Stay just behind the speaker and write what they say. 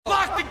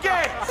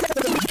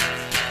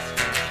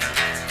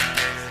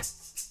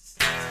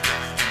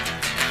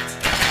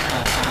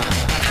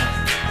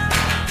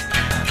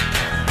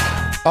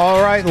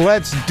right,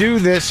 let's do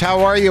this.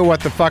 How are you,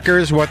 what the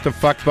fuckers, what the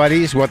fuck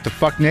buddies, what the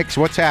fuck nicks?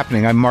 What's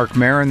happening? I'm Marc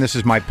Maron. This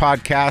is my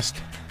podcast.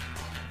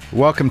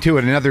 Welcome to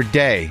it, another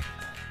day.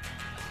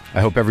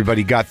 I hope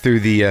everybody got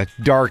through the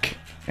dark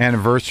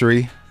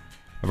anniversary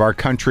of our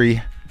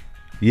country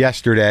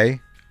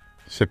yesterday,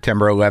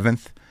 September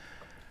 11th.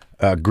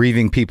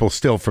 Grieving people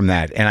still from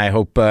that, and I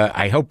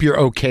hope you're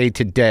okay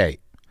today.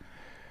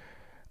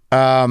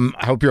 I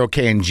hope you're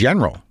okay in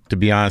general, to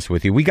be honest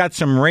with you. We got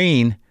some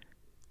rain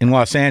in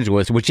Los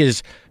Angeles, which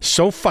is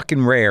so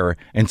fucking rare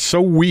and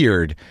so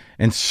weird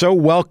and so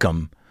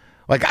welcome.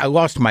 Like, I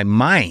lost my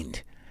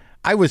mind.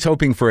 I was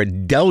hoping for a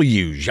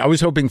deluge. I was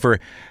hoping for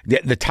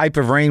the type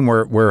of rain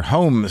where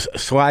homes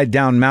slide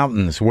down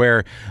mountains,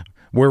 where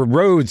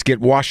roads get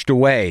washed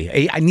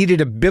away. I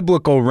needed a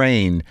biblical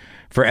rain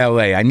for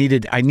LA. I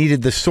needed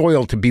the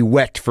soil to be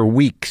wet for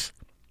weeks.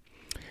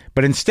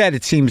 But instead,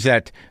 it seems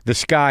that the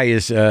sky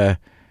is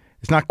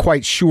not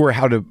quite sure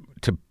how to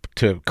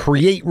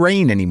create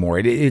rain anymore.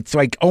 It's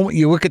like, oh,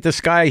 you look at the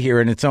sky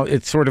here, and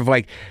it's sort of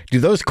like, do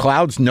those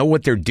clouds know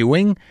what they're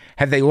doing?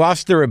 Have they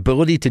lost their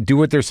ability to do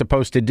what they're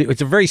supposed to do?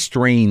 It's a very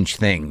strange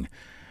thing,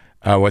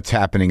 what's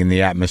happening in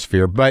the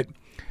atmosphere. But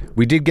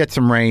we did get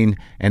some rain,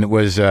 and it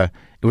was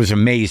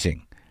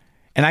amazing.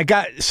 And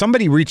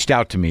somebody reached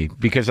out to me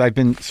because I've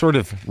been sort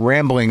of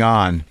rambling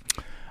on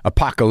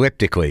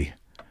apocalyptically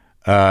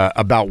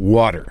about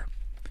water,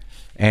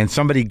 and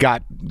somebody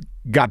got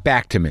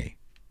back to me.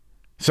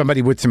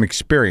 Somebody with some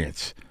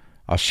experience.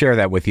 I'll share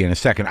that with you in a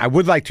second. I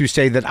would like to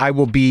say that I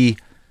will be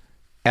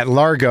at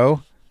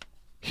Largo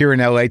here in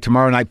LA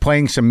tomorrow night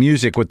playing some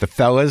music with the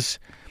fellas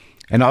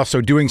and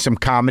also doing some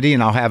comedy.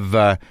 And I'll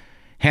have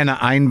Hannah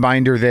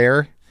Einbinder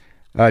there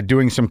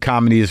doing some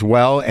comedy as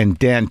well. And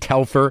Dan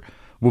Telfer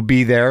will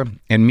be there.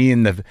 And me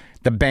and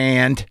the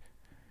band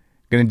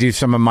going to do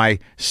some of my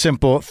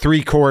simple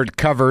 3-chord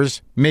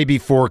covers, maybe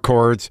 4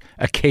 chords.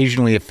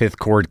 Occasionally a 5th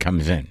chord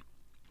comes in.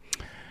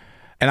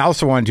 And I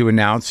also wanted to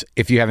announce,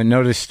 if you haven't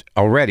noticed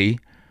already,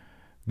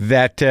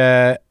 that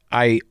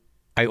I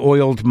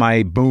oiled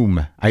my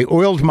boom. I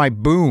oiled my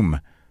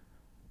boom.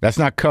 That's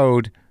not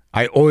code.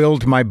 I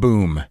oiled my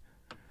boom.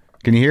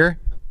 Can you hear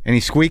any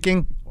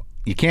squeaking?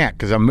 You can't,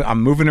 because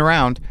I'm moving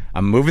around.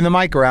 I'm moving the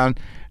mic around.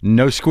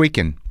 No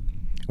squeaking.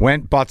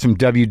 Bought some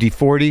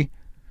WD-40,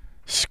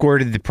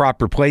 squirted the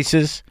proper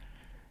places.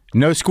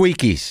 No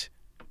squeakies.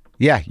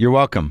 Yeah, you're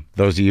welcome,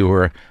 those of you who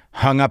are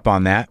hung up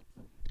on that.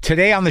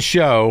 Today on the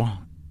show,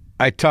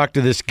 I talked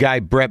to this guy,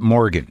 Brett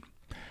Morgen.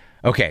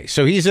 Okay,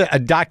 so he's a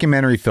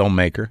documentary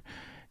filmmaker.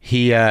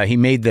 He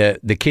made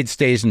the Kid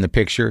Stays in the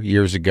Picture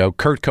years ago.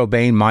 Kurt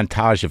Cobain,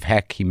 Montage of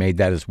Heck, he made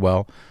that as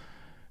well.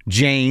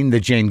 The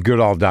Jane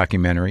Goodall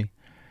documentary.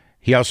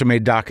 He also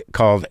made a doc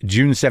called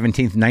June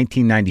 17th,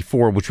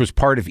 1994, which was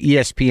part of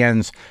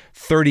ESPN's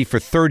 30 for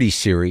 30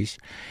 series.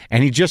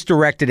 And he just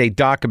directed a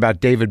doc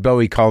about David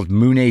Bowie called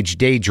Moonage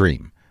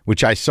Daydream,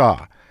 which I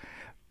saw.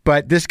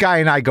 But this guy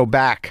and I go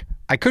back.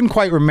 I couldn't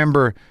quite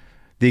remember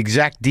the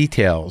exact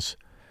details.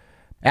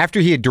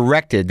 After he had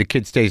directed The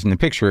Kid Stays in the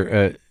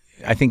Picture,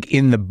 I think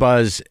in the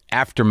buzz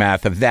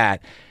aftermath of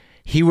that,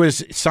 he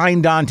was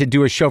signed on to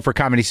do a show for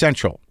Comedy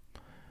Central.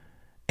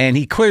 And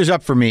he clears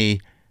up for me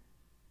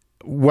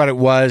what it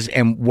was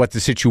and what the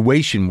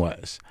situation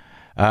was.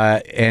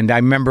 And I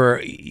remember,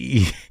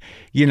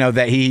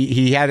 that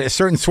he had a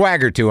certain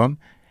swagger to him.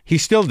 He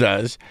still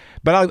does.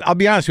 But I'll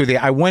be honest with you.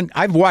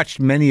 I've watched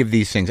many of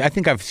these things. I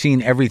think I've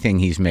seen everything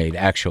he's made,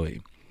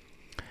 actually.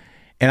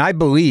 And I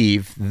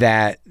believe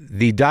that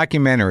the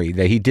documentary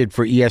that he did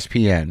for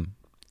ESPN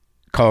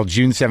called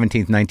June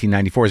 17th,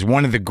 1994 is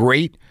one of the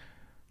great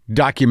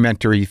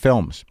documentary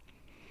films.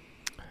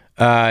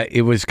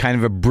 It was kind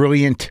of a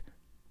brilliant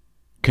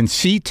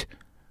conceit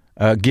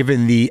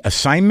given the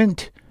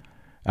assignment.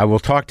 I will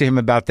talk to him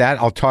about that.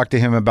 I'll talk to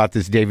him about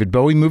this David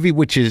Bowie movie,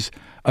 which is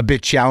a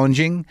bit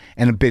challenging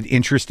and a bit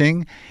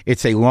interesting.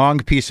 It's a long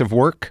piece of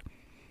work,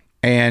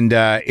 and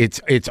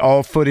it's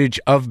all footage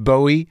of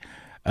Bowie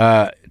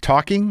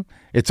talking.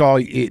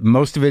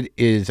 Most of it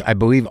is, I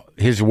believe,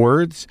 his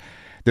words.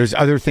 There's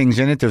other things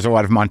in it. There's a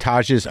lot of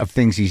montages of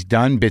things he's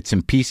done, bits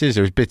and pieces.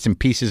 There's bits and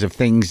pieces of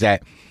things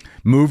that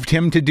moved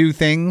him to do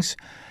things.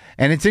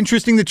 And it's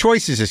interesting the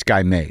choices this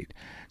guy made.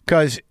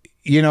 Because,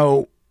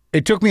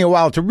 it took me a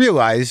while to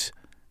realize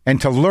and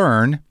to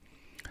learn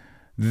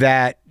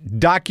that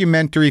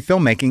documentary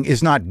filmmaking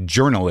is not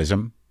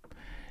journalism.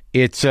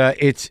 It's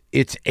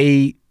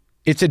a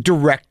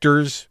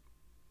director's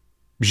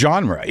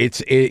genre.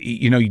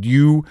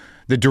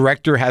 The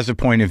director has a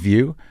point of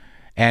view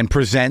and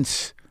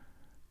presents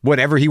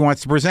whatever he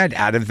wants to present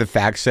out of the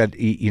facts that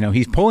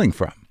he's pulling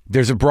from.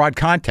 There's a broad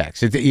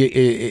context, and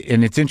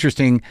it's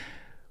interesting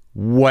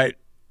what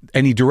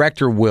any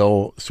director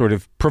will sort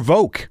of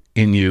provoke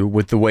in you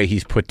with the way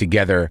he's put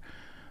together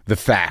the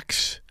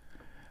facts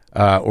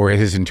or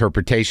his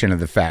interpretation of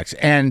the facts.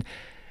 And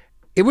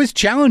it was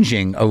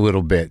challenging a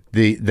little bit,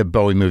 the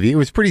Bowie movie. It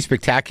was pretty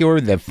spectacular.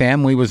 The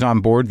family was on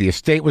board. The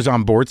estate was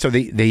on board, so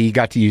they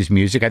got to use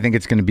music. I think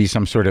it's going to be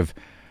some sort of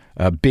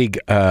a big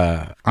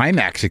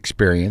IMAX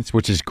experience,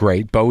 which is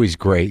great. Bowie's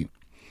great.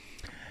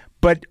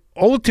 But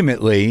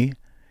ultimately,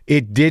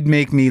 it did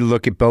make me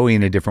look at Bowie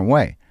in a different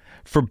way,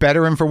 for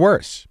better and for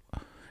worse.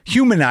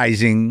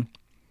 Humanizing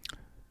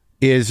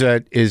is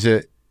a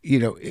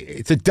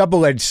it's a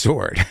double-edged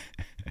sword.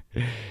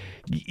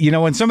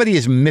 When somebody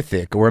is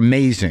mythic or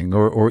amazing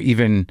or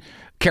even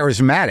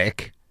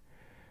charismatic,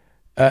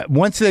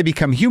 once they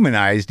become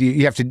humanized,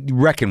 you have to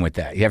reckon with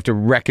that. You have to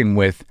reckon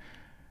with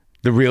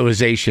the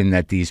realization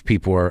that these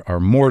people are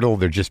mortal.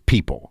 They're just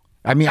people.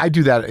 I mean, I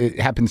do that. It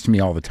happens to me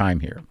all the time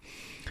here.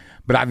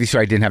 But obviously,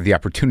 I didn't have the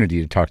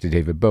opportunity to talk to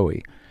David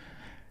Bowie.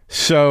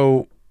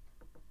 So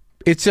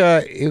it's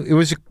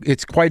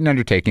quite an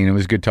undertaking. It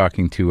was good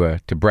talking to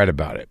Brett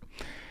about it.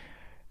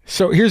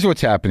 So here's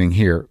what's happening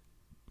here.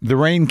 The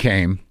rain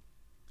came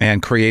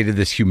and created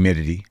this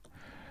humidity.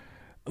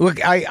 Look,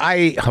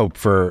 I hope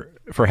for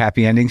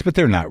happy endings, but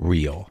they're not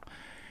real.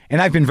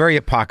 And I've been very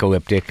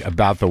apocalyptic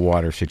about the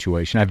water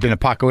situation. I've been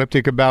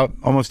apocalyptic about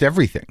almost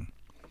everything.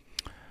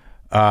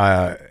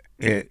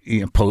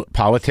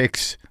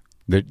 Politics,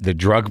 the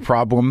drug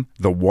problem,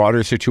 the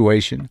water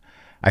situation.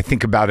 I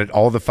think about it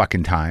all the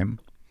fucking time.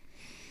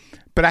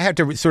 But I had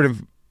to sort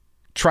of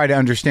try to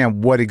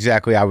understand what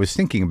exactly I was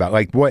thinking about.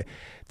 Like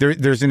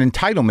there's an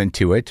entitlement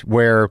to it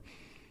where,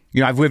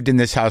 I've lived in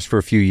this house for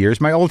a few years.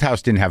 My old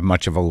house didn't have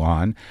much of a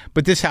lawn,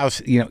 but this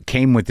house,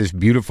 came with this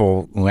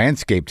beautiful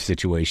landscaped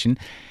situation.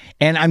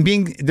 And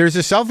there's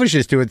a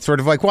selfishness to it, sort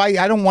of like, well,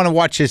 I don't want to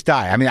watch this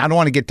die. I mean, I don't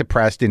want to get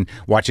depressed and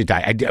watch it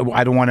die. I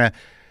don't want to,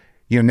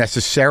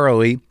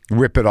 necessarily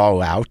rip it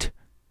all out,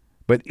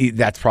 but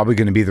that's probably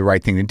going to be the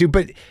right thing to do.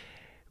 But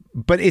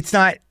it's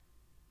not,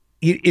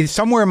 it's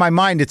somewhere in my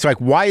mind, it's like,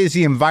 why is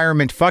the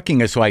environment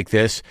fucking us like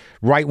this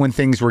right when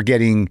things were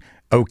getting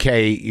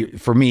okay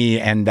for me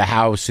and the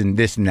house and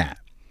this and that?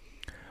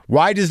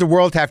 Why does the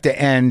world have to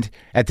end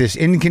at this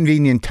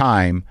inconvenient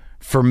time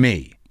for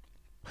me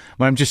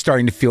when I'm just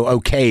starting to feel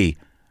okay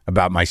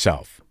about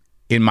myself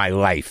in my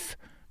life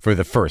for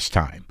the first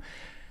time?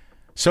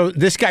 So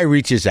this guy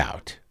reaches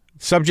out.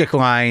 Subject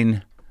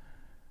line,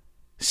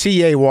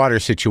 CA water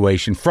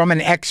situation from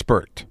an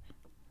expert.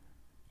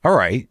 All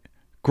right,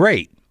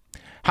 great.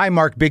 Hi,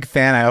 Marc, big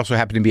fan. I also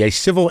happen to be a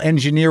civil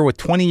engineer with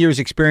 20 years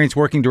experience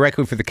working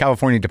directly for the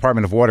California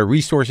Department of Water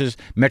Resources,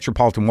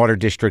 Metropolitan Water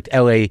District,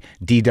 LA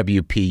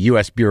DWP,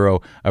 U.S.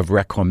 Bureau of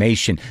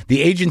Reclamation,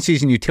 the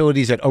agencies and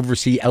utilities that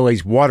oversee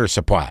LA's water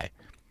supply.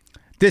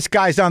 This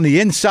guy's on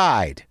the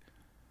inside.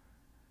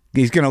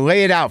 He's going to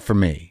lay it out for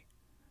me.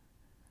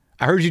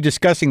 I heard you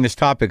discussing this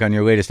topic on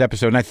your latest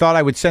episode, and I thought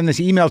I would send this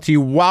email to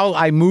you while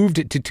I moved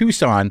to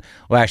Tucson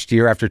last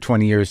year after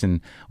 20 years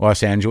in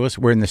Los Angeles.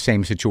 We're in the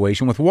same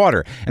situation with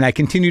water, and I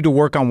continue to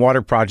work on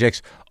water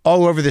projects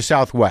all over the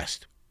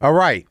Southwest. All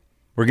right,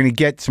 we're going to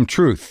get some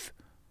truth.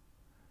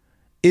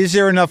 Is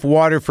there enough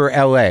water for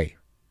LA?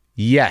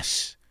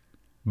 Yes,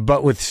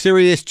 but with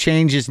serious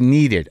changes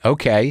needed.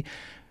 Okay,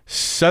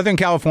 Southern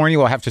California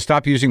will have to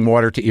stop using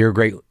water to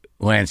irrigate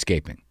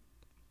landscaping.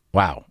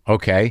 Wow,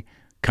 okay.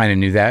 Kind of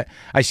knew that.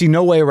 I see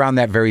no way around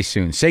that very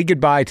soon. Say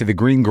goodbye to the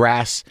green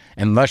grass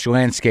and lush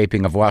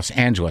landscaping of Los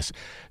Angeles.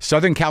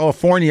 Southern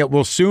California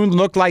will soon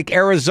look like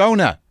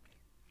Arizona.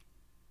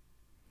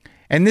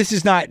 And this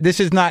is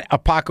not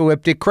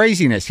apocalyptic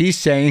craziness. He's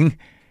saying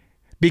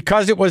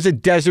because it was a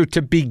desert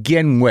to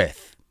begin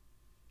with.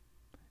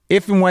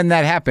 If and when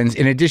that happens,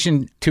 in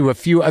addition to a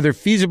few other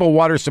feasible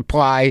water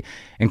supply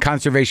and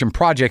conservation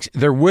projects,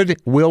 there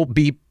will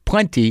be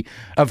plenty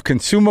of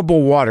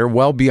consumable water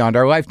well beyond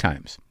our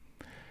lifetimes.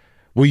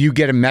 Will you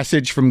get a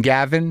message from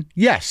Gavin?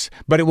 Yes,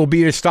 but it will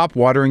be to stop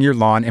watering your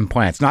lawn and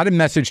plants. Not a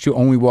message to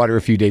only water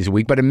a few days a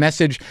week, but a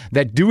message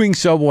that doing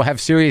so will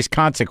have serious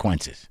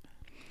consequences.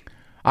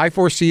 I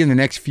foresee in the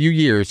next few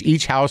years,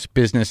 each house,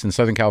 business in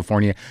Southern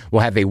California will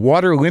have a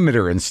water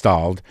limiter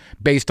installed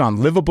based on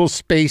livable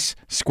space,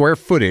 square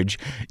footage.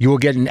 You will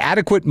get an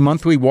adequate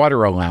monthly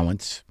water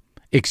allowance.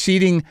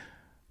 Exceeding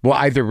will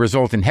either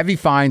result in heavy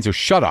fines or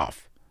shut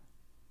off.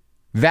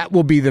 That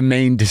will be the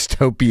main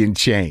dystopian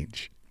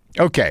change.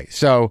 Okay,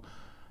 so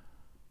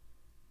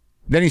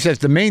then he says,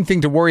 the main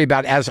thing to worry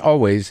about, as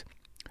always,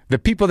 the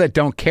people that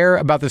don't care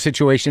about the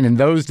situation and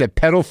those that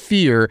peddle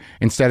fear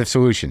instead of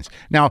solutions.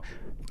 Now,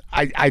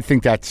 I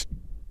think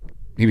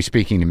he was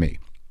speaking to me.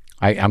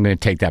 I'm going to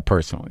take that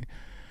personally.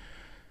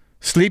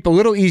 Sleep a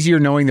little easier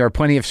knowing there are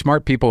plenty of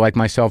smart people like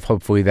myself,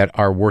 hopefully, that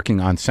are working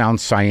on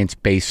sound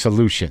science-based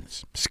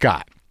solutions.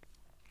 Scott.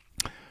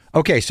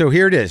 Okay, so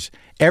here it is.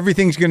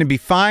 Everything's going to be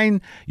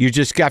fine. You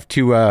just have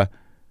to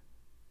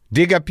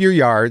dig up your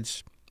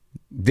yards,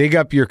 dig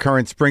up your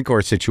current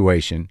sprinkler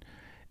situation,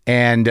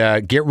 and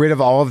get rid of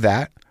all of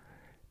that,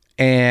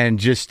 and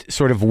just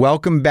sort of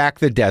welcome back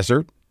the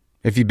desert.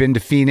 If you've been to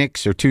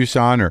Phoenix or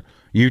Tucson or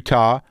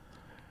Utah,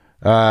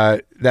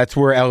 that's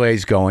where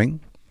LA's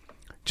going.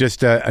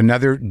 Just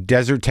another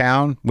desert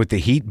town with the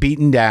heat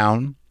beaten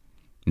down.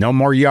 No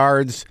more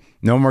yards,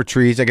 no more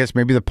trees. I guess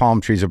maybe the palm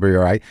trees will be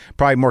all right.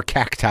 Probably more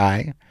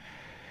cacti.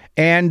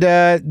 And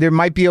there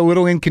might be a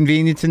little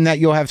inconvenience in that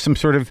you'll have some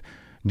sort of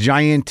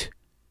giant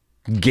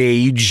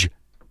gauge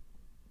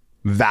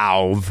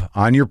valve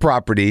on your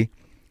property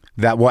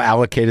that will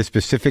allocate a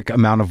specific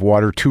amount of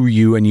water to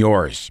you and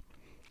yours.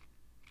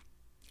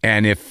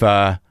 And if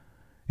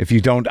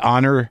you don't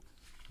honor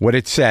what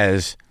it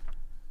says,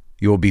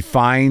 you will be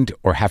fined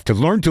or have to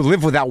learn to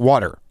live without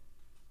water.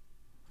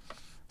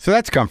 So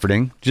that's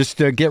comforting. Just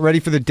get ready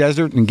for the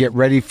desert and get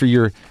ready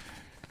for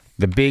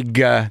the big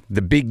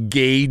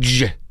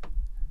gauge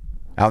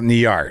out in the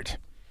yard.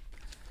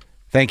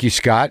 Thank you,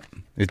 Scott.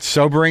 It's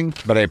sobering,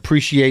 but I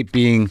appreciate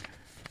being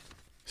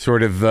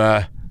sort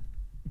of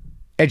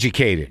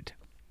educated.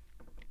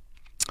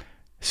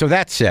 So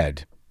that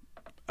said,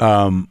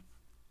 the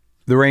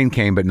rain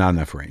came, but not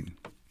enough rain.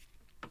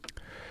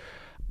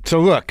 So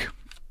look,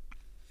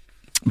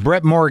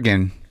 Brett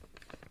Morgen,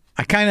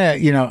 I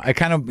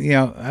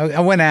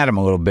went at him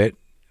a little bit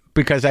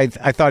because I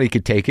thought he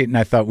could take it, and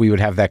I thought we would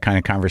have that kind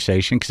of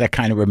conversation because I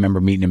kind of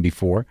remember meeting him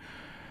before.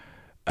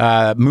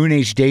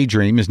 Moonage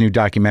Daydream, his new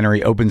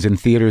documentary, opens in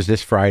theaters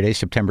this Friday,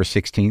 September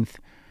 16th,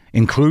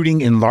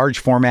 including in large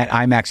format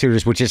IMAX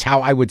theaters, which is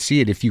how I would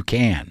see it if you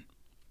can.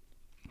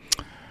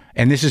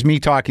 And this is me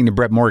talking to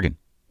Brett Morgen.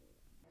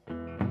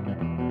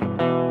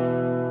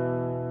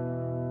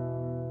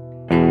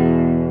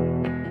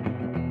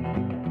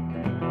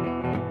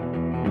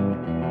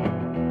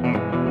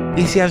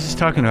 You see, I was just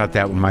talking about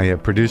that with my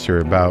producer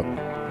about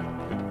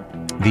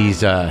these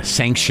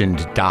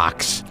sanctioned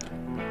docs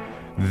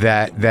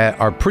that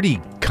are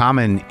pretty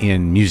common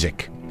in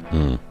music.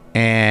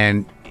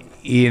 And,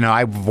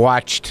 I've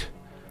watched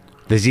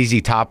the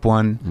ZZ Top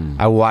one.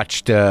 I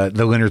watched the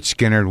Lynyrd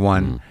Skynyrd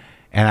one.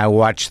 And I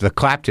watched the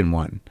Clapton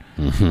one.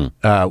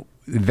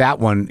 That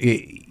one,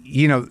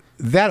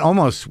 that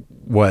almost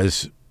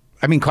was...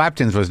 I mean,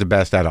 Clapton's was the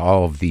best out of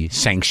all of the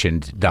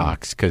sanctioned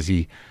docs because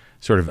he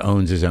sort of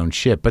owns his own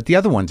shit. But the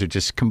other ones are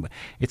just,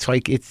 it's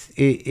like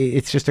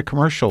it's just a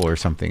commercial or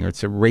something, or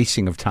it's a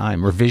racing of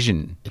time or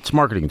vision. It's a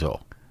marketing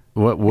tool.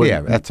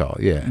 Yeah, that's all,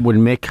 yeah. When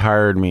Mick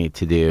hired me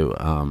to do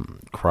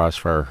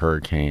Crossfire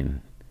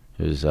Hurricane,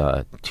 it was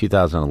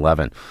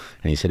 2011,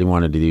 and he said he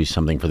wanted to do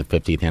something for the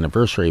 50th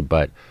anniversary,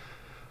 but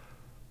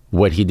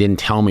what he didn't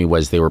tell me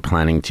was they were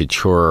planning to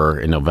tour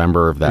in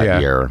November of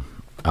that year.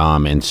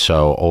 And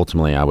so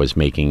ultimately I was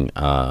making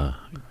a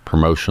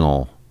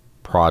promotional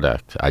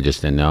product. I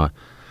just didn't know.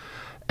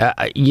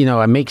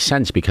 It makes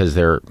sense because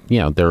they're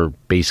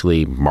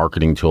basically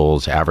marketing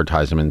tools,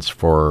 advertisements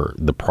for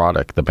the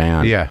product, the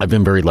band. Yeah. I've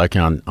been very lucky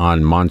on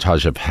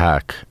Montage of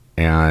Heck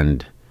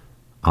and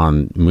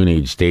on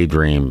Moonage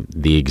Daydream.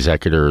 The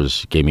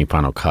executors gave me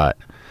final cut,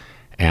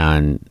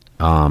 and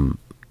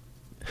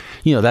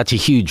that's a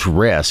huge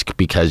risk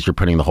because you're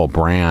putting the whole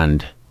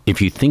brand.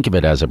 If you think of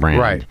it as a brand,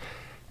 right?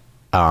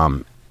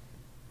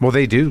 Well,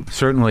 they do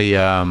certainly.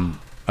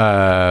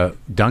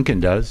 Duncan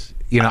does.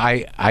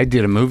 I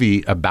did a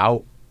movie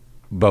about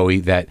Bowie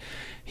that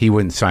he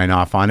wouldn't sign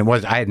off on.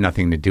 I had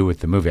nothing to do with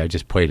the movie. I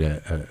just played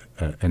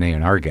an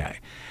A&R guy.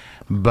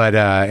 But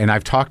and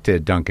I've talked to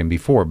Duncan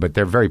before, but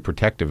they're very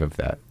protective of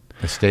that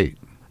estate.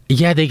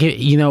 Yeah, they get.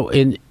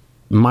 In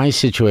my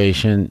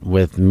situation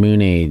with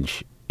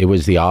Moonage, it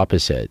was the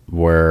opposite.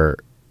 Where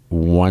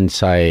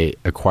once I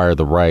acquired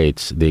the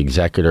rights, the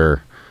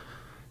executor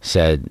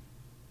said,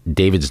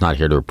 David's not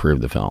here to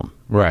approve the film.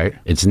 Right.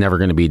 It's never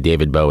going to be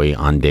David Bowie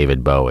on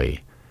David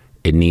Bowie.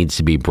 It needs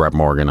to be Brett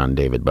Morgen on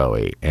David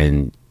Bowie.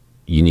 And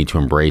you need to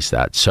embrace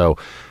that. So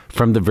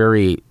from the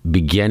very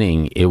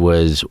beginning, it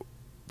was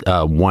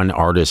one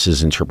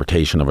artist's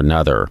interpretation of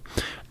another,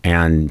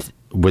 and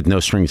with no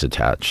strings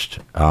attached,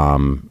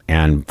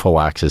 and full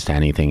access to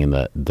anything in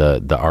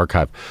the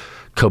archive.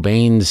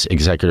 Cobain's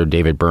executive,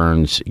 David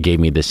Burns, gave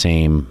me the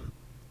same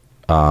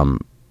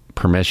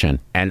permission.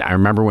 And I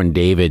remember when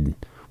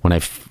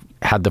I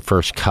had the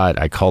first cut,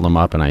 I called him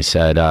up and I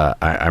said,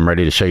 I'm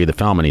ready to show you the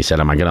film. And he said,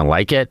 am I going to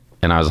like it?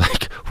 And I was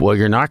like, well,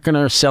 you're not going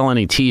to sell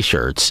any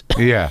T-shirts.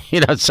 Yeah.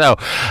 So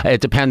it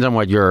depends on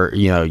what you're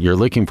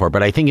looking for.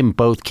 But I think in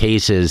both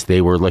cases,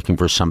 they were looking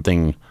for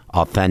something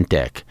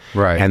authentic.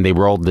 Right. And they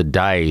rolled the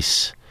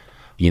dice,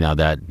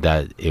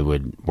 that it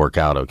would work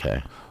out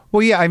okay.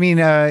 Well, yeah, I mean,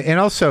 and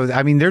also,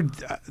 I mean,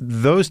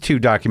 those two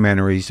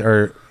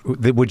documentaries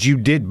which you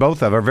did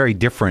both of, are very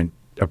different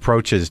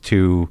approaches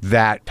to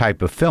that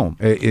type of film.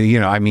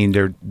 I mean,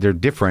 they're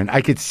different. I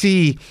could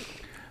see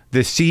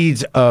the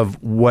seeds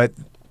of what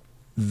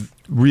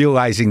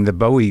realizing the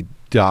Bowie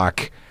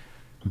doc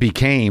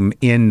became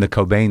in the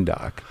Cobain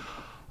doc.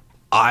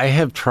 I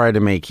have tried to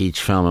make each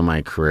film in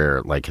my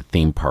career like a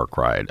theme park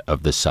ride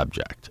of the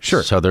subject.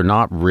 Sure. So they're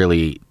not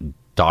really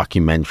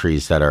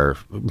documentaries that are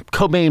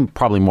Cobain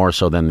probably more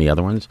so than the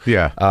other ones.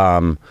 Yeah.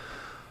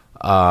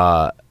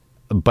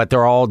 But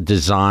they're all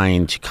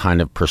designed to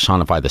kind of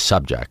personify the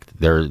subject.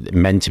 They're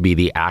meant to be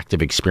the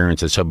active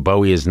experiences. So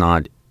Bowie is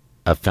not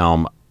a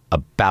film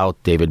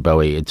about David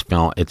Bowie. It's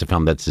a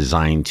film that's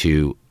designed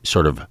to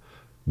sort of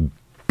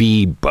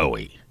be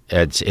Bowie.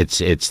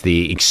 It's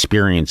the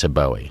experience of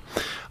Bowie.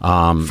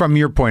 From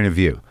your point of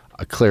view.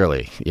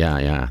 clearly.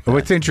 Yeah.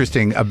 What's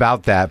interesting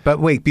about that, but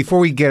wait, before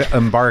we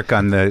embark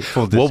on the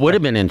full discussion. What would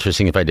have been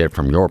interesting if I did it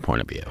from your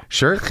point of view?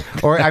 Sure.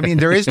 Or, I mean,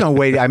 there is no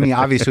way,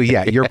 obviously,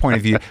 yeah, your point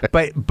of view,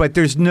 but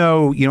there's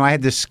no, I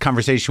had this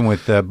conversation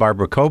with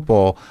Barbara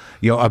Kopel,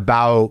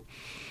 about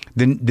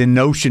the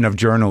notion of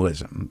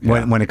journalism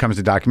when it comes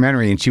to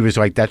documentary, and she was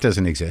like, that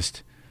doesn't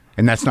exist,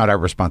 and that's not our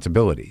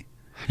responsibility.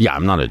 Yeah,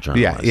 I'm not a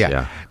journalist.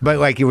 Yeah. But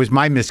like it was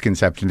my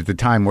misconception at the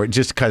time, where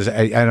just because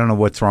I don't know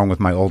what's wrong with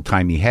my old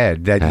timey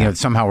head, that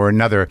somehow or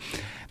another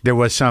there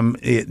was some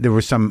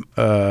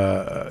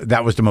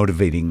that was the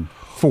motivating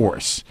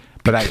force.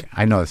 But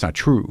I know that's not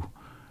true,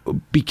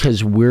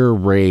 because we're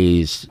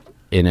raised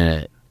in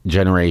a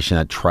generation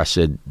that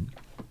trusted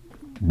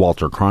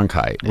Walter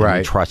Cronkite, and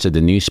right? Trusted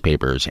the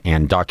newspapers,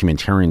 and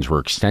documentarians were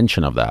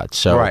extension of that.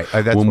 So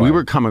when we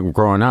were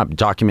growing up,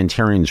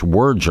 documentarians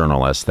were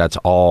journalists. That's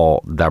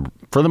all that,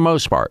 for the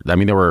most part. I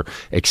mean, there were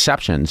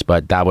exceptions,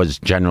 but that was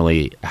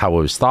generally how it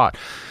was thought.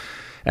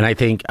 And I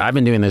think I've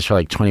been doing this for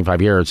like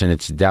 25 years, and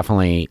it's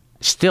definitely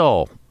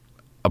still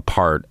a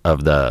part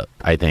of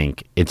I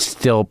think it's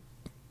still.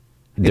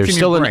 There's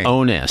still an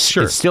onus.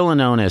 Sure. It's still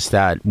an onus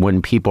that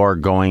when people are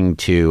going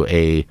to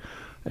a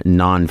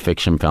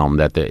non-fiction film,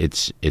 that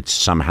it's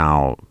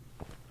somehow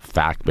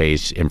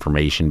fact-based,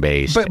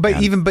 information-based. But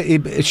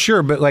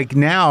like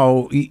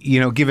now,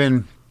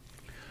 given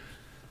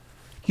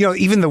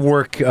even the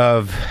work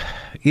of,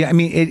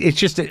 it's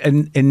just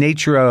a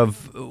nature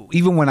of,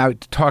 even when I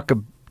talk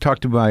to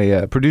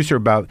my producer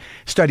about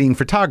studying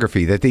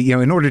photography, that they,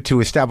 in order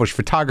to establish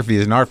photography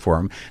as an art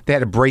form, they had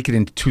to break it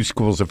into two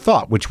schools of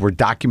thought, which were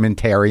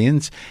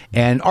documentarians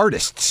and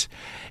artists.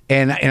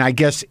 And I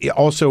guess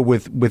also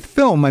with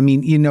film, when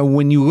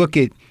you look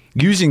at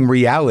using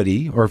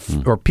reality or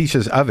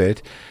pieces of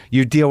it,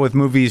 you deal with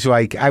movies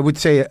like, I would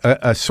say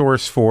a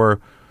source for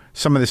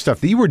some of the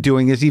stuff that you were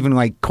doing is even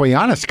like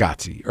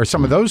Koyaanisqatsi or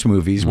some of those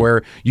movies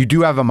where you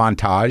do have a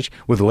montage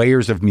with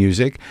layers of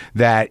music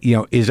that,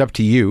 is up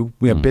to you.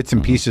 We have bits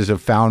and pieces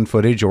of found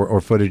footage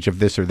or footage of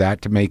this or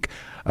that to make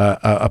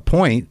a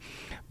point.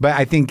 But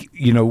I think,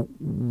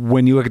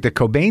 when you look at the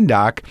Cobain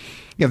doc,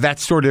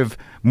 that's sort of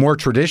more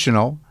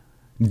traditional,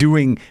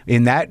 doing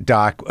in that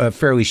doc a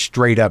fairly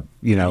straight up,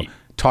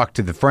 talk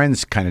to the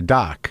friends kind of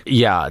doc.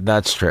 Yeah,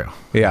 that's true.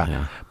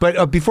 Yeah.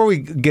 But before we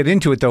get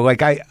into it, though,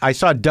 like I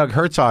saw Doug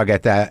Herzog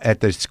at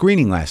the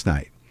screening last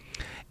night,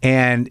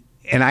 and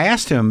I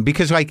asked him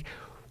because like,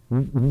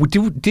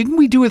 didn't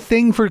we do a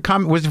thing for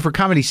was it for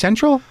Comedy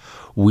Central?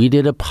 We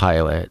did a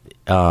pilot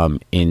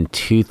in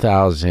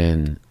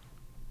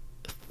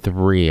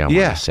 2003, I want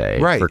to say,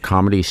 right, for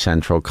Comedy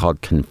Central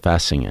called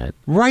Confessing It.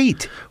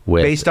 Right.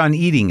 Based on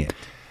Eating It.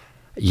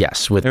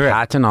 Yes, with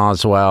Patton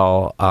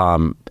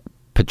Oswalt,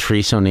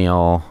 Patrice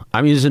O'Neill.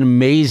 I mean, it's an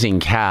amazing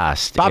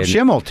cast. Bob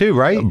Schimmel too,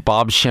 right?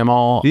 Bob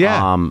Schimmel.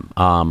 Yeah.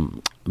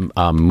 Moon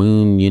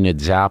Unit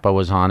Zappa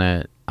was on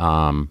it.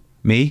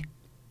 Me?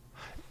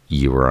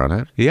 You were on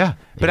it? Yeah.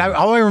 But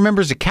all I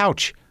remember is a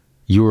couch.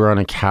 You were on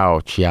a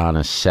couch, on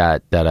a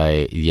set that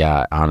at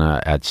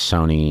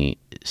Sony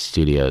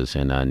Studios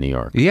in New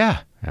York. Yeah.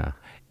 Yeah.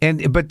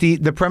 But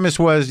the premise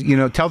was,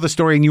 tell the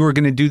story, and you were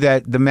going to do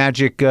the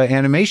magic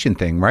animation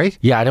thing, right?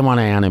 Yeah, I didn't want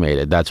to animate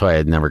it. That's why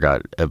it never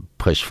got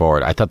pushed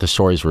forward. I thought the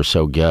stories were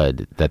so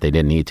good that they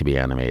didn't need to be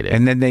animated.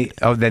 And then they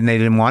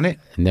didn't want it?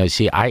 No,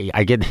 see,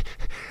 I get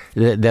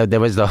there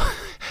was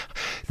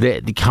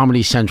the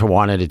Comedy Central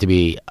wanted it to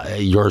be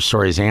your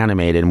stories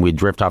animated, and we'd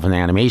drift off in the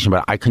animation,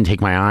 but I couldn't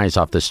take my eyes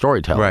off the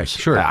storytellers. Right,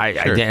 sure.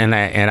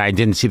 I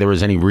didn't see there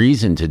was any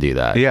reason to do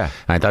that. Yeah.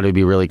 And I thought it would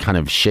be really kind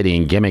of shitty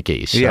and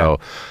gimmicky.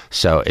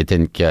 So it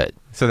didn't get.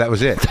 So that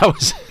was it.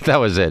 That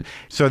was it.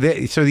 So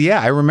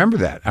I remember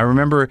that. I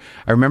remember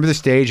the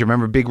stage. I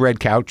remember big red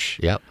couch.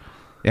 Yep.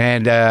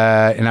 And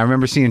I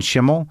remember seeing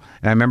Schimmel,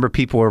 and I remember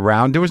people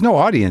around. There was no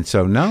audience,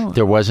 so no.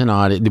 There was an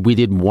audience. We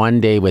did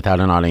one day without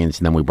an audience,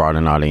 and then we brought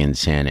an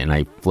audience in, and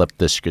I flipped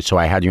the script. So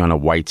I had you on a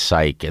white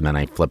cyc, and then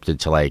I flipped it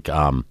to like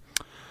I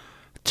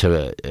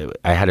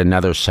had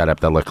another setup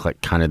that looked like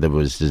that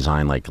was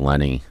designed like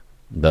Lenny.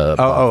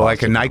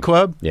 Like a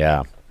nightclub?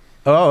 Yeah.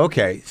 Oh,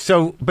 okay.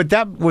 So, but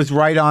that was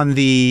right on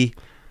the.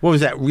 What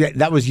was that?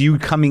 That was you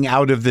coming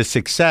out of the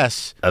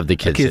success of the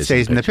Kid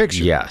Stays in the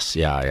Picture. Yes,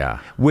 yeah.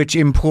 Which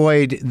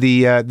employed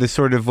the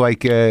sort of like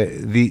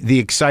the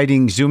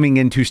exciting zooming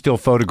into still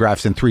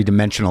photographs and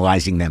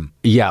three-dimensionalizing them.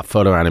 Yeah,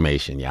 photo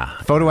animation. Yeah,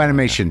 photo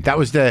animation. That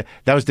was the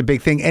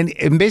big thing,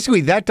 and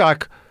basically that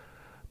doc,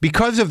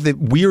 because of the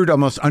weird,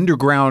 almost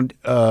underground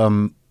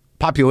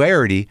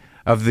popularity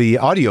of the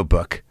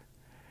audiobook.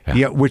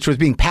 Yeah, which was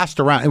being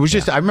passed around. It was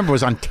just, I remember it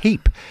was on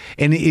tape,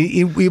 and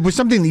it was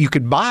something that you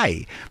could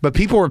buy, but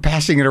people were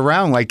passing it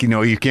around like,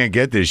 you can't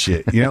get this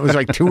shit. It was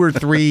like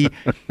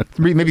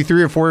maybe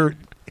three or four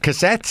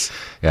cassettes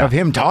of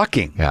him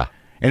talking. Yeah.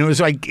 And it was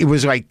like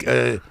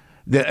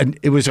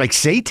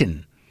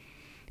Satan.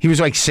 He was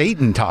like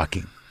Satan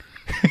talking.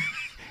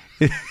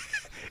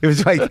 It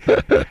was like,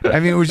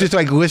 it was just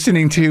like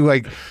listening to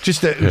like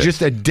just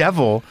a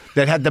devil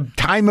that had the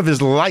time of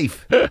his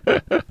life.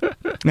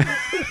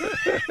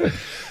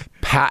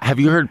 Have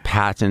you heard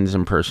Patton's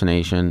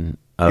impersonation?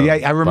 Yeah,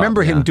 I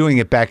remember him doing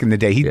it back in the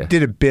day. He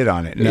did a bit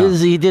on it. No.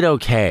 He did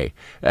okay.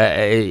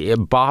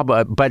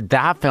 Bob, but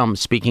that film,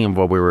 speaking of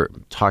what we were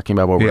talking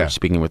about, what we were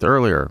speaking with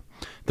earlier,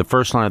 the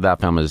first line of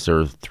that film is there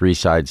are three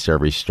sides to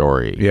every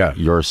story. Yeah.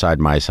 Your side,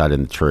 my side,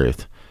 and the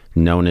truth.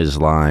 Known as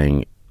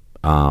lying,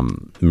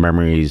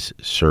 memories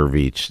serve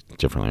each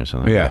differently or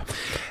something like that.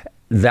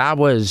 That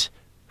was,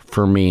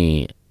 for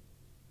me,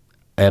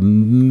 a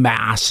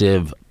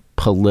massive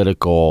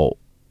political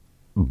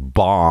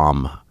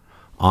bomb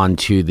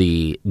onto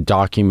the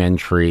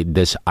documentary,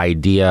 this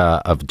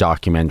idea of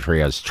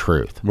documentary as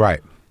truth.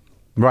 Right.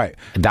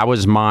 That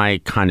was my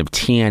kind of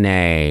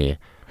TNA.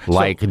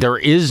 Like, there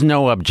is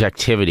no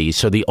objectivity,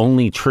 so the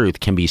only truth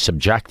can be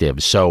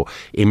subjective. So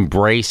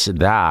embrace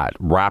that,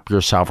 wrap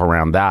yourself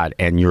around that,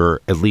 and you're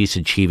at least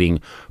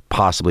achieving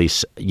possibly,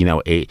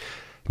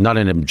 not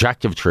an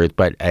objective truth,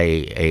 but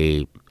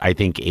I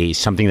think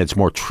something that's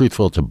more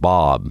truthful to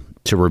Bob,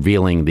 to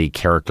revealing the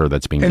character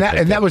that's being depicted.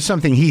 And that was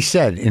something he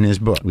said in his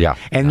book. Yeah.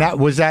 And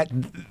was that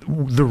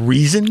the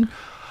reason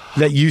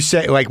that you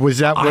say, like, was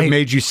that what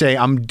made you say,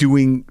 I'm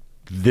doing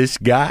this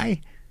guy?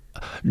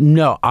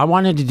 No, I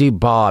wanted to do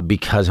Bob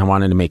because I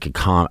wanted to make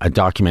a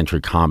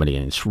documentary comedy,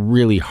 and it's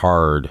really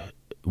hard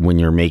when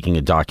you're making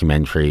a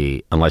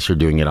documentary, unless you're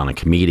doing it on a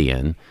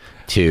comedian,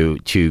 to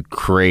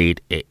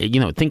create,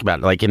 think about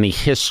it, like in the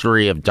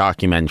history of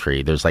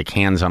documentary, there's like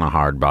Hands on a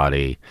Hard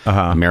Body,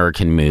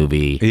 American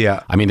Movie.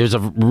 Yeah. I mean, there's a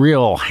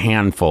real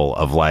handful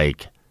of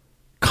like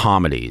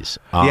comedies.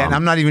 And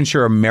I'm not even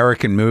sure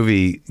American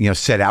Movie,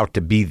 set out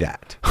to be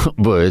that.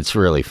 But it's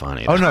really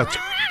funny. Oh, no, it's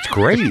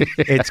great.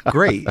 It's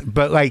great.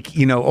 But like,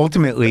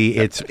 ultimately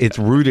it's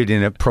rooted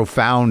in a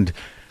profound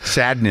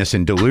sadness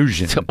and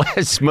delusion.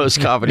 As most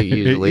comedy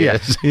usually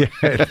is. Yeah,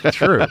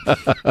 true.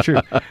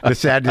 The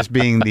sadness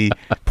being the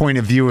point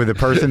of view of the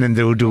person, and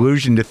the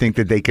delusion to think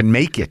that they can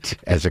make it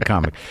as a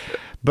comic.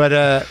 But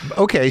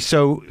okay,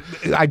 so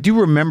I do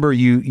remember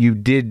you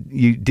did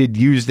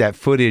use that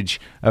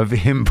footage of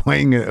him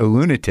playing a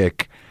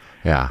lunatic.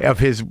 Yeah. Of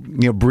his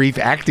brief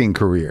acting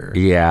career.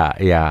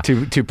 Yeah.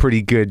 To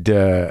pretty good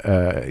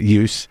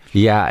use.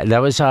 Yeah, that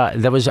was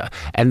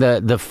and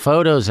the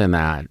photos in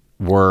that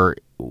were.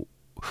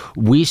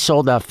 We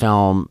sold that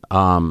film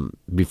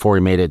before we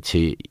made it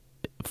to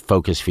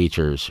Focus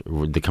Features,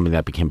 the company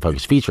that became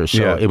Focus Features.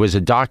 So it was a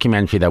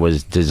documentary that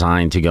was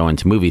designed to go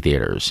into movie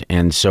theaters.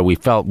 And so we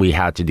felt we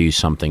had to do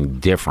something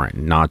different,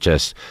 not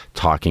just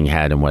talking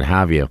head and what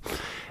have you.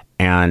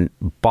 And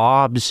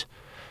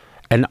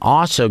and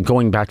also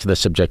going back to the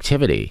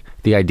subjectivity,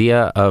 the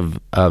idea of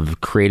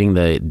creating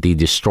the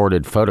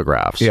distorted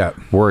photographs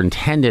were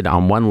intended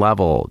on one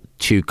level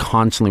to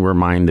constantly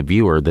remind the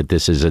viewer that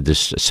this is a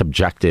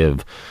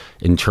subjective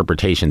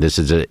interpretation. This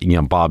is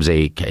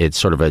it's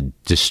sort of a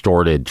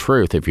distorted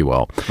truth, if you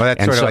will. Well,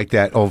 that's sort of like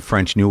that old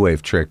French New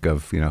Wave trick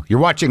of, you're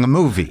watching a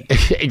movie.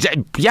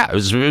 Yeah, it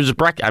was a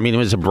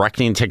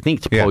Brechtian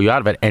technique to pull you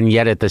out of it. And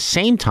yet at the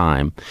same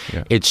time,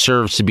 it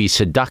serves to be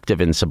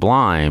seductive and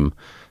sublime.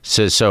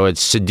 So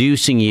it's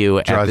seducing you.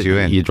 It draws you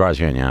in. It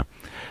draws you in, yeah.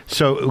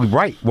 So,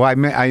 right. Well,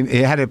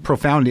 it had a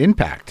profound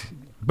impact.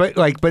 But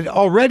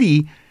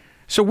already,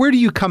 so where do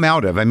you come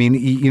out of? I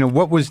mean,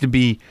 what was to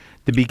be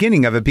the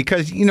beginning of it?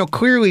 Because,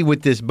 clearly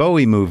with this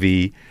Bowie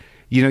movie,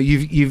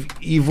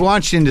 you've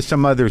launched into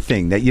some other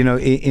thing that,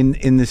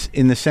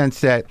 in the sense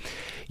that,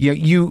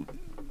 you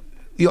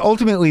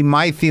ultimately,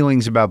 my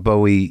feelings about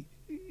Bowie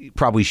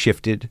probably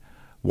shifted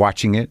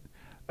watching it,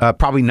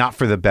 probably not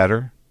for the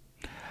better.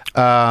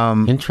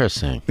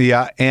 Interesting.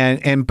 Yeah,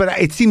 but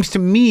it seems to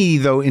me,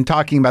 though, in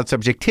talking about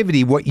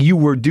subjectivity, what you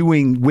were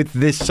doing with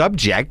this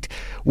subject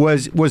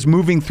was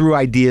moving through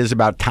ideas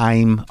about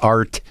time,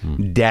 art,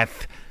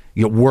 death,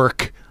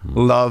 work,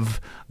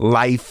 love,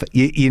 life,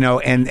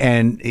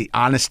 and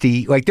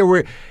honesty. Like there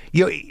were,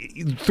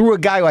 through a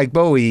guy like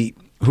Bowie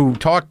who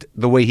talked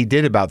the way he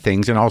did about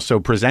things and also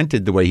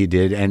presented the way he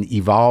did and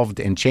evolved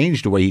and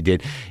changed the way he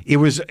did. It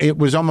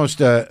was almost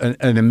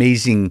an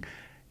amazing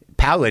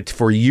palette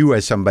for you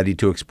as somebody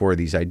to explore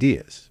these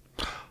ideas.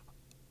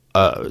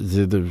 I'm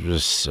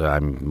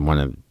one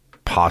of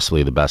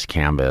possibly the best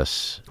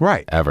canvas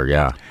ever.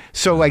 Yeah.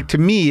 So like to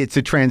me, it's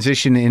a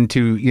transition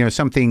into,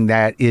 something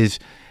that is,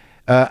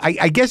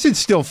 I guess it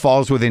still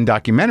falls within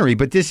documentary,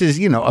 but this is,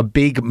 a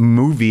big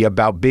movie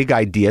about big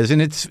ideas,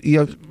 and it's,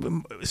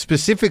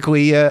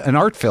 specifically an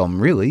art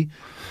film, really.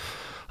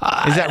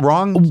 Is that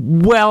wrong?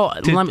 Well,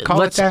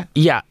 let's that?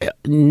 Yeah.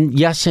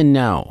 Yes and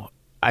no.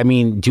 I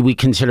mean, do we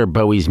consider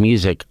Bowie's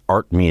music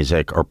art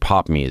music or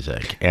pop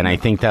music? And I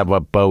think that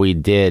what Bowie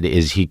did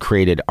is he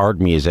created art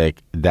music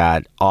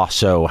that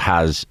also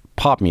has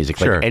pop music.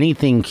 Sure. Like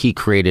anything he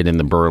created in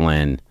the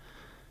Berlin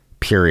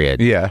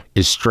period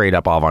is straight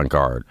up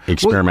avant-garde,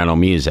 experimental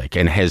music.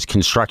 And his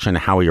construction,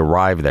 how he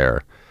arrived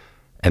there,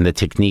 and the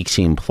techniques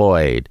he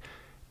employed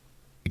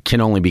can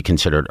only be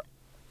considered,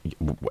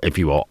 if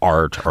you will,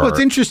 art. Or, well, it's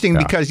interesting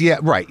because,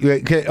 right.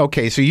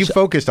 Okay, so you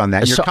focused on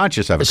that. And you're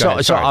conscious of it.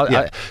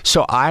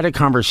 So I had a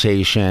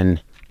conversation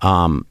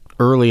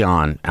early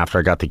on after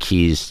I got the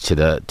keys to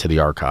the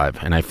archive,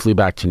 and I flew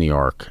back to New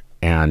York,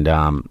 and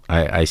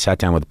I sat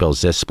down with Bill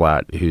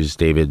Zisplat, who's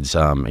David's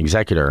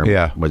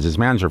executor, was his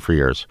manager for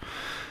years,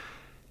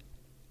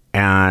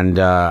 and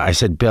I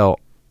said, Bill,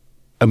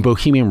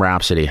 Bohemian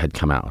Rhapsody had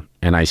come out,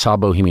 and I saw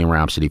Bohemian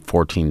Rhapsody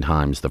 14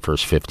 times the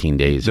first 15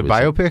 days. The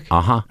biopic?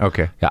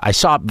 Okay. Yeah, I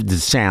saw the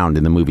sound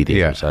in the movie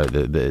theater. So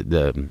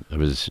I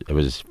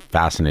was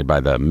fascinated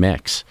by the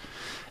mix,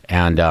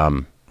 and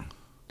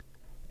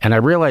I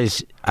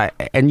realized,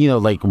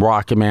 like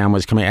Rocket Man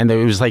was coming, and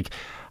it was like,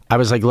 I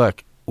was like,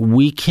 look,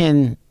 we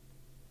can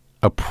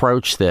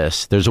approach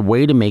this. There's a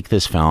way to make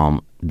this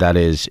film that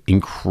is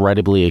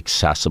incredibly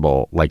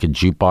accessible, like a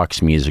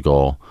jukebox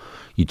musical.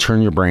 You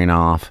turn your brain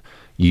off.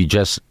 You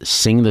just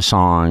sing the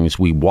songs.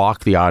 We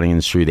walk the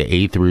audience through the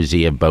A through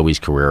Z of Bowie's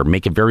career,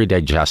 make it very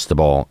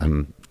digestible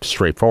and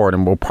straightforward,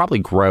 and we'll probably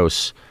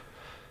gross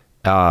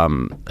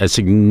a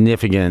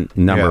significant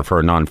number for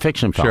a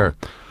nonfiction film. Sure.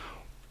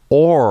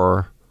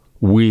 Or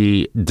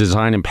we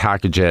design and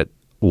package it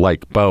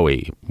like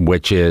Bowie,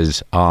 which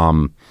is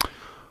a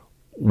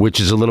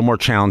little more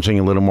challenging,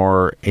 a little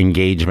more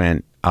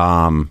engagement,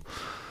 but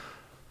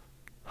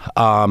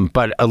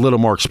a little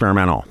more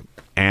experimental.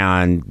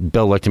 And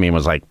Bill looked at me and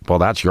was like, well,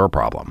 that's your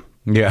problem.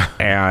 Yeah.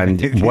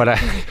 And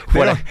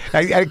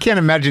I can't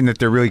imagine that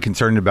they're really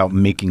concerned about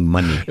making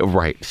money.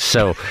 Right.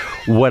 So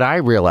what I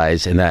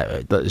realized, and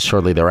that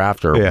shortly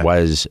thereafter,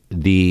 was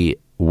the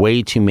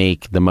way to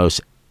make the most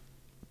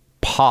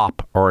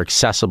pop or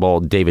accessible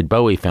David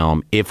Bowie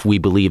film, if we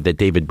believe that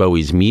David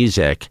Bowie's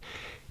music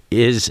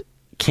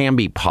can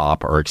be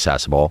pop or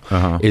accessible,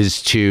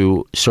 is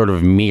to sort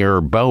of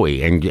mirror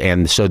Bowie.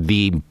 And so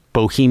the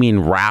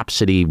Bohemian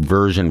Rhapsody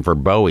version for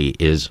Bowie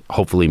is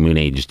hopefully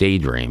Moonage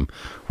Daydream,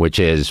 which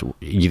is...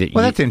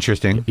 that's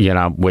interesting.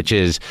 Which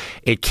is...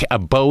 a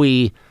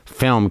Bowie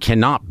film should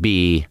not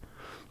be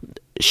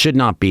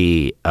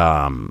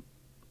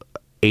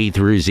A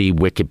through Z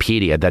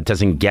Wikipedia. That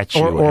doesn't get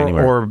you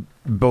anywhere. Or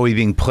Bowie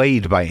being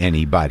played by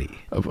anybody.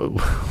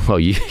 Well,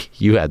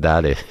 you had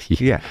that.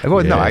 Yeah.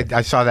 Well, no,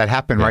 I saw that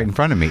happen right in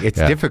front of me. It's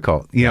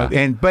difficult,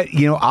 but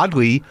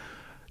oddly,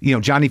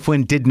 Johnny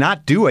Flynn did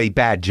not do a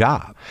bad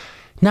job.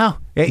 No.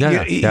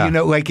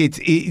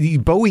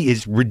 Bowie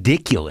is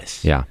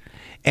ridiculous. Yeah.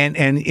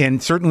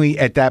 And certainly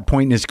at that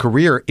point in his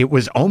career, it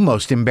was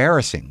almost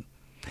embarrassing.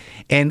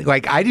 And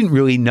I didn't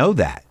really know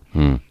that.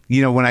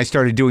 When I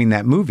started doing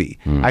that movie,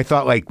 I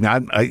thought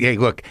hey,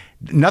 look,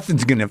 no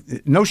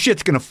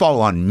shit's gonna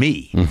fall on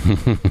me.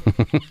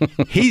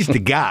 He's the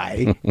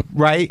guy,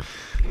 right?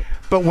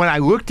 But when I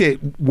looked at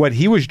what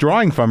he was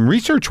drawing from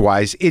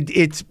research-wise,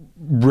 it's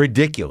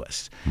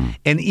ridiculous.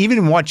 And even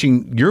in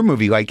watching your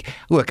movie,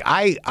 look,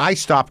 I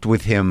stopped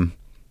with him,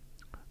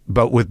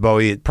 but with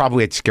Bowie,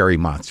 probably at Scary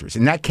Monsters,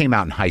 and that came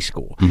out in high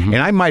school. And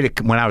I might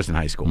have, when I was in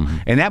high school,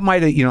 and that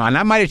might have, and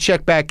I might have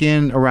checked back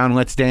in around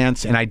Let's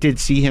Dance, and I did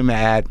see him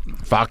at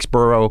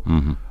Foxborough,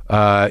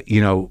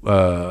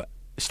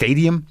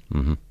 Stadium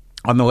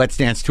on the Let's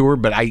Dance tour,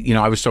 but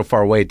I was so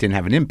far away it didn't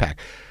have an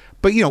impact.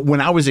 But when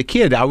I was a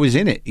kid, I was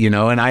in it,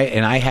 and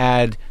I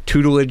had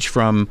tutelage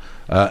from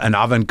an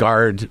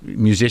avant-garde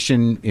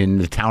musician in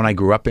the town I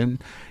grew up in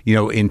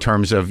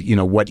terms of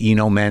what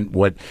Eno meant,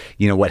 what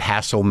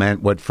Hassel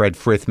meant, what Fred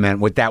Frith meant,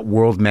 what that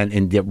world meant,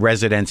 and the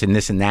residents and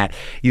this and that,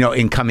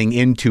 in coming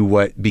into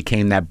what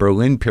became that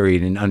Berlin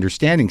period and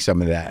understanding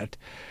some of that.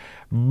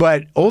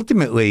 But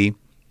ultimately,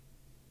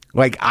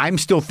 I'm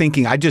still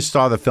thinking, I just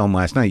saw the film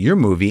last night, your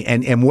movie,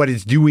 and what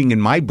it's doing in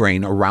my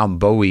brain around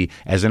Bowie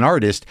as an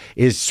artist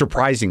is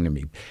surprising to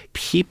me.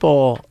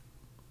 People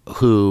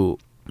who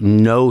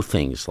know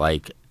things,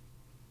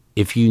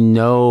 if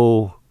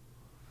you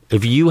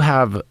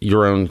have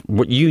your own,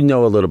 you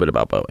know a little bit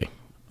about Bowie.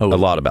 A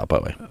lot about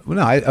Bowie. Well,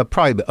 no, I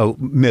probably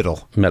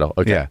middle.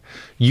 Okay. Yeah.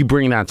 You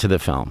bring that to the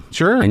film.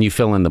 Sure. And you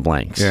fill in the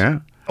blanks.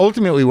 Yeah.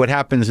 Ultimately, what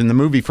happens in the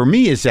movie for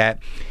me is that,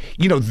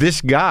 this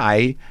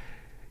guy...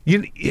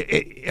 and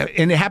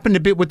it happened a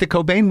bit with the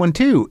Cobain one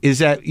too, is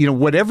that,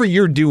 whatever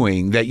you're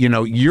doing, that,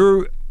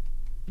 you're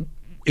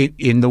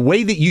in the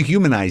way that you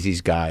humanize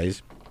these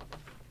guys,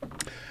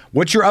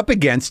 what you're up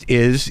against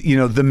is,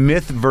 the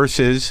myth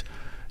versus,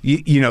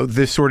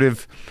 the sort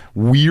of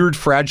weird,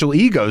 fragile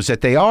egos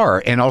that they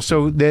are, and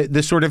also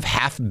the sort of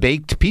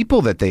half-baked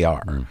people that they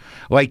are.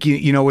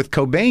 With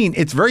Cobain,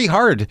 it's very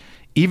hard,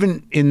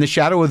 even in the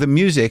shadow of the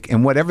music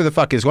and whatever the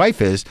fuck his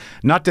life is,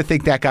 not to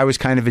think that guy was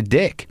kind of a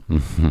dick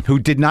who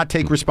did not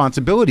take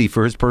responsibility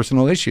for his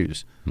personal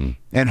issues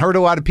and hurt a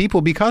lot of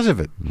people because of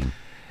it.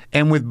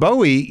 And with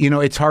Bowie,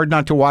 it's hard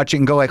not to watch it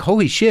and go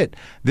holy shit,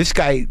 this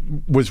guy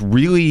was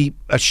really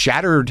a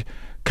shattered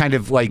kind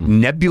of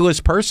nebulous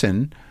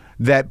person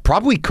that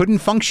probably couldn't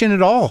function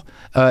at all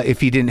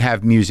if he didn't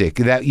have music.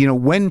 That,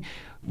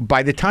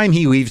 by the time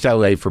he leaves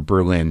LA for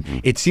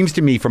Berlin, it seems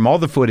to me from all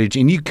the footage,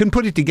 and you can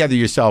put it together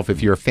yourself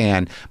if you're a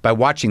fan by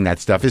watching that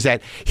stuff, is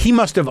that he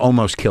must have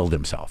almost killed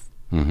himself.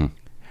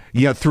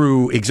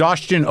 through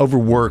exhaustion,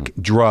 overwork,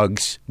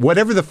 drugs,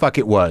 whatever the fuck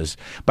it was.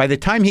 By the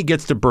time he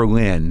gets to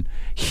Berlin,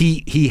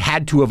 he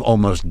had to have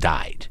almost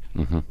died,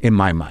 in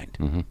my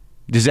mind.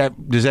 Does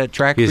that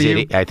track for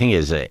you? I think he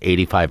was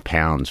 85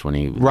 pounds when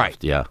he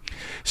left. Yeah.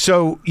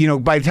 So,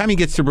 by the time he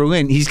gets to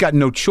Berlin, he's got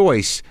no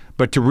choice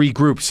but to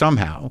regroup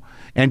somehow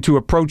and to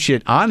approach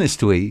it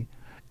honestly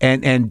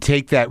and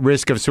take that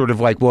risk of sort of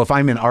like, well, if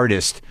I'm an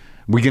artist,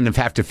 we're going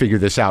to have to figure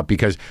this out,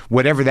 because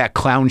whatever that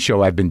clown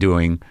show I've been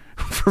doing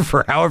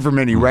for however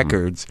many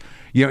records,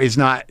 is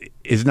not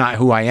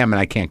who I am, and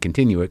I can't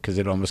continue it because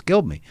it almost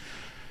killed me.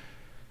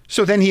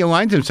 So then he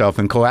aligns himself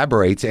and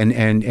collaborates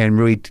and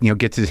really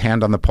gets his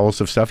hand on the pulse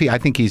of stuff. I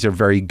think he's a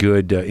very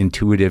good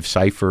intuitive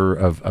cipher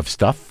of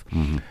stuff.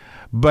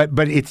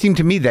 But it seemed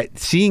to me that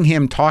seeing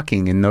him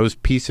talking in those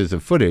pieces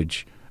of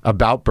footage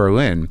about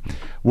Berlin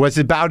was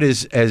about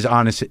as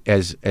honest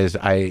as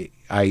I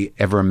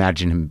ever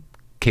imagined him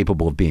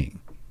capable of being.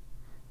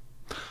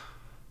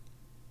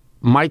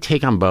 My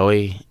take on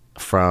Bowie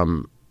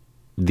from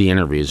the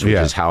interviews, which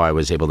is how I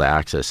was able to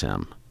access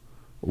him,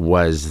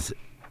 was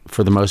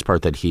for the most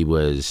part that he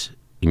was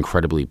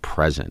incredibly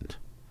present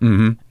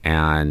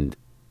and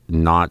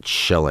not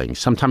shilling,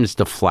 sometimes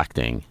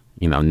deflecting,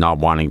 not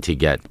wanting to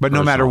get But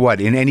personal. No matter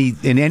what, in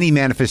any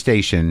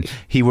manifestation,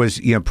 he was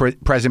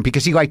present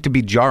because he liked to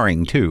be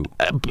jarring too.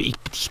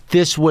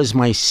 This was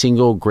my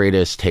single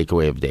greatest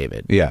takeaway of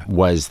David. Yeah.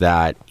 Was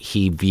that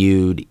he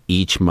viewed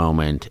each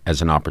moment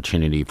as an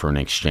opportunity for an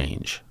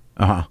exchange,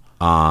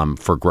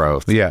 for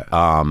growth. Yeah.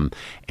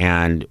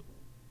 And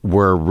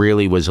where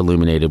really was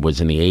illuminated was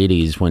in the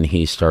 80s when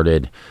he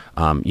started,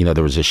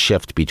 there was a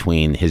shift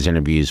between his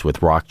interviews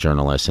with rock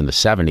journalists in the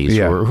 70s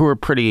who were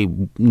pretty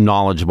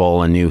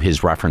knowledgeable and knew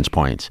his reference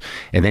points.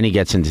 And then he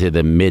gets into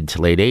the mid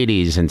to late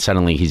 80s and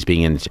suddenly he's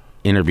being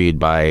interviewed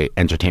by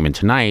Entertainment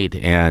Tonight.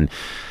 And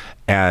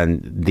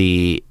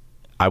I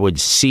would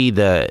see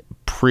the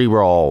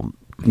pre-roll,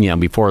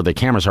 before the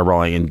cameras are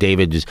rolling, and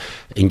David is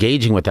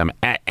engaging with them.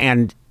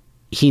 And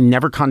he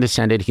never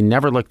condescended. He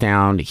never looked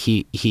down.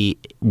 He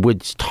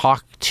would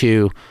talk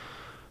to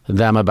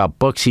them about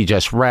books he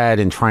just read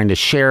and trying to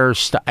share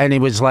stuff. And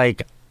it was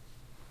like,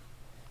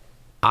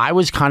 I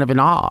was kind of in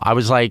awe. I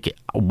was like,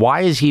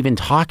 why is he even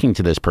talking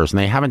to this person?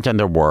 They haven't done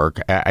their work.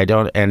 I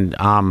don't.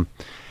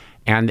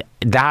 And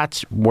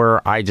that's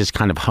where I just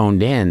kind of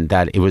honed in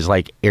that it was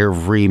like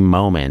every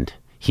moment.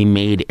 He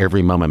made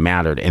every moment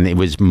mattered, and it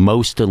was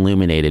most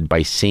illuminated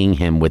by seeing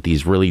him with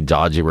these really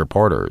dodgy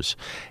reporters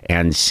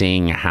and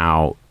seeing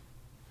how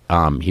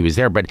he was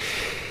there. But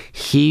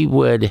he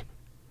would,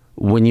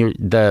 when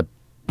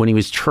he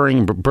was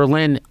touring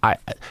Berlin,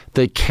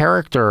 the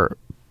character,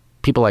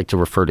 people like to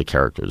refer to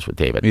characters with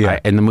David. Yeah.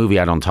 In the movie,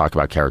 I don't talk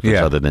about characters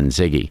other than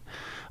Ziggy.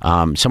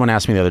 Someone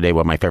asked me the other day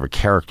what my favorite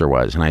character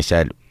was, and I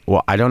said,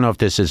 well, I don't know if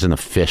this is an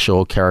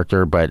official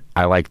character, but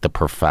I like the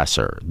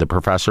Professor. The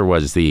Professor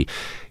was the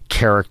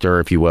character,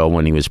 if you will,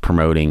 when he was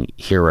promoting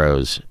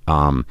Heroes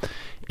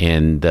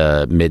in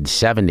the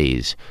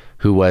mid-70s,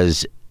 who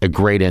was a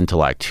great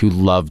intellect, who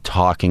loved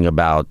talking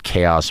about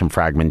chaos and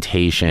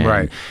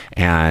fragmentation,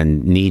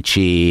 and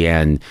Nietzsche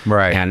and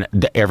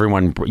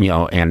everyone,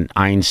 and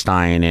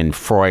Einstein and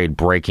Freud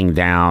breaking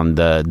down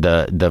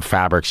the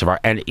fabrics of art.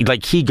 And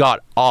like he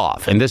got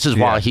off, and this is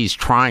while he's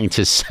trying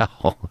to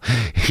sell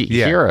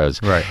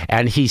Heroes. Right.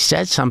 And he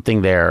said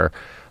something there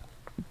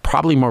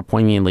probably more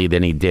poignantly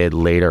than he did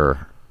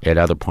later at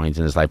other points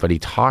in his life, but he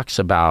talks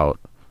about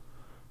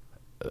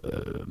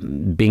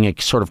being a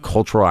sort of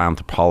cultural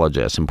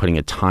anthropologist and putting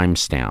a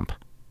timestamp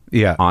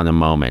on the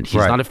moment.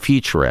 He's not a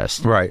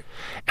futurist. Right.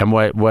 And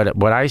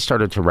what I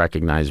started to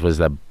recognize was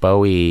that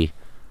Bowie,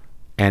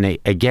 and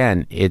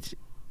again,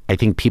 I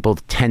think people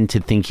tend to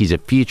think he's a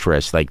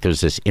futurist. Like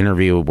there's this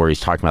interview where he's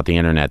talking about the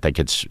internet that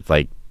gets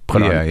like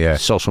put on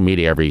social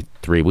media every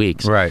 3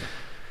 weeks. Right.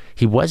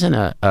 He wasn't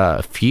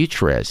a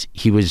futurist.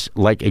 He was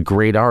like a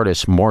great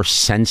artist, more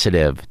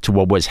sensitive to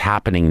what was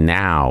happening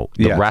now.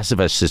 The rest of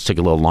us just took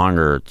a little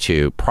longer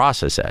to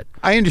process it.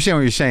 I understand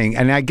what you're saying,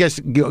 and I guess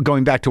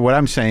going back to what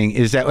I'm saying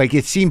is that, like,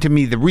 it seemed to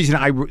me the reason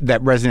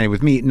that resonated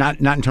with me, not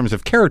in terms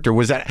of character,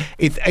 was that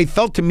it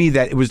felt to me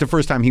that it was the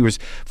first time he was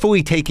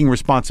fully taking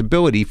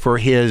responsibility for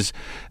his,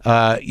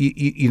 for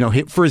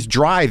his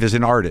drive as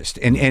an artist,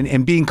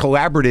 and being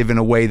collaborative in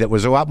a way that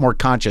was a lot more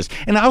conscious.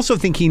 And I also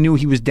think he knew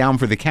he was down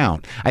for the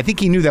count. I think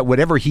he knew that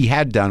whatever he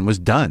had done was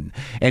done,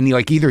 and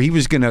either he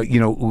was going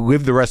to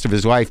live the rest of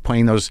his life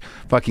playing those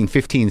fucking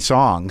 15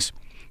 songs,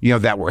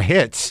 that were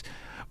hits,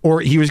 or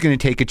he was going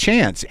to take a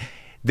chance.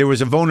 There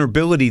was a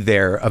vulnerability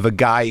there of a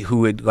guy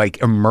who had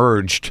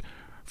emerged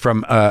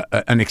from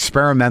an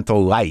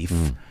experimental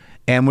life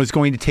and was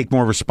going to take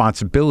more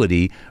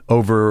responsibility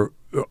over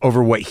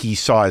what he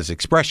saw as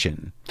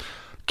expression.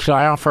 Could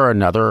I offer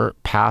another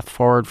path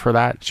forward for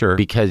that? Sure.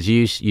 Because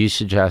you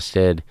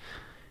suggested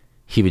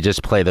he would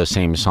just play those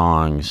same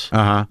songs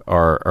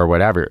or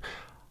whatever.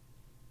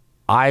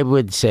 I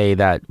would say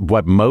that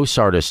what most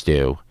artists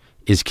do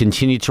is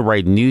continue to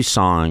write new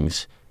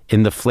songs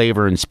in the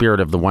flavor and spirit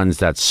of the ones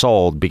that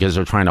sold because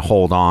they're trying to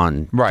hold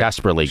on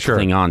desperately,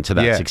 cling on to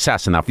that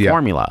success and that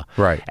formula.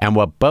 Right. And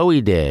what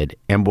Bowie did,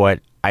 and what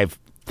I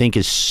think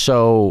is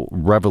so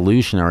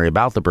revolutionary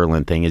about the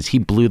Berlin thing, is he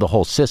blew the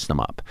whole system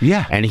up.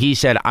 Yeah. And he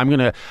said, I'm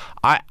not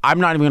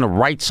even gonna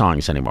write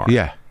songs anymore.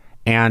 Yeah.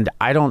 And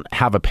I don't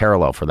have a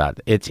parallel for that.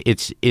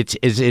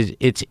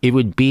 It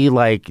would be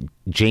like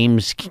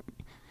James,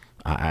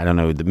 I don't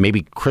know,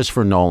 maybe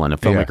Christopher Nolan, a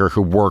filmmaker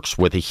who works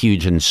with a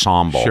huge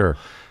ensemble,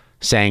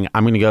 saying,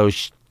 I'm going to go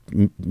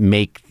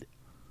make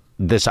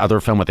this other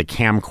film with a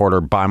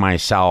camcorder by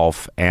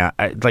myself. And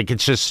like,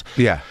 it's just,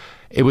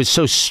 it was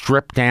so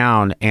stripped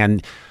down.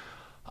 And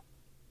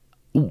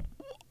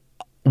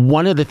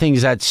one of the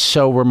things that's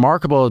so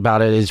remarkable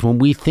about it is when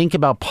we think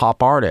about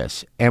pop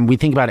artists and we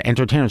think about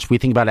entertainers, we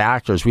think about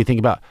actors, we think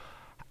about,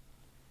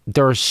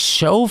 there are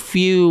so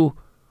few,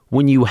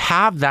 when you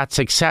have that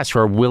success, who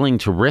are willing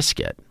to risk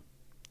it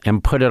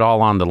and put it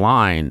all on the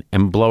line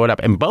and blow it up.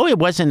 And Bowie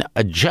wasn't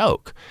a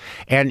joke.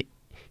 And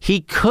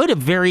he could have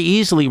very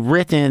easily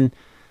written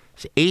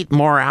 8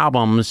 more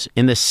albums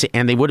and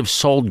they would have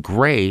sold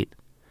great.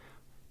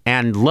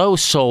 And Low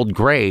sold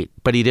great,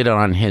 but he did it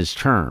on his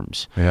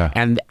terms. Yeah.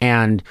 And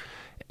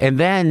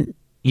then,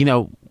 you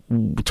know,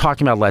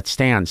 talking about Let's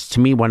Dance, to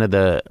me, one of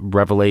the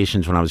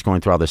revelations when I was going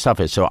through all this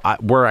stuff is,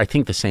 we're, I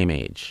think, the same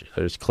age.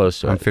 It's close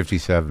to I'm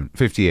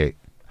 58.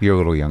 You're a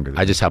little younger than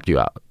I just helped you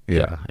out.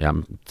 Yeah.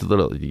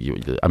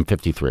 I'm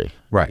 53.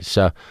 Right.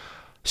 So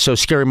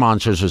Scary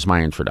Monsters was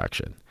my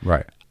introduction.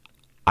 Right.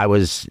 I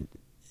was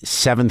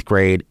 7th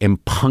grade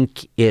and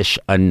punk-ish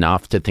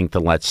enough to think that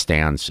Let's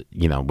Dance,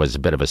 you know, was a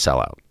bit of a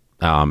sellout.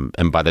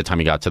 And by the time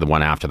you got to the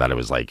one after that, it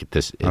was like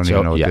this. I don't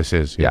even know what this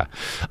is. Yeah.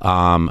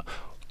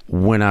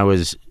 When I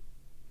was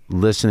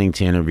listening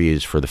to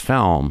interviews for the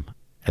film,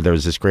 there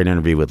was this great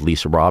interview with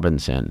Lisa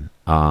Robinson,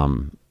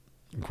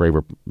 great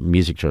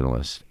music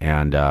journalist,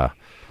 and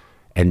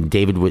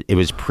David. It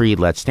was pre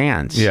Let's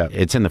Dance. Yeah.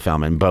 It's in the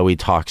film, and Bowie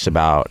talks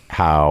about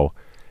how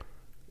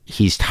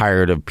he's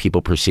tired of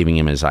people perceiving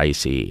him as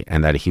icy,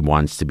 and that he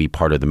wants to be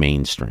part of the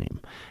mainstream,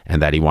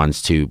 and that he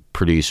wants to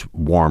produce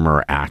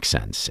warmer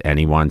accents, and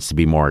he wants to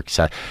be more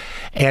accessible.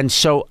 And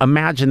so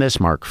imagine this,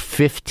 Mark,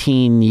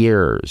 15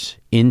 years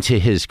into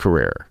his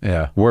career,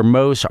 where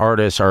most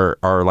artists are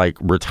like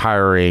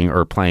retiring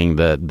or playing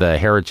the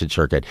heritage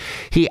circuit.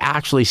 He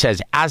actually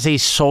says, as a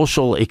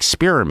social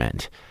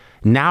experiment,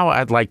 now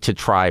I'd like to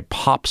try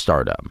pop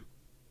stardom.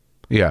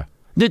 Yeah.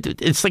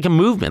 It's like a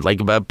movement, like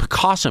a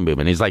Picasso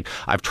movement. He's like,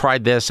 I've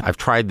tried this, I've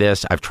tried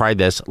this, I've tried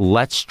this.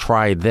 Let's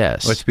try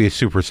this. Let's be a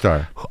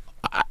superstar.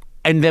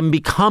 And then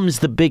becomes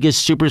the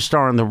biggest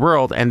superstar in the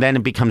world. And then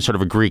it becomes sort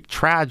of a Greek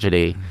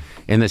tragedy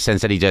in the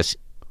sense that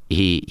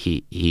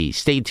he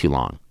stayed too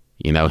long.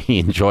 You know, he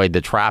enjoyed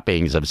the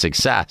trappings of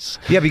success.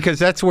 Yeah, because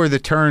that's where the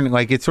turn,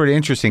 like, it's sort of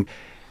interesting.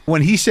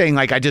 When he's saying,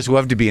 like, I just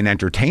love to be an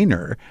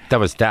entertainer. That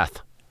was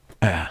death.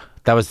 That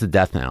was the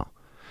death knell.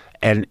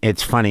 And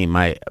it's funny,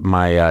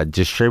 my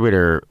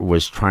distributor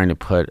was trying to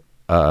put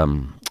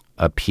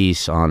a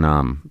piece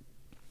on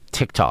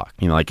TikTok,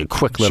 you know, like a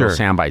quick little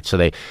soundbite. So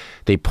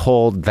they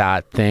pulled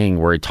that thing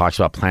where he talks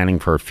about planning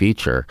for a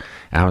future.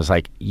 And I was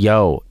like,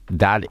 yo,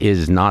 that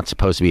is not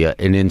supposed to be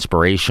an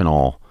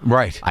inspirational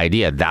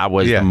idea. That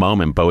was the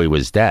moment Bowie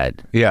was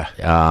dead. Yeah.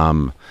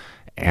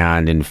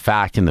 And in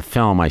fact, in the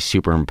film, I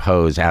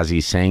superimpose, as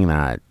he's saying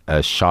that,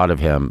 a shot of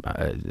him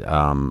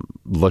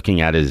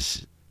looking at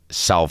his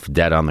self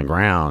dead on the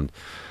ground.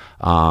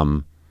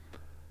 I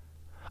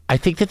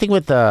think the thing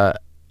with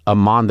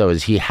Armando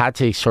is he had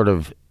to sort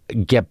of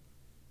get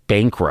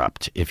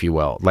bankrupt, if you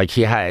will. Like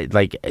he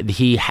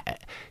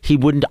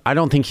wouldn't. I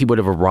don't think he would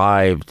have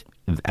arrived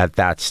at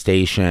that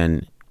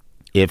station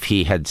if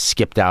he had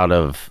skipped out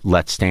of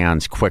Let's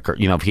Dance quicker.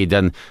 You know, if he'd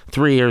done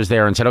 3 years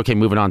there and said, okay,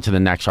 moving on to the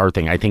next art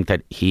thing. I think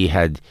that he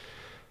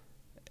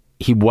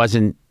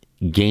wasn't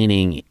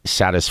gaining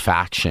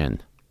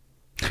satisfaction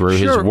through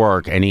his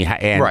work, and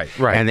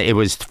and it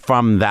was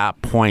from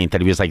that point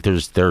that he was like,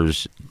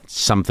 there's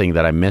something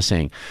that I'm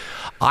missing.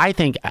 I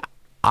think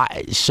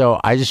I'm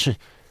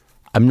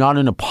not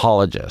an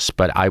apologist,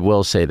 but I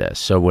will say this.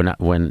 So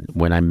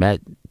when I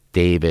met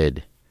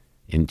David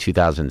in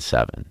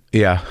 2007,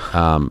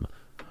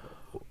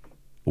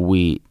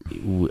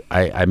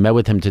 I met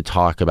with him to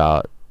talk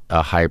about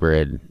a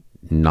hybrid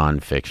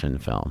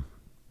nonfiction film,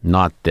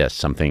 not this,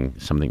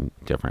 something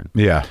different.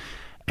 Yeah,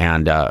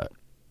 and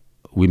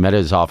we met at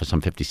his office on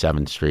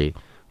 57th Street.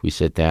 We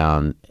sit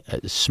down,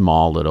 a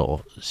small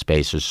little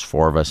space. There's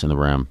 4 of us in the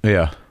room.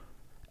 Yeah.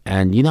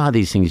 And you know how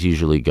these things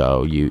usually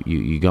go.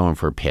 You go in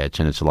for a pitch,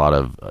 and it's a lot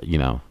of, you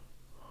know,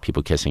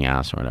 people kissing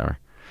ass or whatever.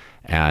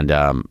 And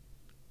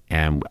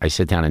I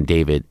sit down, and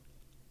David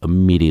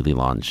immediately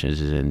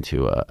launches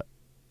into a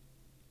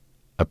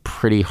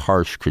pretty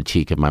harsh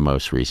critique of my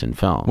most recent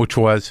film. Which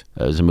was?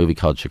 It was a movie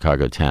called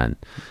Chicago 10.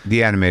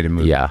 The animated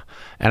movie. Yeah.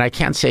 And I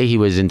can't say he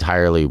was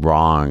entirely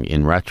wrong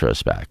in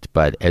retrospect,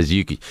 but as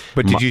you...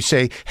 But did you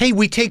say, hey,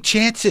 we take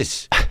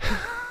chances?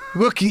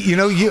 Look, you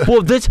know, you...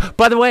 Well, this,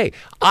 by the way,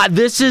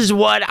 this is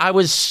what I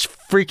was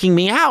freaking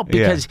me out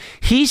because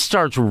he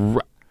starts.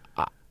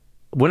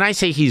 When I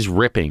say he's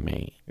ripping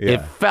me,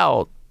 it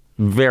felt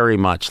very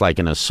much like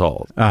an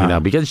assault,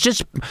 because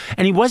just,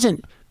 and he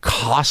wasn't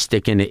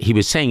caustic in it. He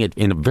was saying it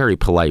in a very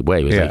polite way.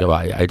 He was like, "Oh,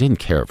 I didn't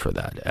care for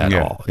that at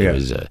all." It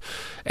was,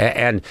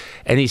 and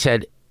he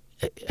said,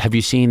 "Have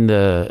you seen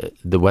the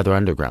Weather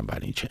Underground by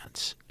any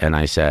chance?" And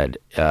I said,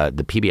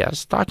 "The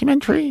PBS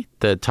documentary,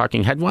 the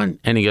Talking Head one?"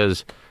 And he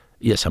goes,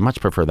 "Yes, I much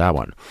prefer that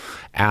one."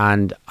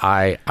 And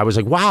I was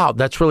like, wow,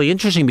 that's really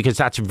interesting because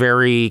that's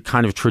very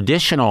kind of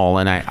traditional.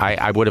 And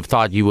I would have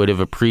thought you would have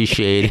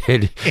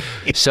appreciated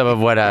some of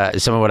what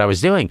I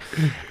was doing.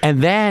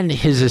 And then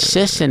his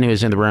assistant who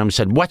was in the room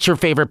said, "What's your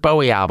favorite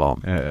Bowie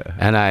album?"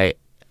 And I,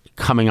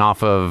 coming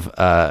off of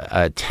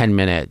a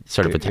 10-minute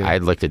sort of, I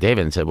looked at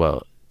David and said,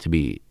 "Well, to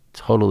be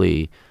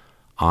totally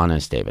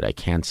honest, David, I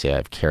can't say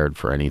I've cared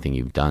for anything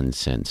you've done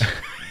since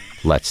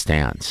Let's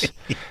Dance."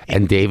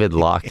 And David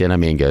locked in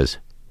on me and goes,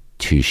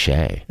 "Touche."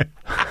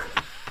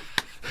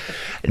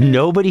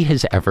 Nobody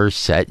has ever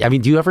said, I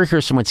mean, do you ever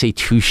hear someone say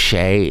touche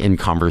in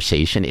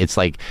conversation? It's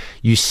like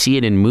you see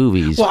it in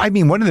movies. Well, I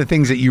mean, one of the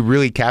things that you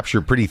really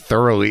capture pretty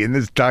thoroughly in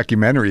this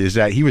documentary is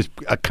that he was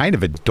a kind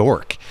of a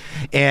dork.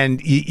 And,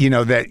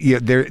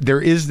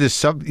 there is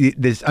this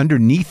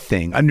underneath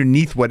thing,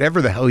 underneath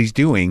whatever the hell he's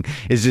doing,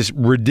 is this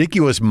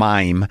ridiculous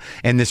mime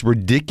and this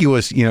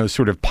ridiculous,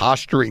 sort of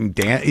posturing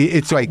dance.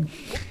 It's like...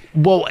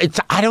 Well,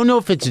 I don't know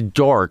if it's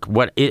dark.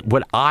 What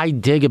I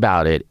dig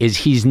about it is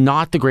he's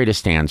not the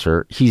greatest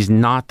dancer. He's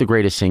not the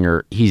greatest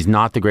singer. He's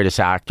not the greatest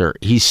actor.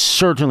 He's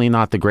certainly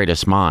not the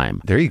greatest mime.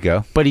 There you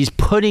go. But he's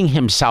putting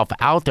himself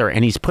out there,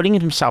 and he's putting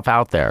himself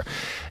out there.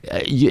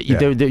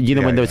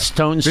 When the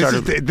Stones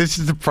started... This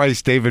is the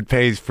price David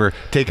pays for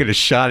taking a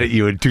shot at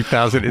you in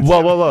 2007.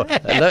 Whoa.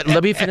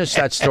 Let me finish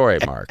that story,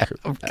 Mark.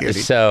 I'm kidding.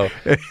 So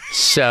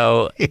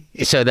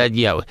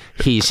that,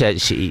 he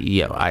said,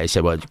 I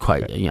said, well,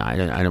 quite, I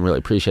don't really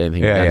appreciate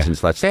anything he's done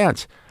since Let's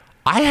Dance.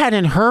 I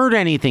hadn't heard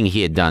anything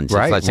he had done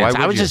since Let's Dance.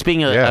 I was just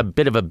being a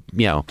bit of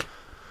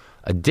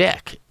a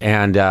dick.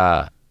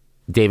 And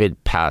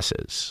David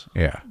passes.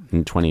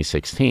 In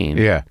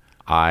 2016.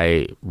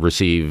 I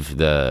received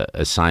the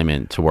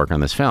assignment to work on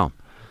this film.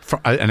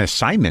 An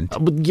assignment?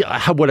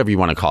 Whatever you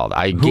want to call it.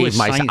 I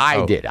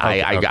did.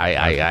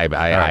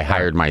 I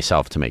hired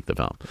myself to make the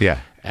film.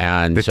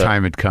 And the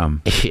time had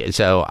come.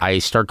 So I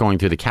start going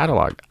through the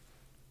catalog.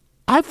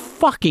 I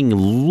fucking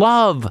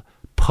love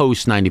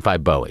post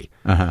 95 Bowie.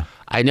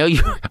 I know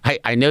you.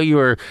 I know you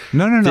were.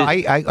 No.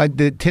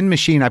 The Tin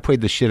Machine. I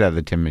played the shit out of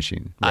the Tin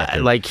Machine.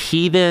 Like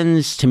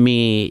Heathens to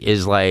me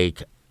is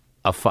like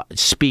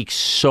speaks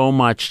so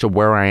much to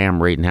where I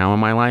am right now in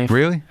my life.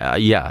 Really?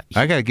 Yeah.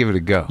 I gotta give it a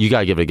go. You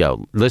gotta give it a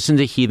go. Listen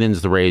to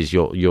Heathens, The Rays.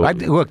 You'll.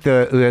 Look,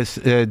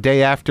 the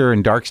Day After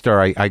and Dark Star.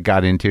 I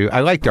got into.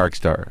 I like Dark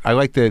Star. I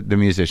like the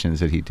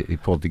musicians that he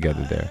pulled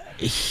together there.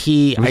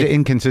 It was an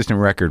inconsistent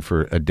record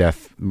for a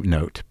Death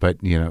Note, but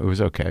it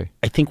was okay.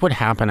 I think what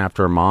happened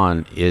after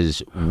Amon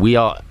is we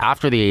all,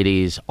 after the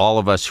 80s, all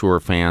of us who were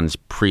fans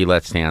pre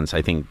Let's Dance,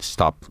 I think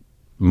a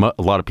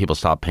lot of people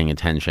stopped paying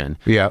attention.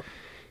 Yeah.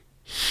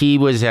 He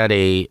was at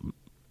a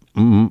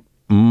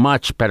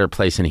much better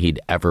place than he'd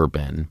ever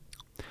been.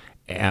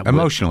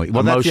 Emotionally.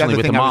 Well, that's the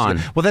other thing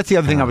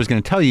I was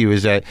going to tell you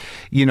is that,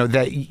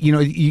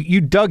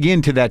 you dug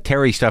into that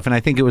Terry stuff, and I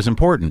think it was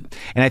important.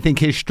 And I think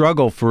his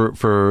struggle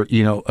for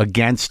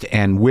against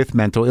and with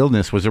mental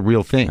illness was a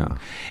real thing. Yeah.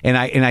 And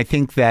I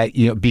think that,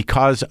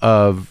 because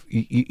of,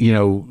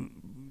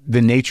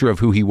 the nature of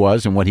who he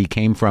was and what he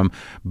came from,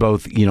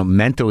 both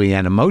mentally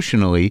and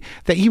emotionally,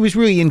 that he was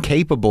really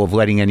incapable of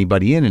letting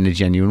anybody in a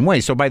genuine way.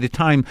 So by the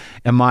time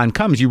Amon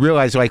comes, you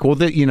realize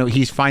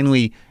he's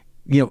finally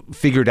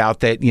figured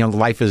out that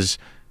life is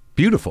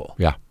beautiful.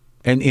 Yeah.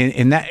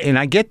 And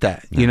I get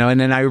that,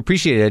 and then I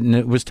appreciate it, and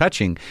it was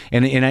touching,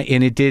 and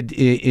it did,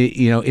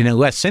 in a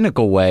less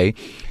cynical way,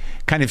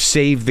 kind of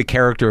saved the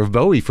character of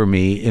Bowie for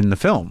me in the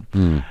film,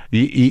 in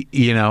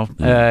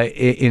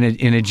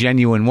a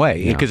genuine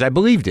way, because I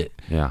believed it.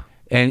 Yeah.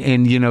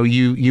 And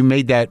you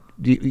made that,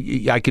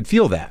 I could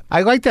feel that.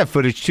 I like that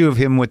footage too of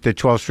him with the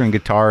 12-string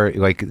guitar,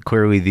 like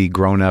clearly the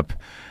grown-up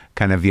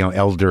kind of,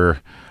 elder,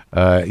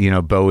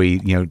 Bowie,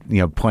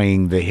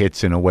 playing the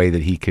hits in a way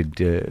that he could,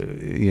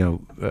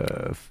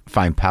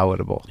 find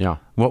palatable. Yeah.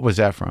 What was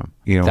that from?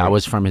 That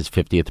was from his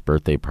 50th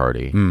birthday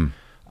party.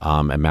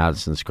 At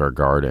Madison Square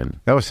Garden.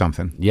 That was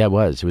something. Yeah, it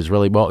was. It was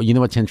really, well,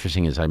 what's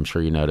interesting is I'm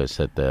sure you noticed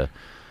that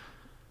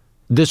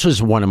this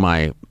was one of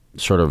my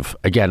sort of,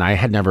 again, I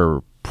had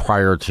never,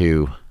 prior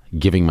to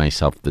giving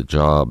myself the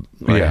job,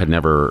 I had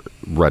never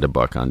read a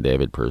book on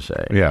David per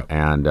se. Yeah.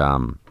 And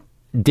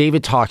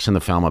David talks in the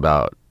film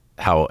about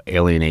how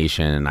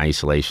alienation and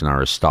isolation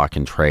are a stock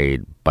in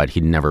trade, but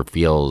he never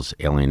feels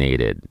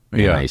alienated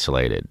and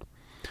isolated.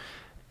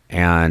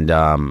 And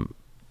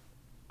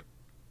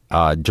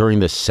during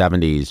the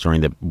 70s,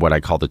 during what I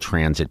call the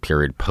transit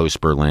period,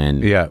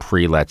 post-Berlin,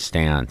 pre-Let's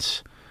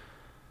Dance,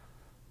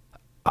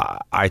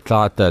 I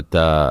thought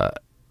that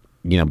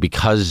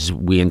because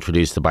we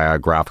introduced the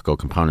biographical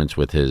components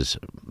with his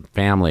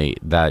family,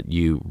 that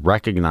you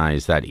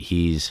recognize that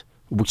he's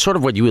sort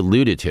of what you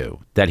alluded to,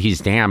 that he's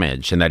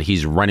damaged and that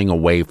he's running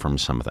away from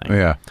something.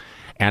 Yeah.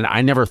 And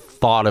I never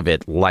thought of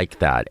it like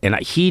that. And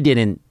he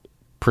didn't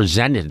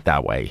present it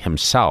that way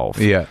himself.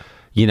 Yeah.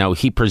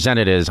 He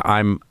presented it as,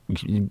 I'm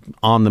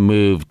on the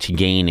move to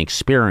gain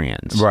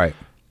experience. Right.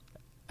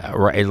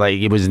 Right. Like,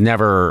 it was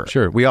never...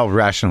 Sure. We all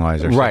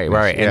rationalize ourselves.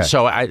 Right. Yeah. And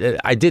so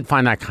I did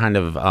find that kind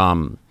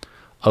of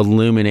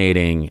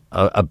illuminating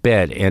a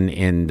bit,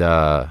 and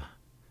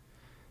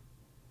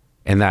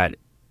that,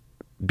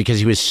 because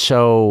he was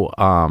so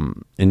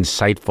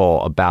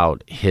insightful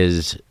about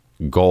his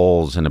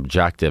goals and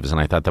objectives,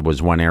 and I thought that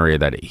was one area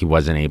that he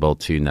wasn't able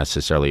to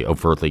necessarily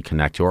overtly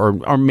connect to,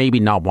 or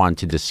maybe not want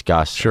to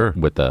discuss. Sure.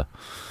 With the...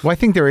 Well, I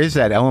think there is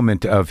that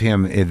element of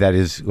him that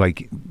is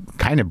like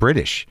kind of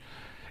British.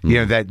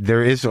 That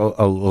there is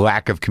a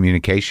lack of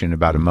communication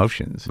about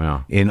emotions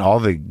in all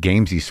the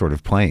games he's sort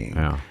of playing.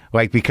 Yeah.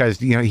 Like, because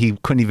he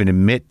couldn't even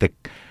admit that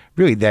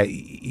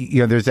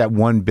there's that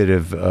one bit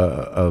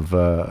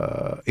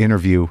of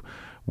interview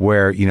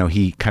where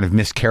he kind of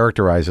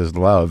mischaracterizes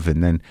love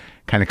and then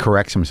kind of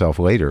corrects himself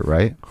later,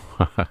 right?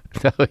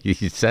 No,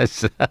 he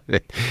says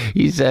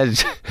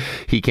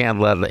he can't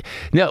love.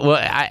 No,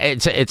 well,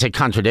 it's a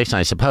contradiction,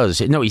 I suppose.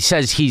 No, he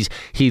says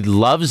he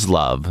loves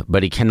love,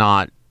 but he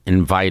cannot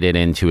invite it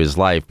into his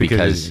life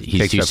because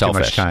he's too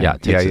selfish. Yeah,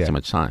 it takes too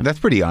much time. That's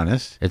pretty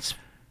honest. It's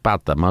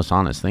about the most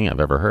honest thing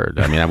I've ever heard.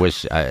 I mean, I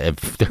wish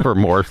if there were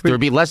more, there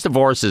would be less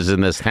divorces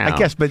in this town. I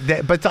guess, but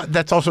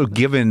that's also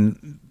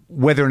given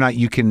whether or not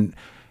you can,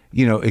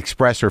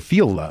 express or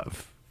feel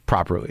love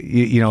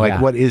properly.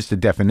 What is the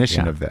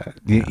definition of that?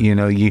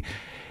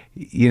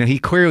 He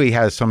clearly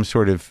has some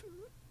sort of,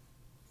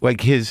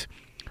 like,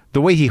 the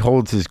way he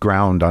holds his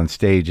ground on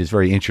stage is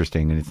very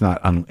interesting,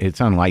 and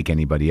it's unlike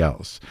anybody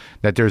else.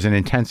 That there's an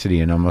intensity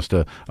and almost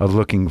a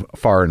looking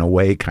far and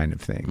away kind of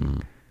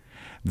thing.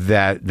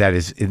 That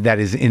is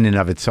in and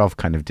of itself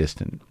kind of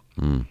distant.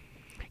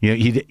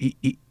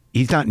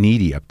 He's not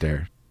needy up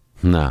there.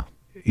 No.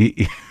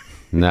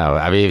 No.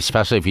 I mean,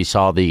 especially if you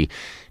saw the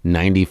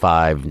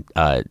 95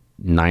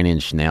 Nine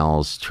Inch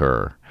Nails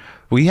tour.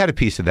 Well, you had a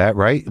piece of that,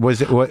 right? Was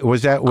that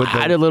what I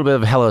had a little bit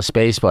of Hello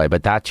Spaceboy,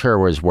 but that tour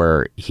was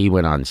where he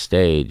went on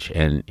stage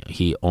and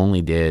he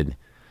only did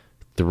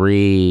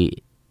 3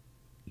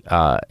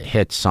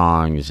 hit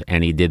songs,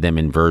 and he did them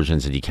in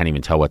versions that you can't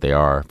even tell what they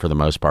are for the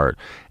most part,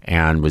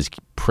 and was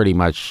pretty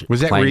much Was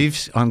that playing,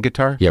 Reeves on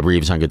guitar? Yeah,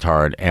 Reeves on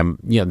guitar. And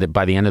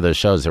by the end of those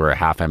shows, there were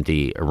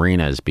half-empty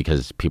arenas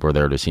because people were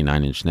there to see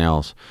Nine Inch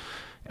Nails.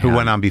 Who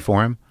went on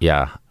before him?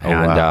 Yeah.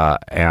 Wow.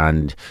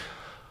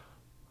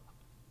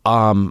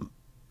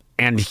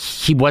 And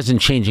he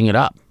wasn't changing it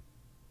up.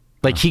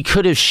 Like, he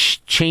could have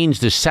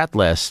changed the set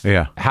list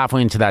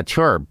halfway into that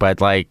tour, but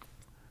like...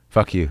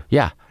 Fuck you.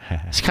 Yeah.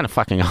 It's kind of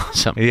fucking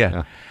awesome.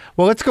 Yeah.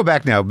 Well, let's go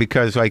back now,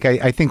 because like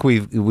I think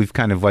we've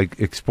kind of like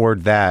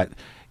explored that,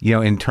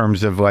 in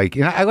terms of like,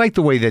 I like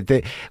the way that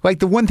the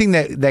one thing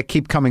that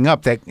keep coming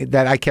up that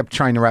I kept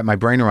trying to wrap my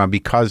brain around,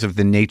 because of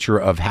the nature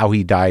of how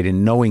he died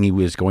and knowing he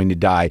was going to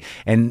die,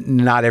 and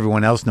not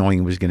everyone else knowing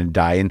he was going to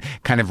die, and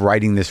kind of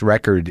writing this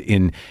record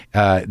in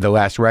the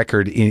last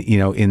record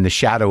in the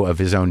shadow of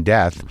his own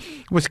death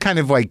was kind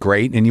of like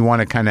great. And you want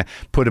to kind of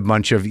put a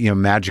bunch of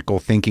magical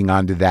thinking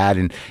onto that,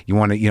 and you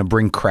want to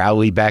bring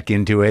Crowley back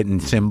into it,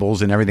 and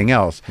symbols and everything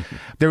else.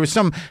 There was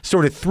some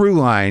sort of through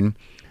line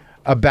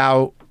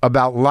about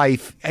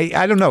life.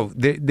 I don't know.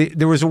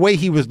 There was a way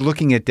he was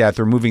looking at death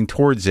or moving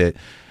towards it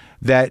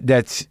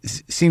that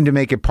seemed to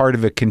make it part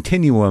of a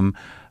continuum,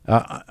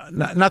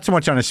 not so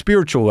much on a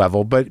spiritual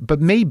level,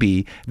 but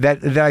maybe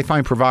that I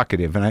find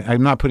provocative. And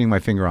I'm not putting my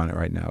finger on it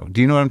right now.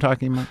 Do you know what I'm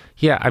talking about?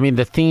 Yeah, I mean,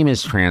 the theme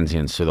is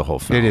transience through the whole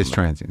film. It is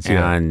transience,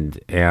 yeah.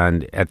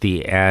 And at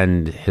the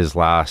end, his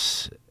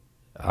last,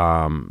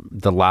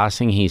 the last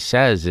thing he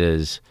says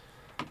is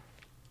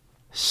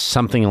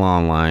something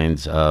along the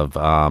lines of,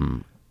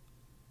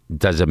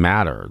 does it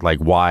matter? Like,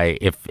 why,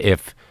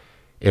 if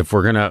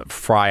we're gonna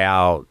fry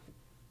out,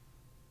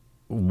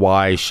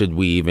 why should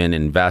we even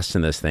invest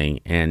in this thing?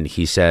 And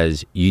he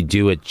says, you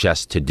do it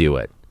just to do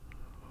it,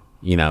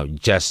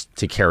 just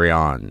to carry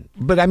on.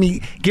 But I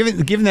mean,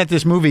 given that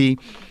this movie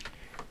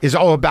is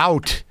all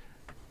about,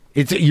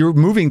 you're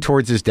moving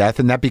towards his death,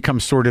 and that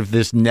becomes sort of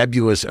this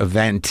nebulous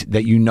event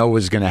that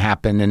is going to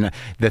happen, and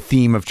the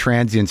theme of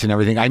transience and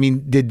everything. I mean,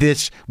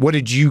 what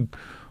did you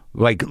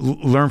like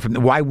learn from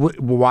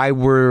why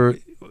were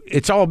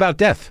it's all about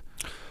death?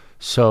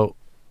 So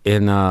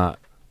in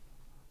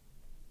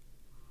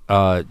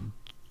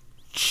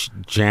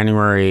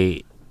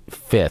January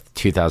 5th,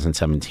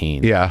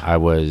 2017, I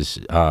was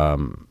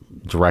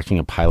directing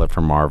a pilot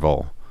for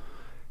Marvel,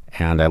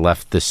 and I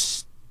left the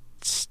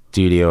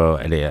studio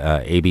at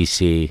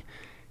ABC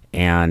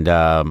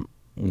and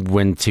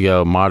went to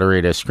go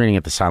moderate a screening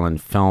at the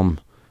Silent Film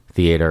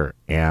Theater.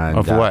 And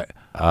of what?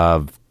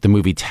 Of the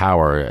movie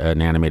Tower,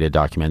 an animated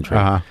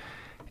documentary.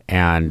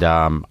 And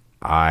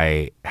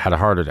I had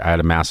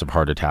a massive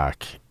heart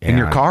attack. In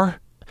your car?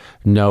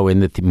 No, in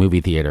the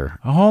movie theater.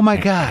 Oh my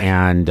God.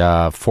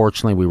 And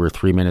fortunately, we were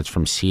 3 minutes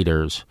from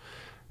Cedars.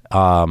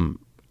 I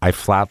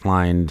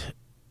flatlined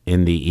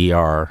in the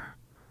ER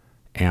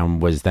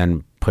and was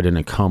then put in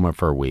a coma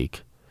for a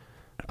week.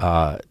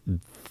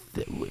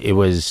 It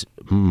was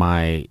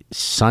my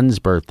son's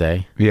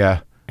birthday. Yeah.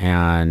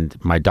 And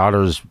my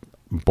daughter's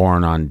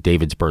born on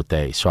David's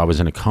birthday. So I was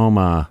in a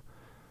coma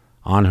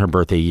on her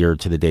birthday year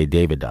to the day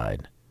David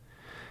died.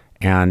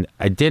 And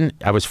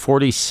I was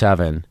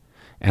 47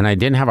 and I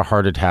didn't have a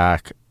heart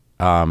attack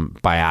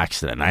by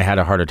accident. I had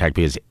a heart attack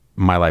because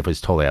my life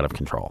was totally out of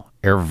control.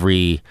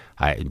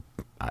 I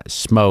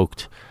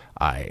smoked,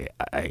 I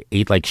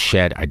ate like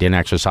shit, I didn't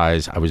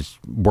exercise, I was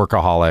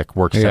workaholic,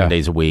 worked 7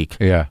 days a week,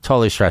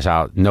 totally stressed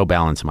out, no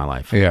balance in my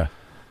life. Yeah.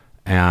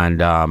 And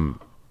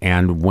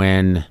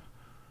when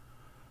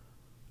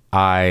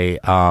I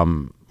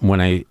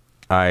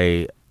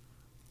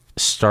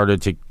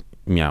started to,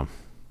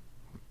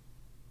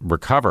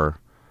 recover,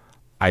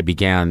 I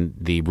began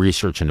the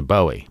research into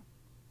Bowie.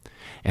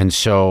 And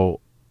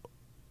so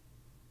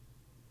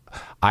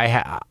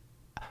and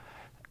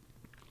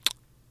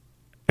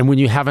when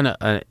you have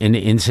an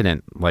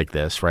incident like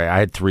this, right? I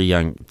had three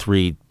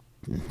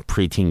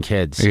preteen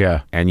kids.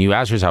 Yeah. And you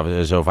ask yourself,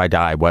 so if I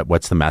die,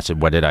 what's the message?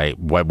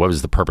 What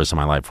was the purpose of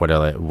my life?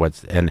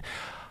 And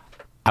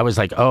I was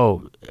like,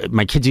 oh,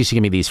 my kids used to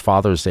give me these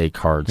Father's Day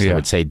cards. They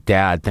would say,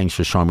 Dad, thanks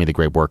for showing me the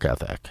great work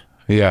ethic.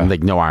 Yeah. And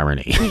like, no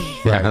irony.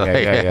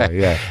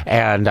 Yeah.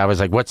 And I was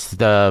like, what's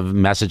the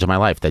message of my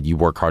life? That you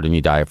work hard and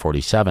you die at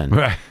 47.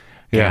 Right.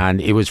 Yeah.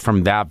 And it was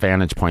from that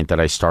vantage point that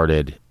I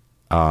started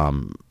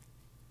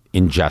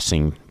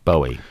ingesting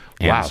Bowie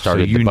and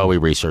started the Bowie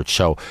research.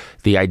 So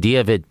the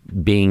idea of it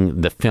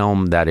being the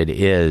film that it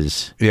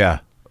is,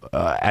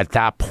 at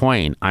that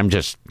point, I'm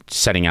just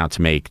setting out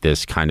to make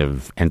this kind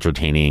of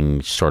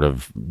entertaining sort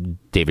of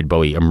David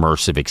Bowie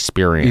immersive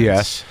experience.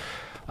 Yes.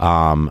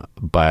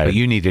 But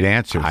you needed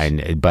answers.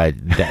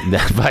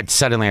 But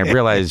suddenly I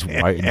realized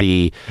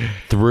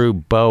through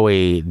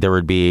Bowie there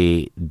would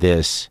be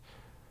this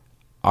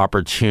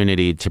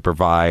opportunity to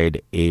provide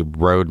a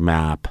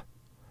roadmap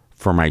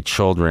for my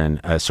children,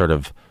 a sort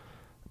of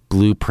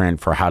blueprint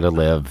for how to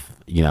live,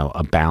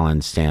 a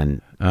balanced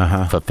and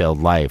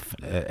fulfilled life.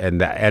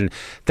 And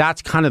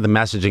that's kind of the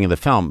messaging of the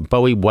film.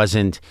 Bowie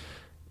wasn't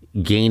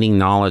gaining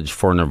knowledge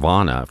for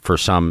Nirvana.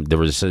 There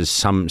was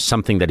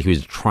something that he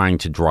was trying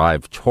to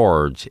drive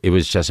towards. It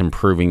was just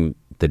improving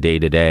the day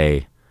to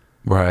day.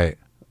 Right.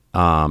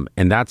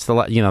 And that's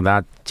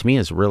that to me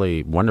is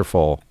really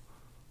wonderful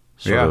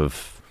sort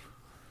of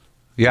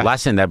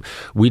lesson that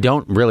we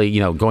don't really,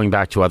 going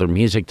back to other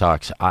music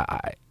docs,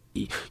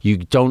 you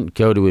don't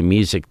go to a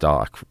music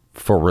doc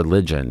for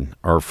religion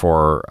or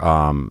for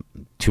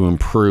to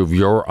improve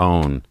your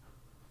own.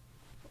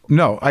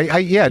 No,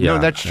 no,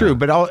 that's true.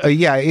 But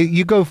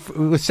you go.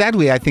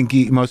 Sadly, I think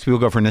most people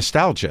go for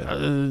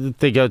nostalgia.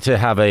 They go to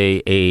have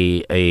a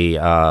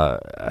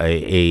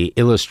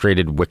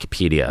illustrated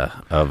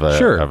Wikipedia of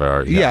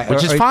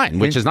which is fine,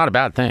 which is not a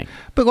bad thing.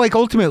 But like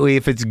ultimately,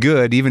 if it's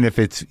good, even if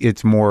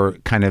it's more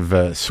kind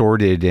of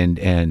sordid and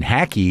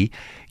hacky,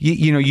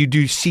 you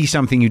do see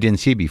something you didn't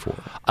see before.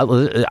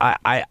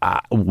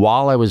 I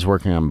while I was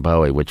working on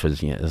Bowie, which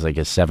was it was like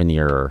a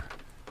 7-year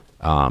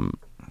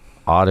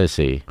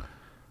odyssey.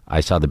 I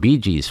saw the Bee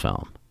Gees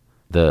film,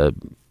 the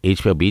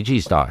HBO Bee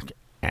Gees doc,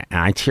 and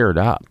I teared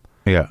up.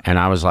 Yeah. And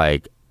I was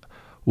like,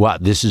 wow,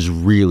 this is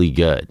really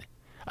good.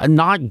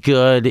 Not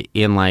good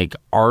in like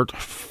art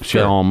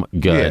film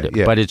good,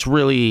 but it's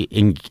really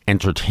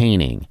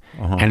entertaining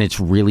and it's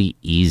really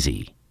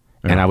easy.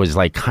 And I was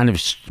like, kind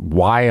of,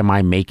 why am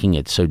I making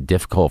it so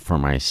difficult for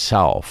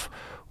myself?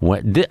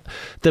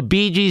 The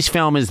Bee Gees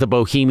film is the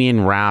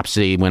Bohemian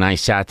Rhapsody when I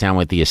sat down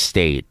with the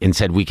estate and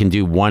said we can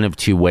do one of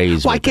two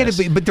ways. Well, I get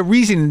it, but the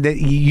reason that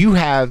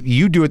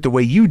you do it the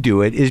way you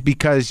do it is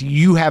because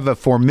you have a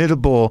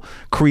formidable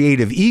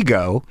creative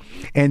ego,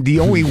 and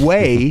the only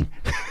way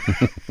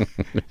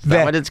is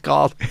that what it's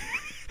called?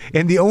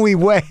 And the only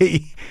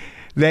way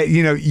that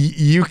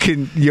you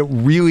can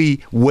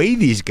really weigh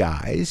these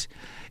guys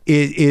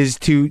is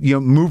to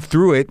move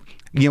through it.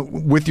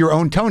 With your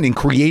own tone and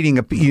creating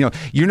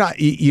you're not,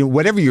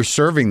 whatever you're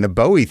serving the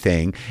Bowie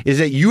thing is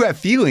that you have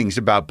feelings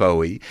about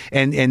Bowie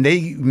and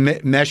they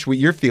mesh with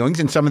your feelings,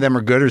 and some of them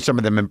are good or some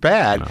of them are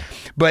bad. No.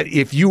 But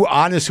if you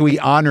honestly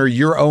honor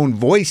your own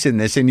voice in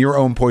this and your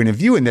own point of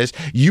view in this,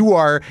 you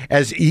are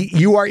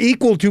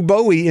equal to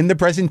Bowie in the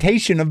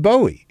presentation of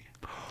Bowie.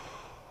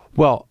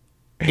 Well,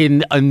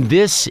 in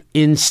this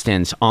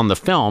instance on the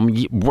film,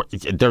 where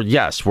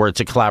it's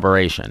a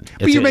collaboration.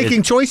 But you're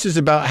making choices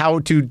about how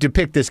to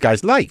depict this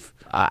guy's life.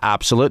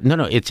 Absolutely.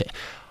 No, it's a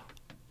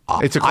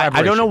collaboration.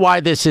 I don't know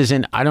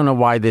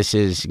why this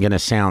is going to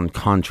sound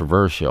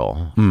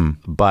controversial,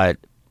 but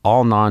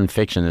all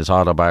nonfiction is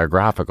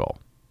autobiographical.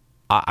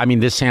 I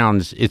mean, it's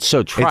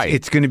so trite.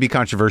 It's going to be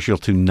controversial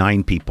to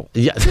 9 people.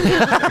 Yeah.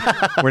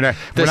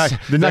 There's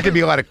not going to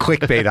be a lot of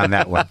clickbait on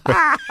that one.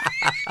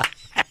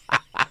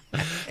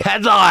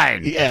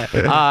 Headline.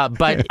 Yeah.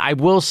 But I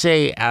will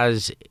say,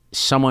 as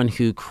someone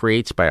who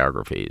creates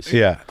biographies,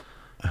 Yeah.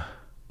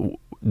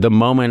 the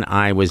moment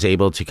I was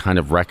able to kind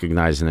of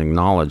recognize and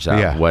acknowledge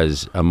that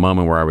was a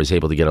moment where I was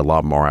able to get a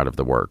lot more out of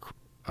the work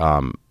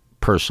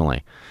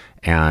personally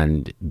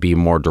and be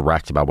more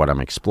direct about what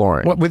I'm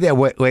exploring.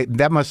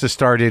 That must have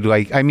started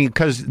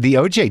because the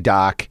O.J.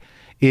 doc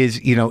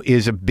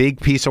is a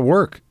big piece of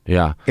work.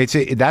 Yeah.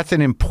 That's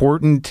an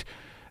important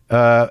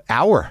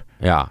hour.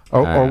 Yeah.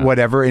 Or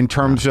whatever in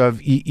terms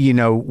of,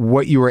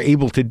 what you were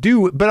able to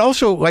do. But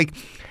also,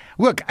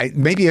 look,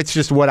 maybe it's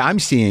just what I'm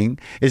seeing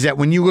is that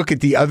when you look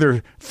at the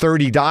other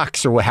 30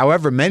 docs or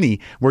however many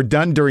were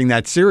done during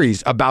that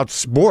series about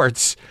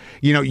sports,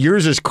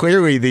 yours is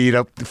clearly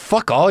the,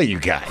 fuck all you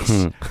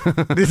guys.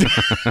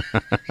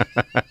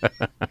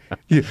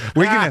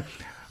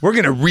 We're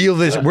going to reel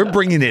this. We're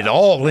bringing it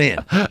all in.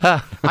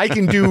 I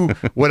can do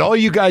what all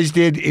you guys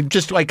did in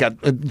just like a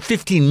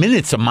 15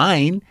 minutes of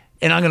mine.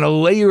 And I'm going to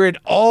layer it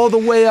all the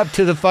way up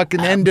to the fucking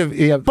end of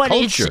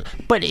culture.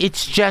 But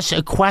it's just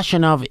a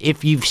question of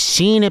if you've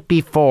seen it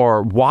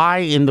before, why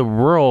in the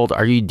world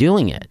are you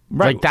doing it?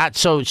 Right. Like that.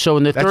 So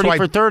in the 30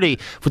 for 30,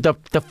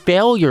 the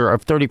failure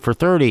of 30 for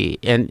 30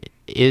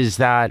 is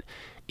that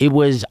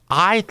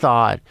I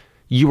thought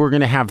you were going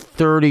to have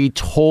 30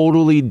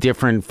 totally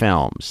different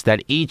films,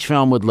 that each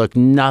film would look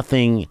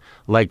nothing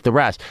like the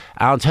rest.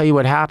 I'll tell you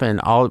what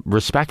happened. All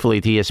respectfully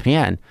to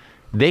ESPN,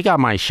 they got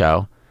my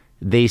show.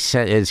 They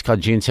said it's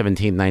called June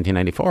 17th,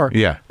 1994.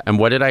 Yeah. And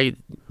what did I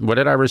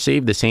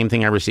receive? The same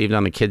thing I received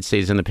on The Kid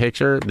Stays in the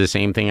Picture. The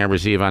same thing I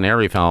received on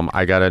every film.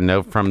 I got a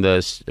note from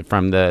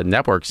the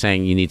network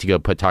saying you need to go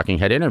put talking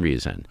head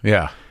interviews in.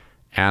 Yeah.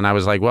 And I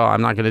was like, well,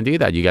 I'm not going to do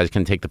that. You guys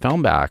can take the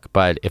film back.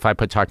 But if I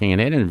put talking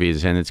head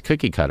interviews in, it's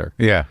cookie cutter.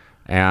 Yeah.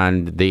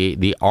 And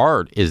the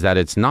art is that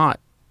it's not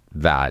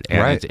that.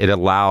 And right. it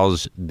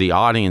allows the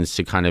audience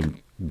to kind of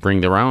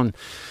bring their own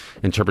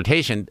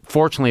interpretation.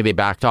 Fortunately, they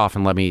backed off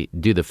and let me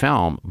do the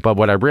film. But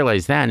what I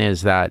realized then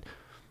is that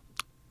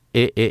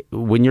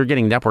when you're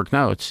getting network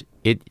notes,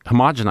 it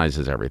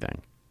homogenizes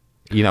everything.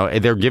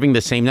 They're giving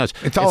the same notes.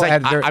 It's all like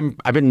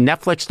I've been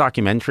Netflix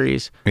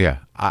documentaries. Yeah,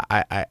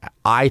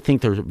 I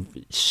think they're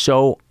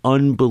so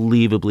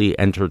unbelievably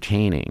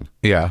entertaining.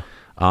 Yeah,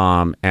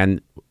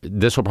 and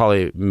this will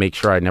probably make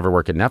sure I never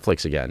work at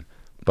Netflix again.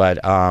 But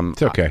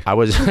it's okay. I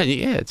was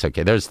it's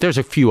okay. There's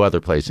a few other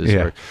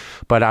places,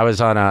 but I was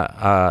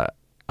on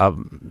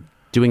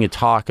doing a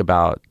talk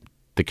about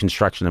the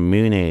construction of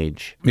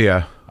Moonage.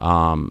 Yeah.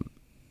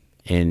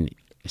 In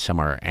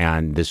somewhere,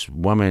 and this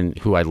woman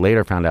who I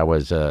later found out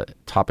was a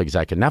top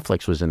exec at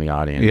Netflix was in the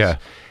audience. Yeah.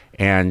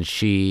 And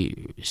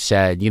she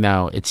said,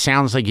 it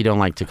sounds like you don't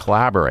like to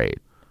collaborate,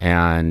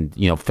 and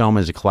film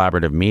is a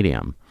collaborative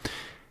medium.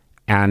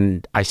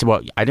 And I said,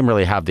 well, I didn't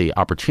really have the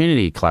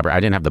opportunity to collaborate. I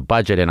didn't have the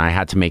budget, and I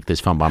had to make this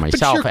film by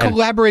myself. But you're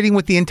collaborating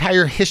with the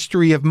entire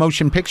history of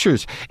motion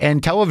pictures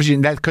and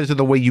television. That's because of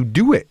the way you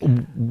do it.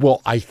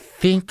 Well, I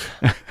think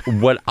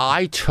what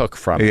I took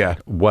from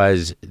it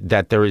was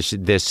that there is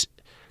this,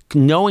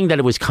 knowing that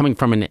it was coming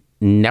from a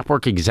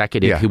network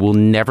executive who will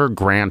never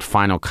grant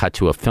final cut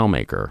to a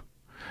filmmaker.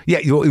 Yeah,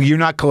 you're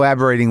not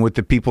collaborating with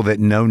the people that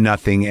know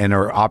nothing and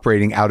are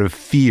operating out of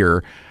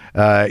fear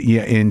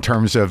in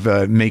terms of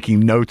making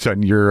notes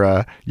on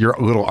your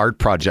little art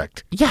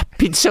project. Yeah,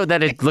 so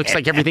that it looks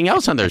like everything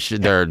else on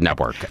their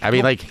network. I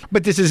mean,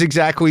 but this is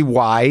exactly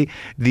why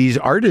these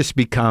artists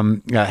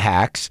become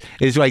hacks.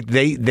 Is like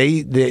the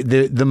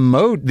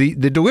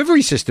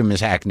delivery system is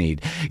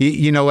hackneyed.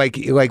 Like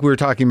we were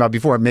talking about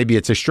before. Maybe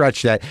it's a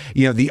stretch that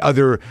the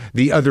other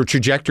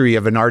trajectory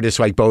of an artist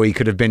like Bowie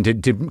could have been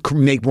to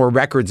make more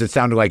records that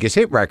sounded like his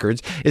hit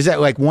records. Is that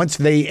like once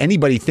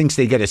anybody thinks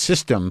they get a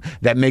system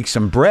that makes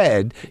some bread,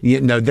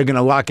 they're going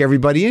to lock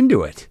everybody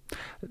into it.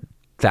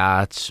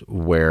 That's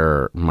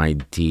where my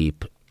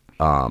deep,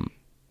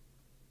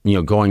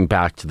 going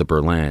back to the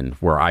Berlin,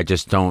 where I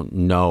just don't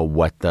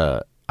know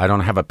I don't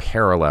have a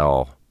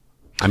parallel.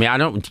 I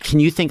mean, can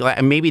you think,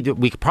 maybe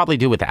we could probably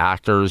do with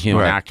actors, an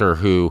actor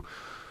who.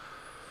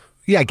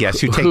 Yeah, I guess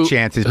who take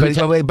chances,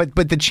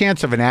 but the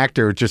chance of an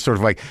actor just sort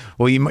of like,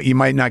 well, you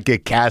might not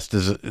get cast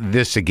as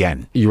this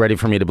again. You ready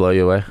for me to blow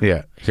you away?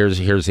 Yeah. Here's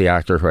the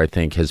actor who I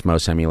think has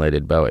most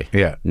emulated Bowie.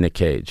 Yeah, Nick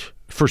Cage,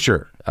 for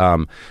sure.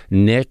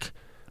 Nick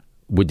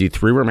would do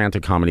 3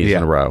 romantic comedies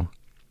in a row,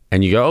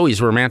 and you go, oh, he's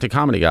a romantic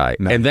comedy guy,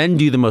 and then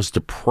do the most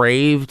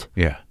depraved,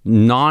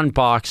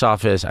 non-box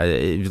office,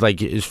 like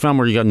his film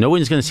where you go, no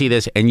one's going to see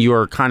this, and you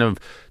are kind of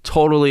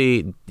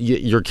totally,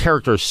 your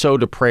character is so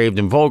depraved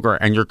and vulgar,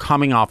 and you're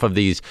coming off of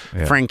these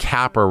Frank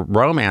Capra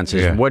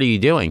romances. Yeah. What are you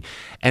doing?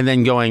 And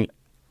then going,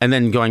 I'm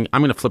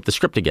going to flip the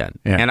script again.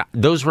 Yeah. And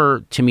those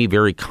were, to me,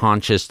 very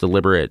conscious,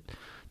 deliberate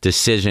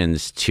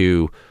decisions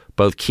to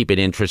both keep it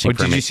interesting.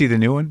 Did you see the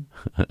new one?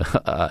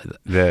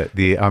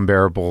 The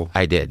Unbearable.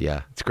 I did.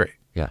 Yeah, it's great.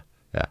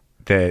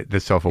 The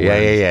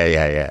self-awareness.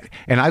 Yeah.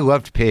 And I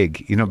loved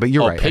Pig, but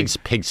you're right. Pig is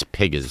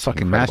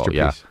fucking incredible.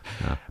 masterpiece.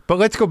 Yeah. But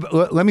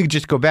let me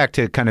just go back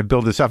to kind of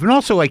build this up. And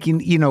also I don't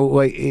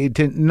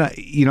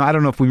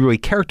know if we really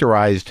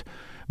characterized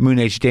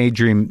Moonage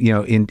Daydream,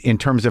 in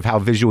terms of how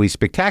visually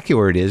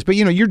spectacular it is. But,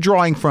 you're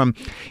drawing from,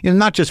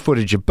 not just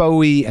footage of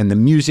Bowie and the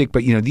music,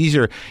 but, these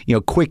are,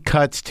 quick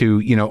cuts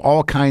to,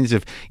 all kinds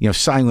of,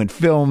 silent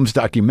films,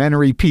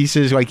 documentary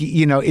pieces. Like,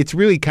 it's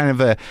really kind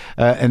of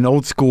an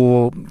old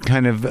school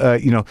kind of,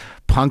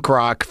 punk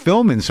rock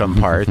film in some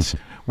parts.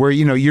 Where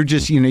you're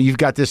just you've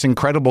got this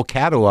incredible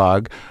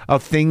catalog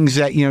of things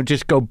that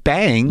just go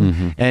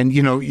bang, and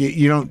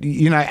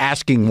you're not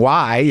asking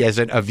why as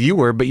a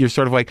viewer, but you're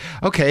sort of like,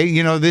 okay,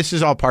 this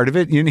is all part of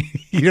it. You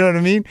know what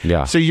I mean?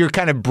 Yeah. So you're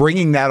kind of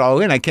bringing that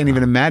all in. I can't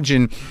even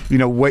imagine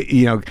what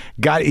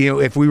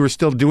if we were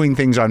still doing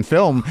things on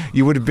film,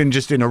 you would have been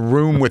just in a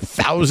room with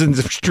thousands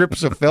of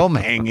strips of film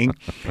hanging.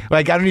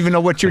 Like, I don't even know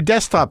what your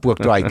desktop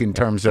looked like in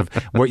terms of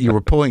what you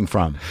were pulling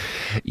from.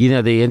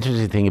 The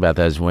interesting thing about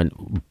that is when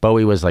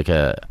Bowie was like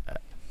a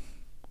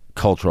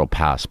cultural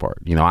passport.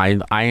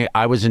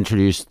 I was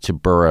introduced to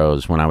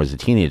Burroughs when I was a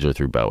teenager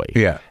through Bowie.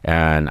 Yeah.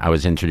 And I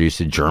was introduced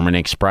to German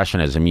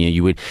expressionism.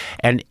 You would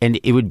and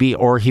it would be,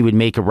 or he would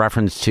make a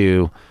reference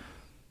to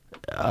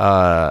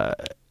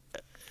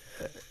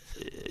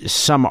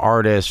some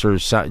artist or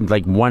some,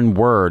 like one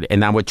word,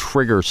 and that would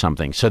trigger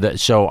something.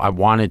 So I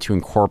wanted to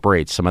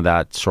incorporate some of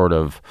that sort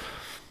of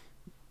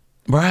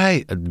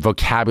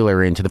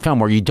vocabulary into the film,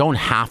 where you don't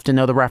have to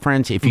know the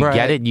reference. If you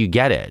get it, you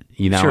get it.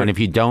 Sure. And if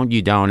you don't,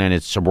 you don't, and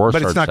it's worse.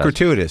 But it's not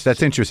gratuitous.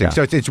 That's interesting. Yeah.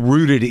 So it's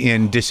rooted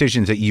in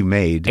decisions that you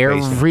made.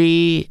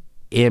 Every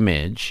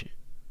image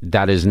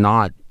that is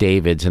not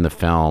David's in the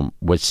film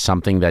was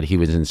something that he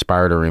was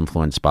inspired or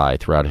influenced by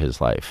throughout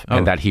his life,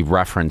 and that he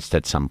referenced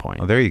at some point.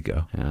 Oh, there you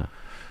go. Yeah.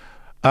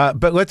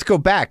 But let's go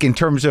back in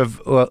terms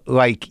of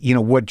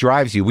what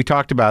drives you. We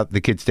talked about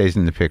the kid stays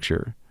in the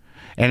picture.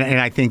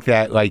 And I think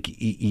that, like,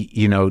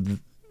 your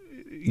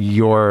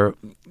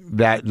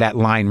that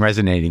line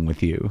resonating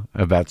with you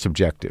about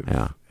subjective.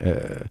 Yeah.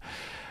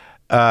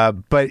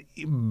 But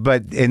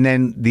and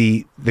then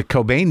the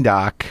Cobain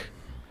doc.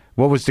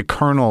 What was the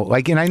kernel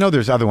like? And I know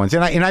there's other ones.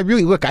 And I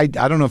really look. I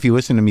don't know if you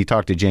listened to me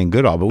talk to Jane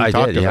Goodall, but we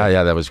talked about.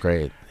 Yeah, that was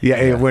great.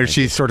 Yeah, where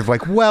she's sort of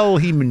like, well,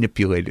 he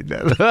manipulated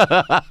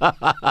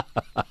that.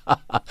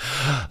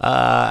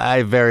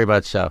 I very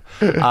much so.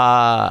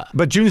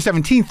 But June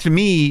 17th, to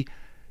me,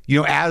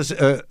 as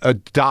a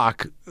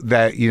doc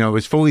that,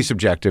 was fully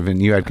subjective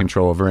and you had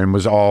control over and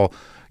was all,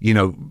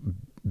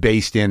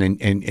 based in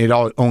and it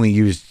all only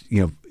used,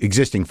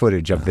 existing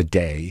footage of the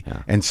day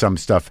and some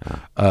stuff,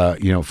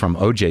 from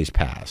O.J.'s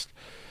past.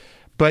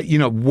 But,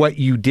 what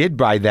you did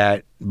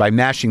by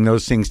mashing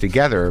those things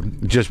together,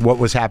 just what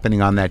was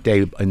happening on that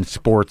day in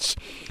sports,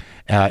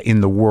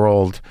 in the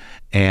world,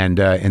 and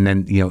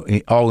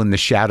then, all in the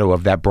shadow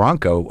of that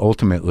Bronco,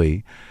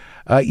 ultimately,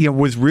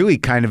 was really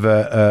kind of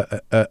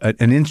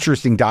an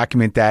interesting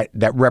document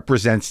that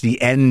represents the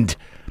end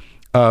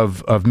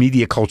of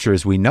media culture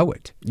as we know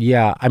it.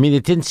 Yeah, I mean,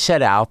 it didn't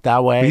set out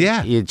that way.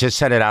 Yeah, it just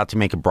set it out to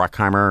make a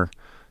Bruckheimer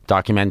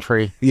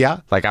documentary.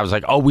 Yeah, like I was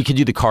like, oh, we could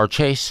do the car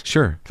chase.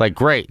 Sure, like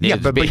great. Yeah,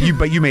 but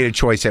you made a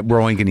choice that we're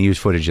only going to use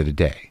footage of the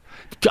day.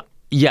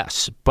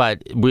 Yes,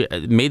 but we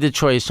made the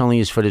choice to only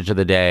use footage of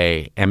the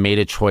day, and made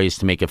a choice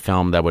to make a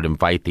film that would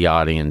invite the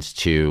audience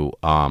to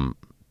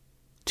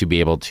be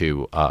able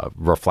to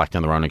reflect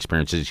on their own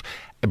experiences,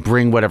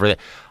 bring whatever.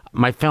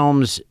 My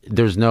films,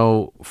 there's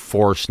no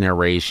forced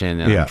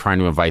narration, and I'm trying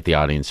to invite the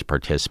audience to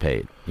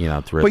participate.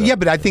 Through.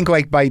 But I think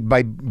like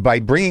by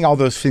bringing all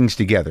those things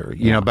together,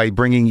 by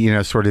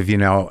bringing sort of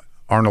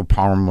Arnold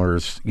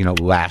Palmer's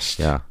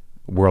last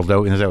World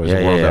Open, that was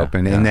World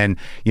Open, and then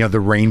the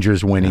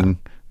Rangers winning.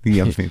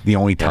 The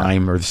only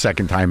time or the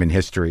second time in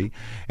history,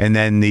 and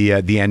then the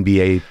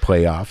NBA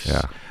playoffs.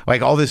 Yeah.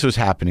 Like all this was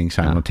happening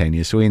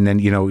simultaneously, and then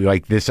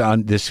like this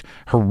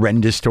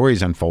horrendous story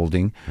is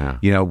unfolding.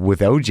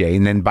 With O.J.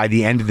 And then by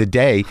the end of the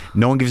day,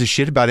 no one gives a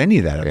shit about any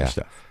of that other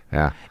stuff.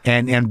 Yeah,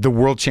 and the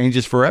world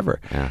changes forever.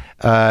 Yeah,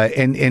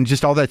 and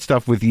just all that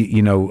stuff with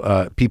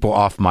people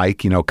off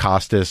mic,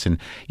 Costas, and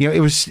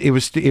it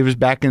was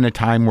back in a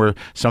time where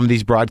some of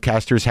these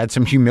broadcasters had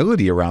some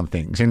humility around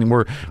things, and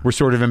were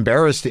sort of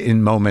embarrassed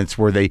in moments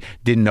where they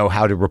didn't know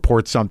how to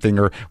report something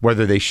or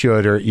whether they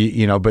should or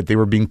but they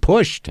were being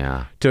pushed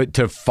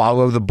to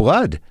follow the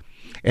blood,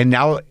 and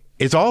now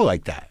it's all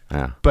like that.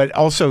 Yeah, but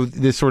also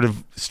this sort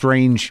of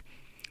strange.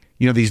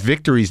 These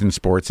victories in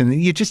sports,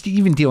 and you're just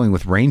even dealing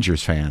with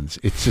Rangers fans.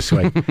 It's just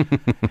like,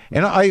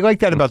 and I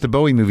like that about the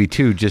Bowie movie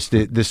too. Just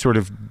this sort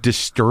of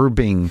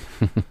disturbing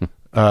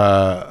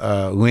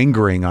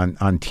lingering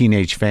on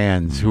teenage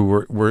fans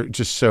who were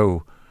just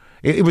so.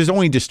 It was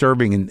only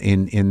disturbing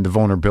in the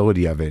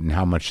vulnerability of it and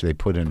how much they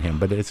put in him,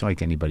 but it's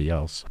like anybody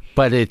else.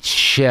 But it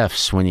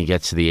shifts when you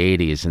get to the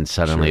 80s, and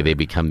suddenly they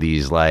become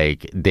these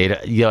like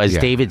as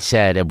David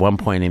said at one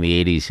point in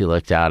the 80s, he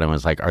looked out and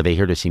was like, "Are they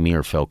here to see me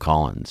or Phil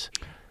Collins?"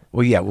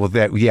 Well,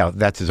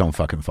 that's his own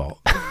fucking fault.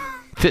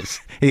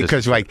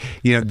 Because like,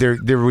 you know,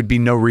 there would be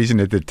no reason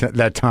at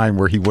that time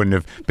where he wouldn't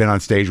have been on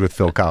stage with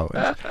Phil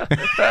Collins.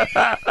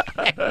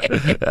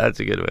 That's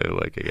a good way of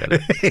looking at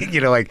it.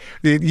 You know, like,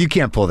 you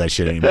can't pull that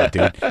shit anymore,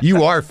 dude.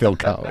 You are Phil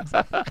Collins.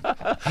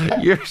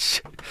 You're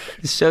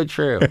so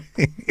true.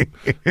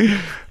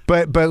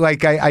 But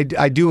like,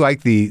 I do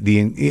like the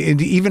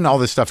even all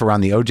the stuff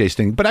around the O.J.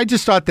 thing. But I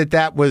just thought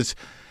that was,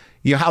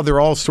 you know, how they're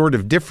all sort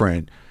of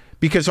different.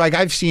 Because like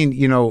I've seen,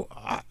 you know,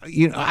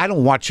 I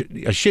don't watch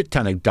a shit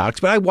ton of docs,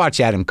 but I watch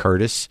Adam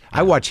Curtis.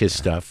 I watch his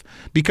stuff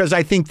because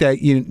I think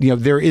that you know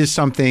there is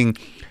something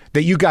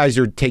that you guys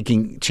are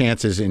taking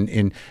chances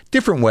in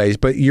different ways,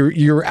 but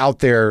you're out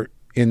there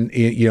in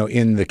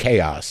the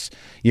chaos.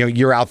 You know,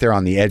 you're out there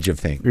on the edge of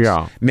things,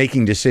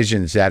 making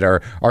decisions that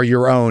are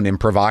your own and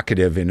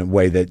provocative in a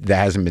way that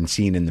hasn't been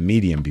seen in the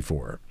medium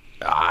before.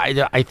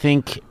 I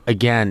think,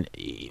 again,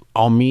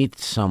 I'll meet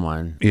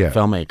someone, a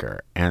filmmaker,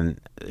 and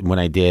when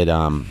I did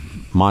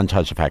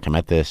Montage Effect, I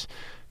met this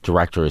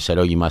director who said,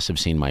 "Oh, you must have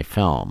seen my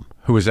film."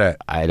 Who was that?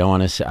 I don't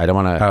want to say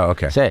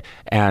it.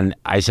 And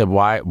I said,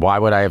 why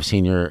would I have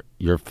seen your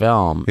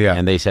film? Yeah.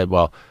 And they said,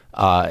 well,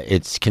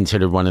 it's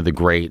considered one of the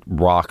great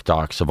rock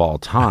docs of all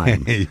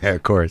time. Yeah,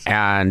 of course.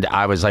 And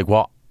I was like,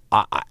 well,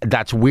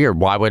 that's weird.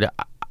 Why would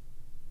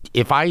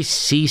if I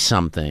see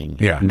something,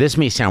 this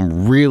may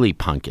sound really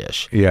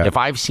punkish. Yeah. If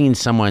I've seen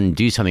someone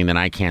do something, then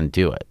I can't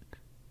do it.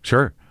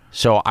 Sure.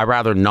 So I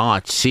rather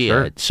not see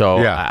it. So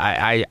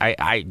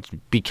I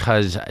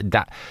because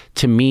that,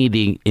 to me,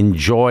 the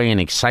joy and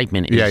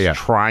excitement is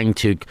trying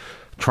to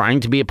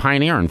be a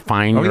pioneer and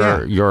find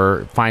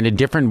find a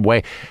different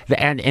way.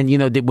 And you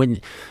know,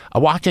 when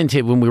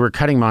we were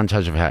cutting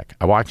Montage of Heck,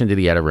 I walked into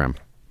the edit room,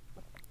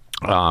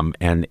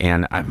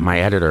 and my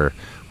editor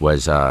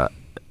was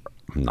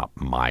not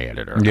my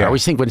editor. Yeah. I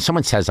always think when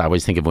someone says, I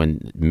always think of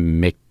when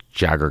Mick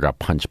Jagger got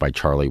punched by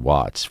Charlie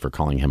Watts for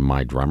calling him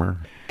my drummer.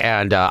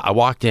 And I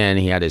walked in,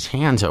 he had his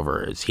hands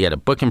over he had a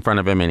book in front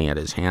of him and he had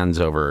his hands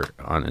over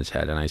on his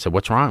head. And I said,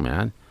 "What's wrong,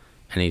 man?"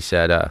 And he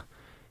said,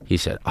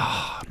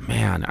 "Oh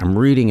man, I'm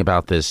reading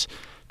about this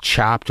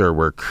chapter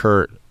where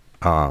Kurt,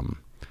 heard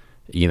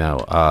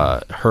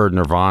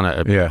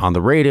Nirvana on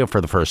the radio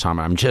for the first time.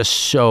 I'm just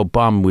so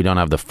bummed we don't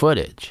have the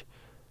footage."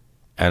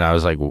 And I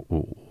was like,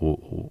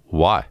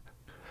 "Why?"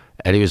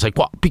 And he was like,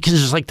 "Well, because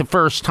it's like the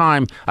first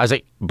time." I was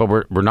like, "But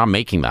we're not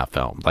making that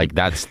film. Like,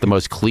 that's the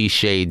most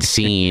cliched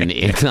scene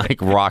in like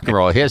rock and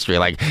roll history.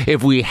 Like,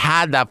 if we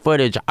had that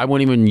footage, I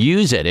wouldn't even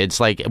use it. It's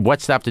like,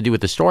 what's that have to do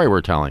with the story we're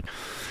telling?"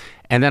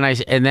 And then I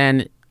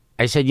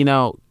said, "You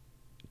know,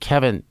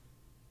 Kevin,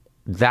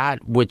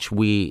 that which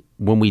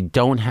when we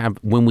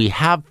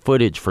have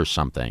footage for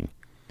something,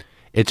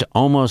 it's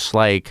almost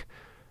like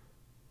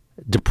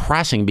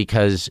depressing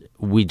because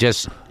we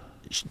just."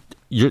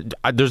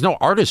 There's no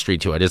artistry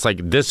to it. It's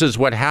like, this is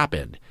what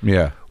happened.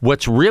 Yeah.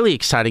 What's really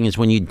exciting is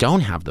when you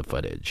don't have the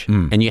footage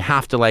and you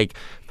have to like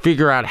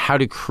figure out how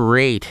to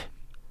create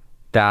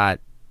that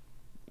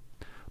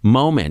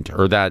moment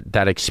or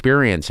that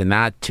experience. And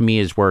that to me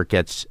is where it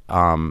gets,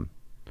 that's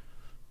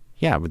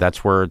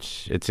where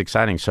it's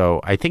exciting. So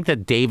I think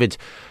that David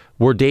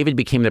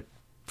became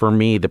for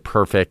me, the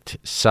perfect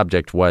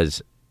subject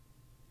was,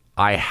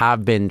 I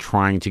have been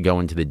trying to go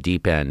into the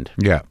deep end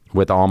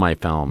with all my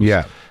films.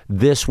 Yeah.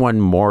 This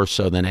one more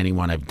so than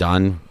anyone I've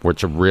done,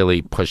 which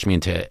really pushed me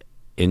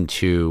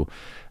into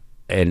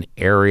an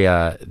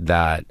area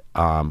that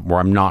where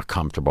I'm not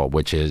comfortable,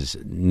 which is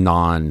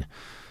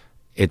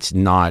it's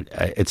not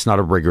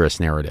a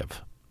rigorous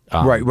narrative.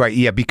 Right.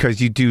 Yeah,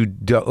 because you do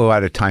a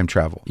lot of time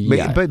travel.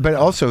 But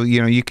also, you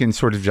know, you can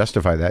sort of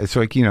justify that. It's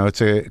like, you know,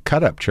 it's a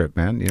cut-up trip,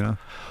 man, you know?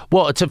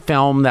 Well, it's a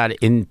film that,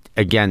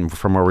 again,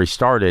 from where we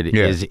started,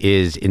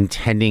 is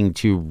intending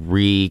to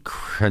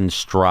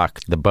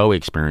reconstruct the Bowie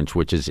experience,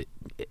 which is,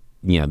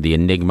 you know, the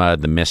enigma,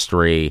 the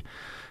mystery,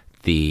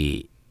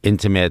 the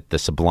intimate, the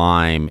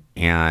sublime,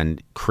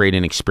 and create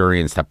an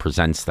experience that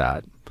presents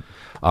that.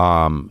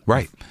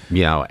 Right.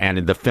 You know,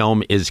 and the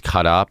film is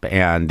cut up,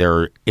 and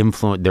there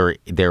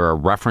are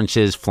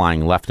references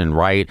flying left and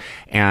right,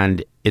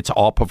 and it's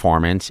all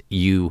performance.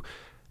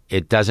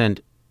 It doesn't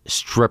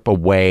strip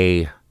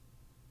away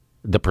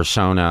the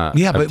persona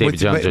of David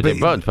Jones or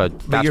David Bowie, but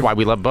that's why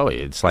we love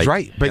Bowie. It's like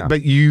right, but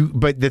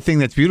the thing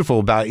that's beautiful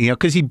about, you know,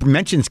 because he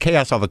mentions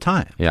chaos all the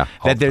time. Yeah,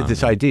 that there's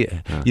this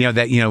idea, you know,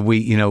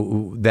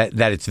 that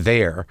that it's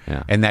there,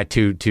 and that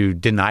to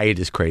deny it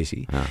is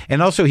crazy.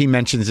 And also he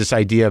mentions this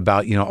idea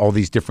about, you know, all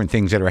these different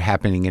things that are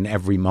happening in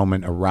every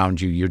moment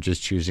around you. You're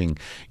just choosing,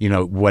 you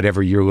know,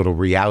 whatever your little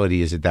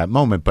reality is at that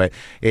moment. But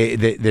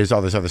there's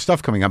all this other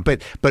stuff coming up.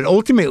 But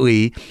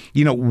ultimately,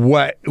 you know,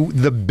 what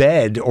the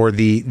bed or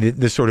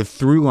the sort of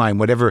through line,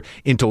 whatever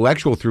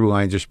intellectual through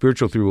lines or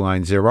spiritual through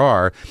lines there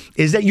are,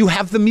 is that you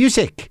have the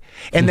music,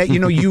 and that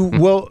you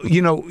will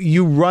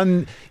you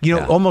run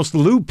almost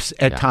loops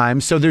at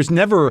times. So there's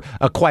never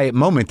a quiet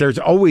moment. There's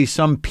always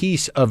some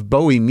piece of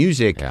Bowie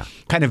music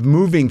kind of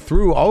moving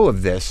through all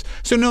of this.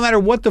 So no matter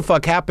what the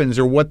fuck happens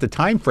or what the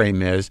time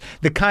frame is,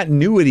 the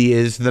continuity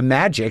is the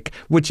magic,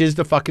 which is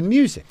the fucking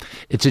music.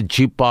 It's a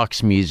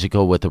jukebox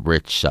musical with a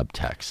rich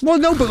subtext. Well,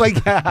 no,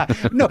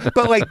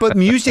 but but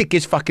music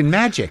is fucking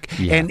magic.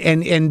 Yeah.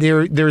 And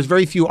there's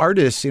very few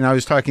artists, and I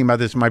was talking about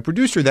this with my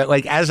producer, that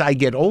like as I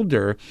get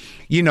older,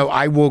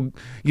 I will,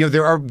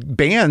 there are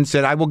bands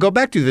that I will go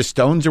back to. The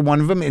Stones are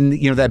one of them, and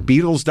that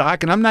Beatles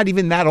doc, and I'm not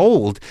even that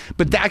old,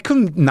 but I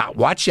couldn't not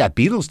watch that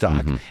Beatles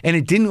doc, and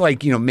it didn't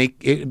make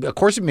it. Of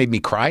course, it made me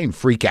cry and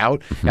freak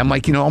out. I'm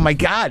like, oh my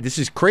God, this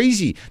is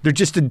crazy. They're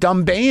just a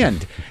dumb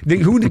band.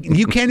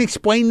 You can't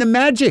explain the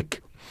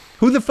magic.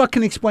 Who the fuck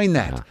can explain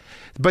that? Yeah.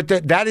 But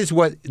that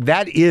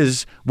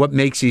is what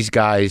makes these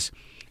guys,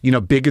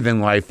 bigger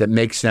than life. That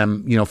makes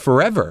them,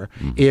 forever.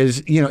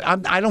 Is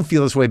I don't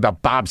feel this way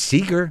about Bob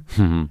Seger.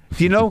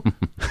 Do you know?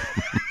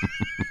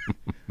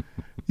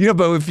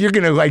 But if you're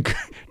gonna like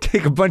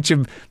take a bunch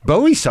of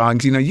Bowie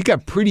songs, you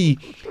got pretty,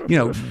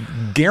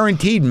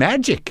 guaranteed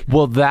magic.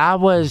 Well,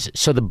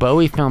 so the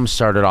Bowie film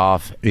started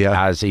off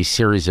as a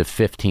series of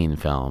 15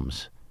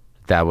 films.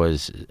 That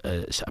was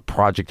a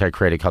project I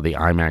created called the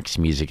IMAX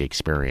Music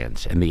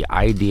Experience. And the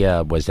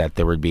idea was that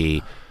there would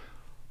be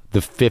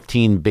the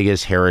 15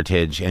 biggest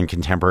heritage and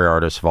contemporary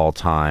artists of all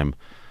time.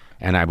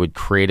 And I would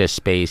create a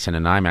space in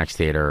an IMAX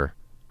theater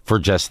for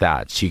just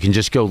that. So you can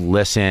just go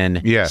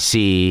listen,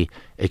 see,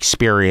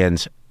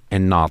 experience,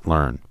 and not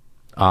learn.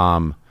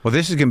 Well,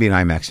 this is going to be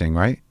an IMAX thing,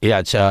 right? Yeah,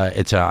 it's a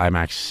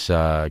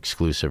IMAX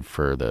exclusive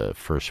for the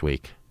first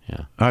week.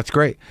 Yeah. Oh, that's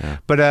great. Yeah.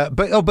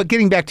 But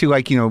getting back to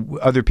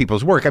other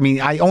people's work. I mean,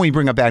 I only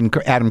bring up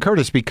Adam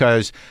Curtis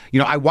because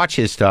I watch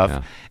his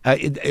stuff. Yeah.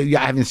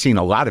 I haven't seen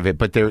a lot of it,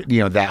 but there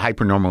that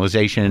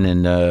hypernormalization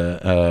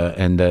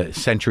and the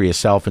century of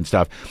self and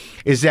stuff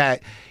is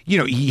that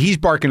he's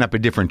barking up a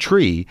different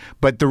tree.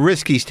 But the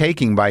risk he's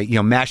taking by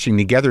mashing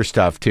together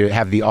stuff to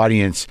have the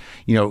audience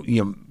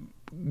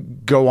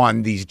go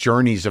on these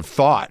journeys of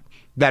thought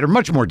that are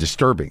much more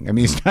disturbing. I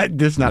mean,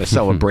 this is not a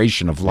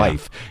celebration of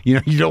life.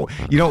 You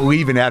don't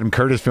leave an Adam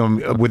Curtis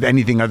film with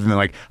anything other than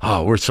like,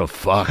 oh, we're so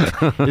fucked.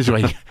 It's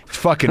like, it's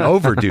fucking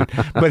over, dude.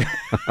 But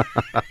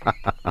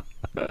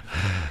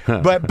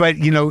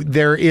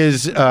there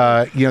is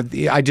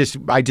I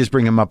just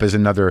bring him up as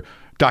another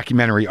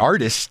documentary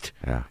artist,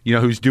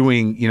 who's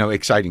doing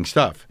exciting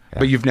stuff. Yeah.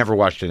 But you've never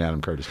watched an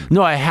Adam Curtis movie?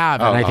 No, I have,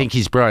 and I think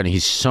he's brilliant.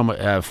 He's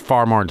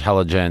far more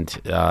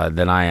intelligent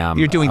than I am.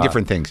 You're doing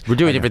different things. We're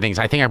doing different things.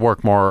 I think I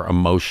work more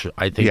emotional.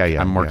 I think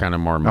I'm working on a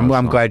more emotional.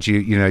 I'm glad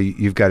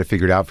you've got to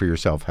figure it out for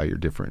yourself how you're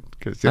different.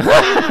 Because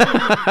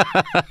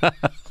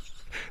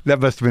that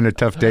must have been a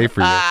tough day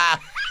for you.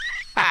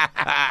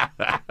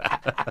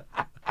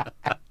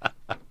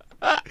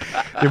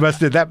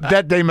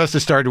 That day must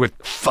have started with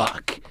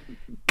fuck.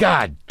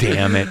 God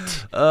damn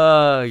it.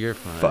 Oh, you're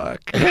fine.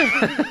 Fuck.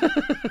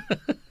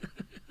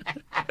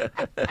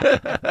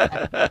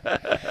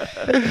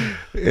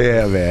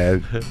 Yeah,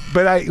 man.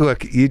 But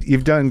look,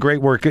 you've done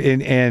great work,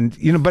 and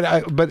but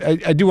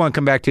I do want to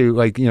come back to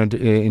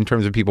in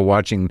terms of people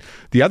watching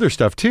the other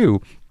stuff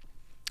too.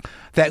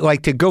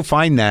 That to go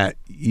find that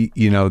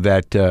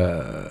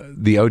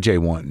the O.J.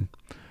 one,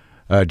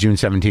 June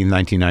 17,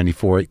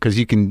 1994, because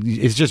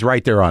it's just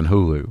right there on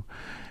Hulu.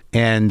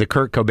 And the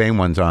Kurt Cobain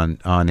one's on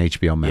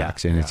HBO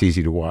Max, and it's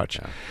easy to watch.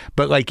 Yeah.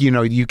 But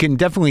you can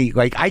definitely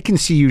I can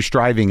see you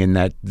striving in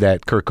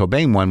that Kurt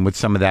Cobain one with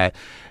some of that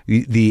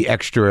the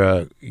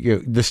extra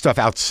the stuff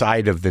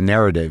outside of the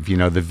narrative,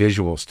 the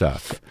visual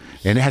stuff,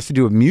 and it has to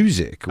do with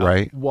music,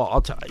 right?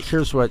 Well,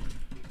 here's what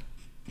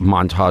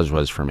Montage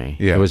was for me.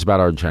 Yeah. It was about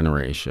our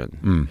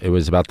generation. It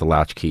was about the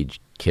latchkey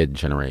kid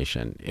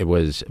generation. It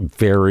was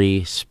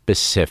very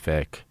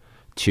specific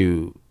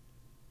to.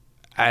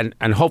 And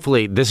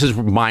hopefully this is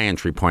my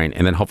entry point,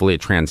 and then hopefully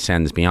it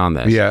transcends beyond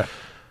this. Yeah,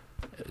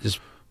 just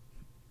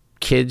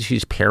kids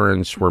whose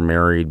parents were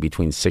married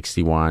between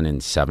 61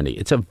 and 70.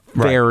 It's a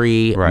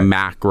very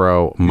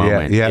macro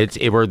moment. Yeah.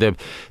 It were the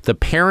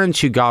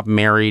parents who got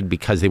married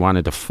because they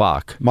wanted to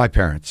fuck. My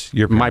parents,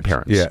 my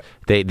parents. Yeah,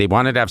 they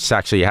wanted to have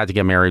sex, so you had to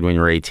get married when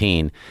you were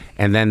 18,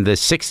 and then the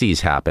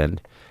 60s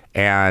happened.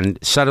 And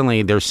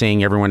suddenly they're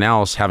seeing everyone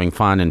else having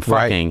fun and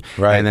fucking.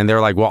 Right. And then they're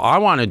like, well, I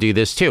want to do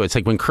this too. It's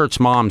like when Kurt's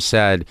mom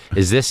said,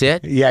 is this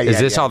it? Is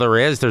this all there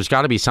is? There's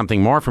got to be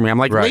something more for me. I'm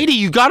like, lady,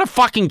 you got a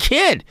fucking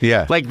kid.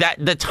 Yeah. Like that,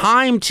 the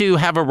time to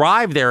have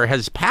arrived there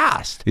has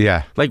passed.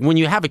 Yeah. Like when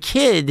you have a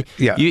kid,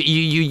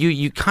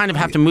 you kind of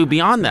have to move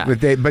beyond that.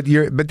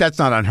 But that's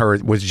not on her.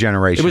 It was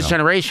generational. It was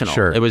generational.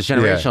 Sure. It was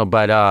generational.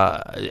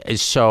 Yeah. But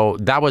so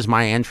that was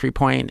my entry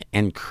point,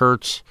 and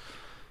Kurt's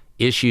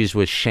issues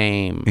with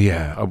shame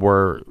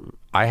were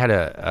I had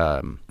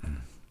a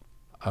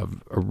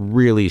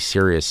really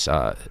serious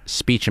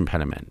speech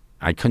impediment.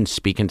 I couldn't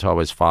speak until I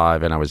was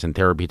 5, and I was in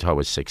therapy until I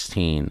was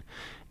 16.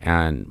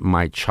 and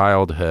my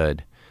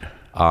childhood,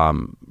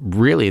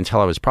 really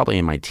until I was probably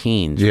in my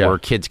teens, were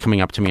kids coming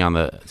up to me on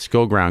the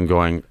school ground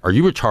going, "Are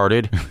you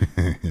retarded?"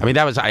 I mean,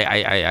 that was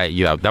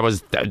that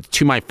was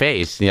to my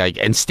face, like,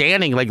 and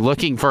standing like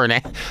looking for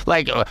an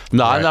like,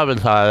 no, I'm not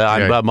retarded.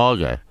 I'm Brett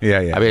Morgen.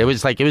 Yeah. I mean, it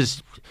was.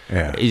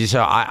 Yeah.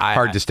 So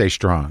hard to stay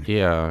strong.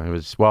 Yeah, it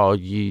was. Well,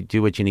 you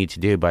do what you need to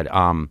do, but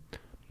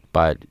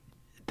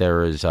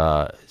there is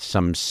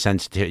some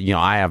sensitive.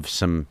 I have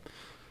some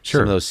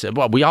of those.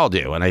 Well, we all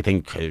do, and I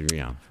think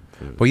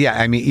Well,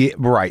 yeah, I mean,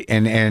 right,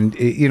 and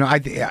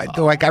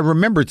I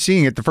remembered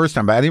seeing it the first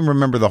time, but I didn't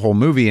remember the whole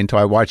movie until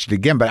I watched it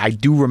again. But I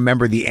do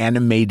remember the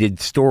animated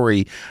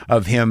story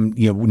of him,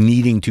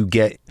 needing to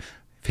get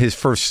his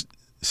first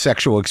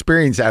sexual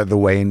experience out of the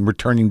way and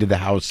returning to the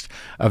house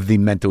of the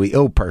mentally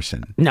ill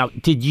person. Now,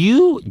 do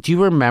you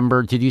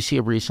remember? Did you see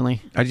it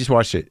recently? I just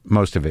watched it,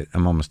 most of it.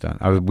 I'm almost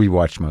done. We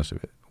watched most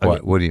of it. Okay.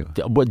 What do you?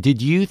 What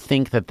did you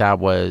think that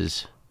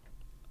was?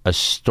 A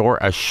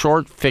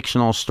short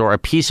fictional story, a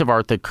piece of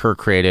art that Kurt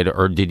created,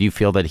 or did you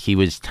feel that he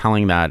was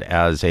telling that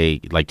as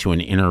to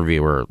an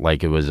interviewer,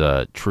 like it was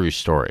a true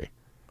story?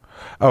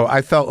 Oh,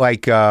 I felt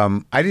like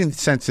I didn't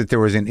sense that there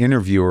was an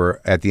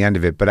interviewer at the end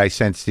of it, but I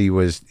sensed he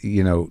was,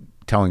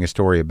 telling a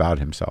story about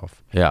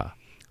himself. Yeah,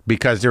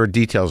 because there are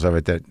details of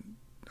it that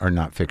are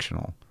not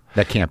fictional,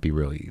 that can't be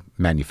really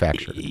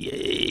manufactured.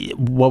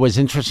 What was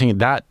interesting,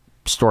 that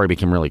story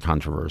became really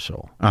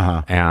controversial,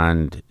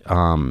 and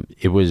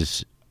there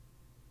was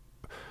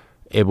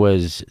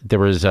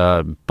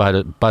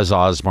Buzz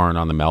Osborne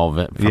on the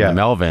the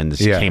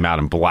Melvins came out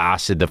and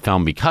blasted the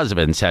film because of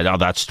it and said, "Oh,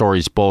 that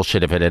story's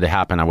bullshit. If it had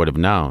happened, I would have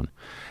known."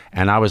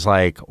 And I was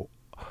like,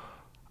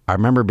 I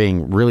remember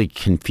being really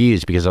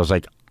confused because I was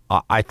like,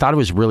 I thought it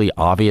was really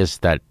obvious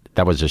that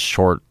was a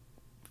short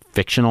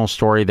fictional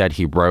story that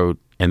he wrote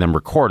and then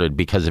recorded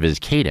because of his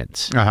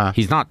cadence.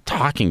 He's not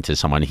talking to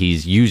someone;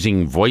 he's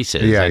using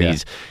voices,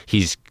 and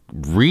he's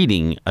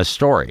reading a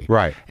story,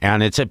 right?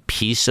 And it's a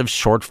piece of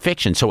short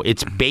fiction, so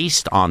it's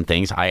based on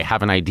things. I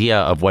have an idea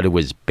of what it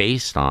was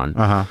based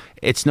on.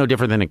 It's no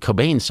different than a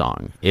Cobain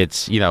song.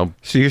 It's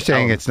So you're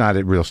saying it's not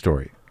a real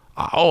story?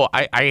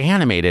 I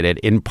animated it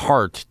in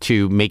part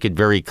to make it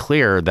very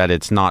clear that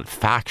it's not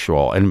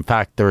factual. And in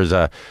fact, there's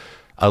a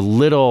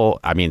little,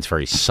 I mean, it's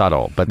very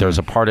subtle, but there's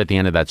a part at the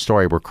end of that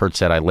story where Kurt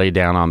said, "I lay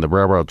down on the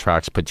railroad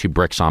tracks, put 2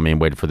 bricks on me,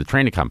 and waited for the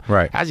train to come."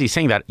 Right. As he's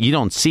saying that, you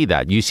don't see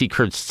that. You see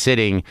Kurt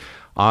sitting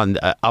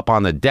up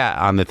on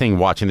the thing,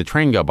 watching the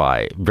train go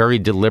by, very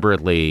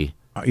deliberately.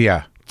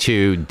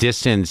 To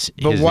distance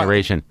his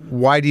narration.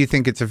 Why do you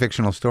think it's a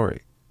fictional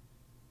story?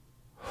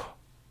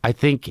 I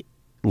think,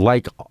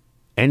 like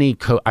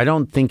I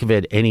don't think of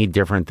it any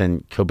different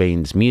than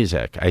Cobain's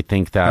music. I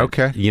think that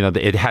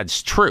it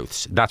has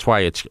truths. That's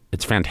why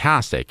it's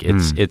fantastic.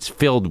 It's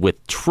filled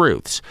with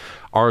truths.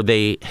 Are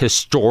they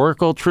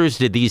historical truths?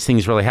 Did these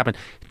things really happen?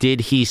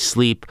 Did he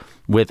sleep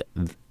with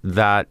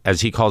that,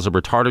 as he calls a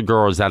retarded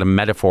girl? Or is that a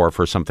metaphor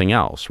for something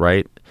else?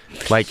 Right?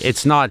 Like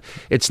it's not.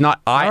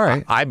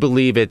 I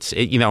believe it's.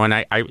 And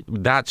I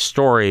that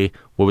story.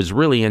 What was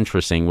really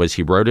interesting was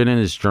he wrote it in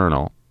his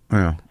journal,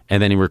 and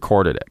then he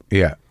recorded it.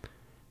 Yeah.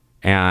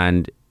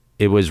 And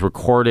it was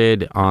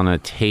recorded on a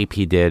tape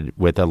he did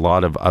with a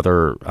lot of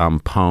other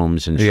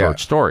poems and short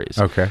stories.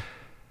 Okay.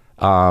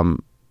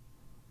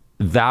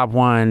 That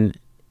one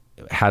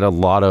had a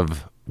lot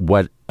of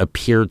what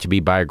appeared to be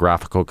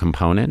biographical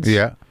components.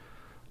 Yeah.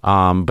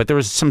 But there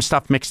was some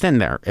stuff mixed in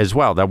there as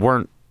well that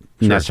weren't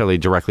necessarily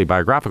directly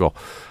biographical.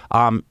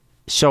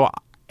 So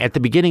at the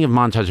beginning of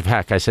Montage of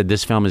Heck, I said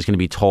this film is going to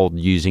be told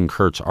using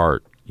Kurt's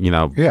art.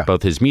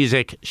 Both his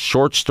music,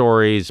 short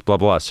stories, blah,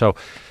 blah. So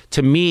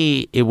to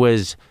me, it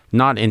was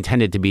not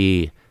intended to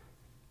be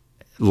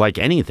like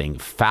anything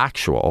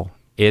factual.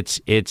 It's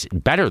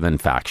better than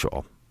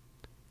factual.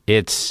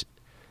 It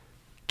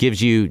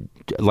gives you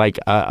like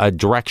a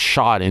direct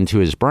shot into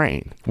his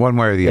brain. One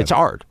way or the other. It's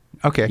art.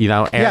 Okay.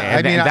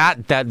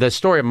 That the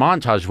story of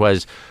Montage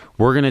was,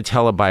 we're going to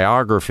tell a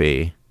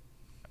biography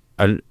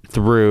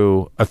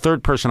through a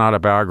third-person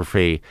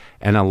autobiography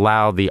and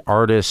allow the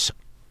artist's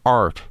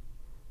art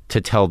to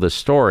tell the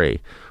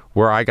story.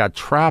 Where I got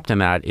trapped in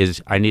that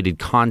is I needed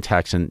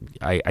context, and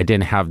I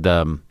didn't have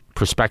the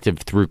perspective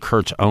through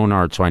Kurt's own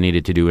art, so I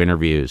needed to do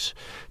interviews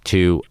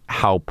to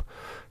help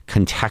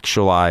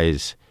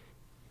contextualize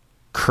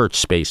Kurt's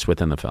space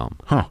within the film.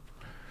 Huh.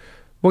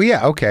 Well,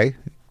 yeah, okay.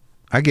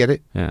 I get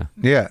it. Yeah.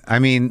 Yeah. I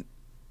mean,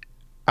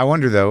 I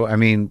wonder, though,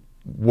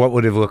 what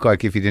would it have looked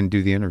like if you didn't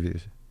do the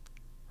interviews?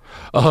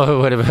 Oh, it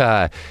would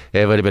have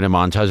been a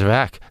montage of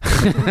heck.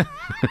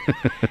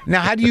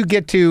 Now, how do you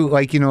get to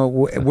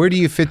where do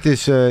you fit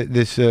this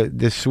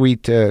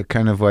sweet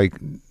kind of like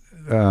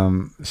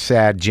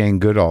sad Jane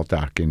Goodall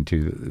doc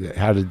into?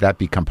 How did that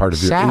become part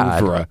of your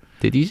oeuvre?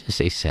 Did you just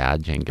say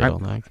sad Jane Goodall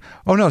doc?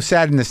 Oh no,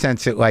 sad in the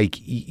sense that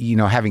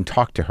having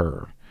talked to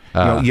her,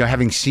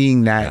 having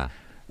seen that. Yeah.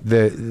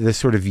 The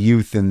sort of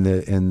youth and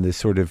the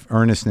sort of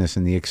earnestness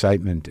and the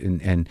excitement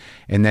and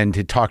then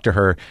to talk to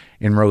her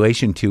in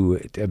relation to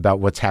it about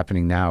what's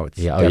happening now. It's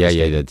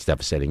devastating. That's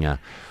devastating. Yeah.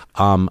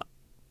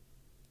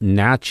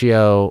 Nat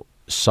Geo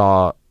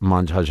saw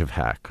Montage of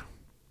Heck,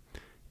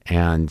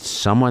 and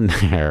someone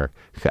there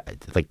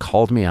like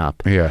called me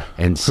up. Yeah.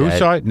 And said, who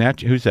saw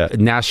it? Who's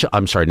that?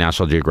 I'm sorry,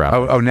 National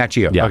Geographic. Oh, Nat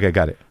Geo. Yeah. Okay,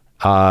 got it.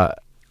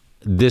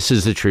 This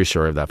is the true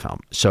story of that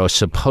film. So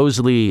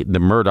supposedly the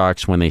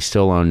Murdochs, when they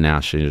still owned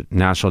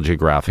National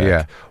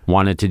Geographic,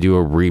 wanted to do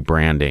a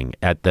rebranding.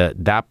 At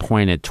that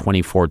point, at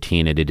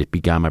 2014, it had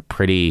become a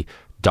pretty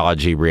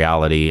dodgy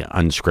reality,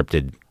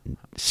 unscripted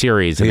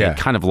series, and they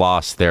kind of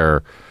lost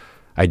their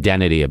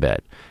identity a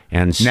bit.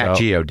 And so, Nat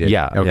Geo did.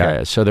 Yeah. Okay.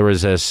 Yeah. So there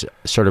was this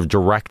sort of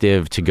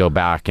directive to go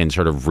back and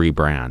sort of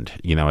rebrand,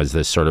 as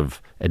this sort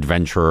of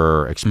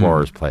adventurer,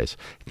 explorer's place.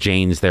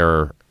 Jane's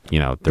their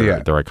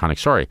iconic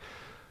story.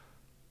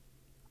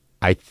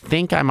 I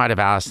think I might have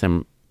asked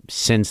them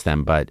since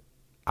then, but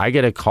I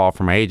get a call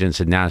from my agent and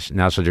said,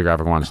 National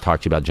Geographic wants to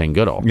talk to you about Jane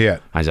Goodall. Yeah.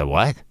 I said,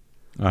 what?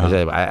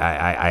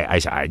 I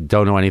said, I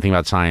don't know anything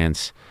about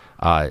science.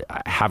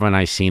 Haven't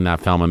I seen that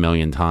film a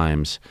million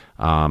times?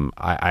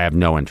 I have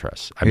no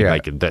interest. I mean,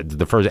 like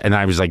the first, and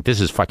I was like,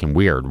 this is fucking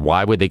weird.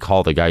 Why would they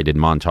call the guy who did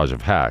Montage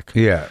of Heck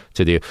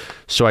to do?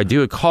 So I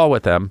do a call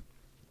with them,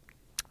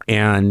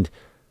 and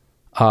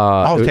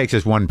all it takes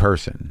is one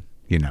person.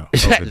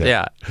 Over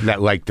there,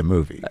 that liked the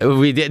movie.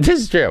 We did. This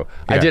is true.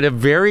 I did a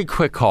very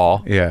quick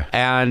call. Yeah.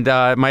 And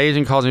my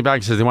agent calls me back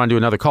and says they want to do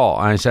another call.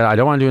 And I said, I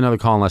don't want to do another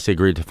call unless they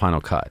agreed to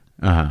final cut.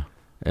 I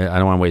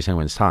don't want to waste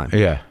anyone's time.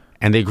 Yeah.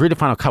 And they agreed to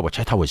final cut, which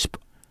I thought was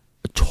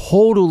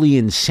totally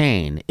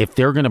insane. If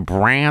they're going to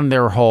brand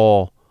their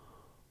whole,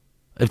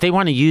 if they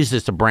want to use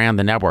this to brand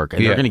the network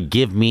and they're going to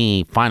give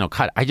me final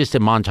cut. I just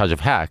did Montage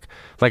of Heck.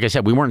 Like I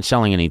said, we weren't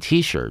selling any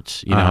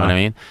T-shirts. You know what I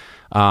mean?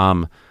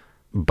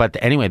 But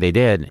anyway, they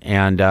did.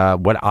 And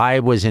what I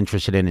was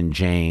interested in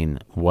Jane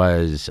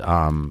was,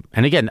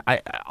 and again,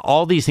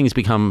 all these things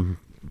become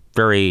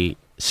very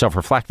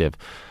self-reflective.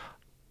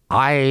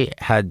 I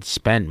had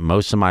spent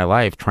most of my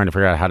life trying to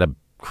figure out how to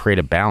create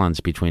a balance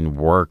between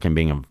work and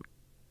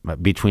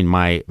between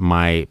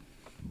my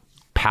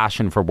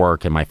passion for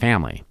work and my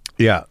family.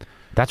 Yeah.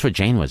 That's what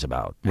Jane was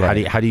about.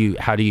 Right. How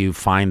do you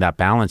find that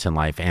balance in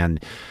life?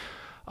 And,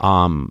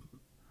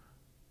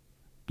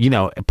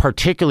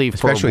 particularly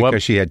especially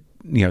because she had,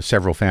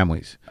 several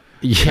families.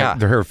 Yeah.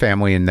 Her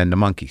family and then the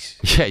monkeys.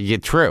 Yeah,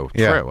 true.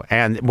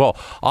 And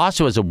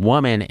also as a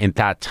woman in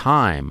that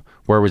time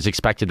where it was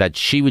expected that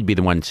she would be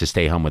the one to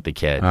stay home with the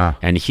kid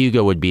and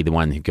Hugo would be the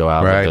one who'd go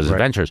out with those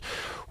adventures.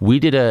 We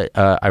did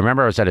I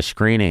remember I was at a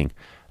screening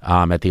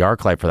at the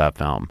ArcLight for that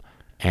film,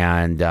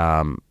 and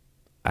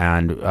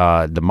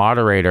the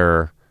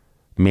moderator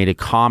made a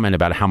comment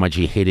about how much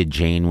he hated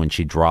Jane when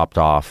she dropped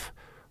off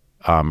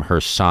her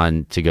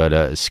son to go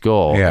to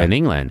school in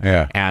England.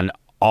 Yeah. And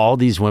all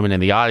these women in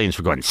the audience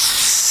were going,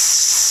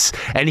 "Sss,"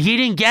 and he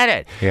didn't get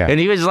it. Yeah.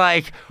 And he was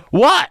like,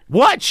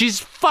 What? She's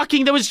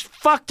fucking, that was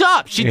fucked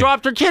up. She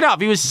dropped her kid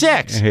off. He was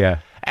 6. Yeah.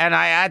 And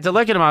I had to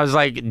look at him. I was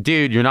like,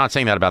 dude, you're not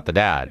saying that about the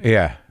dad.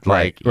 Yeah.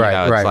 Like,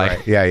 right.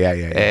 Yeah.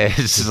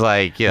 It's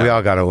like, we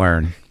all got to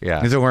learn.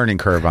 Yeah. There's a learning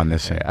curve on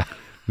this. Yeah.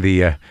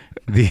 The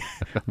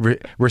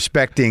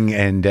respecting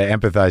and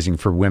empathizing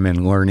for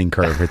women learning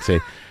curve.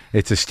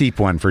 It's a steep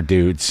one for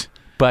dudes.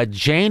 But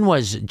Jane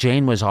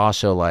was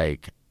also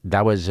like,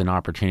 that was an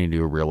opportunity to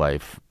do a real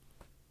life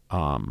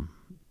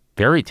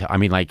I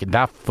mean, like,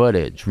 that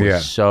footage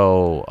was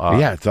so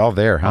it's all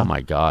there, huh? Oh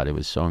my God, it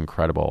was so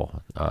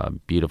incredible,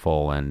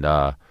 beautiful, and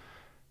that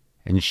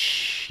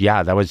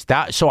was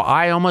that. So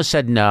I almost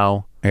said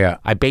no. Yeah.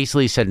 I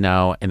basically said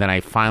no, and then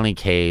I finally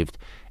caved.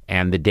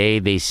 And the day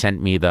they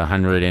sent me the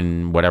 100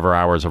 and whatever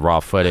hours of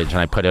raw footage and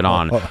I put it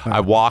on, I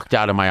walked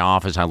out of my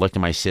office and I looked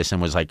at my sis and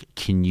was like,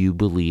 can you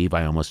believe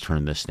I almost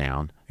turned this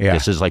down? Yeah.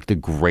 This is like the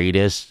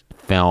greatest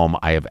film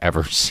I have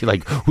ever seen.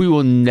 Like, we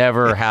will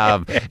never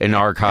have an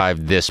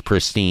archive this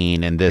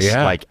pristine and this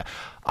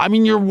I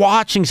mean, you're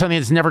watching something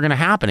that's never going to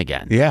happen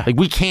again. Yeah. Like,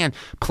 we can't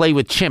play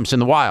with chimps in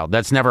the wild.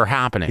 That's never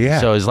happening.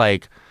 Yeah. So it's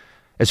like,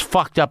 as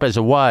fucked up as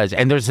it was.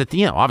 And there's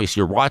obviously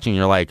you're watching,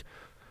 you're like,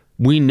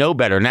 we know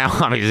better now.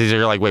 I mean,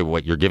 you're like, wait,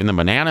 what? You're giving them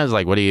bananas?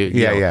 Like, what do you?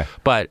 Yeah.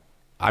 But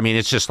I mean,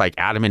 it's just like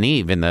Adam and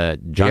Eve in the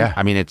jungle. Yeah.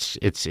 I mean, it's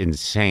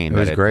insane. It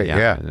was great.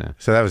 Yeah.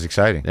 So that was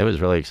exciting. It was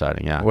really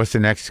exciting. Yeah. What's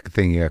the next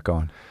thing you got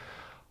going?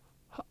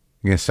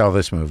 You're gonna sell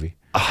this movie?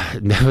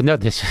 No.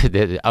 This.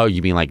 Oh,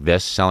 you mean like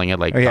this? Selling it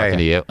like talking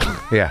to you?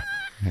 Yeah.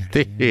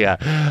 Yeah.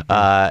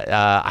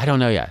 I don't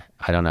know yet.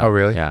 I don't know. Oh,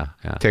 really? Yeah.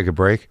 Take a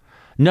break?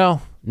 No.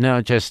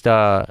 Just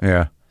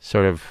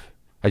sort of.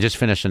 I just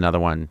finished another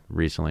one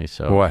recently.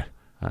 So what?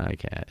 I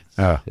can't.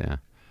 Yeah.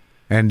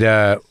 And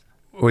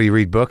what do you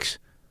read books?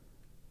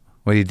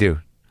 What do you do?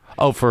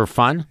 Oh, for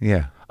fun?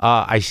 Yeah.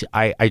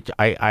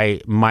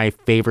 I my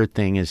favorite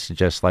thing is to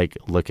just like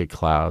look at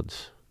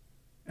clouds.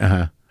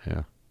 Yeah.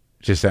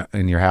 Just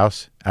in your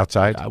house,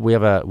 outside? We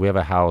have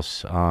a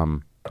house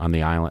on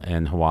the island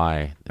in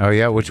Hawaii. Oh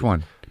yeah, which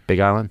one? Big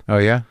Island. Oh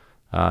yeah.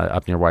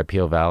 Up near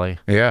Waipio Valley.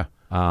 Yeah.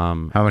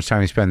 How much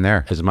time you spend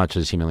there? As much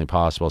as humanly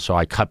possible. So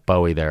I cut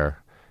Bowie there,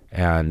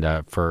 and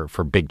for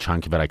a big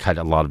chunk of it, I cut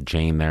a lot of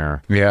Jane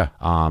there. Yeah.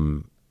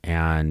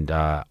 And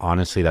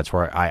honestly, that's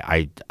where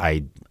I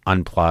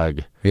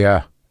unplug.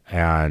 Yeah.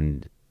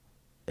 And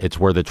it's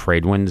where the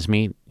trade winds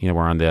meet. You know,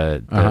 we're on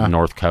the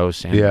North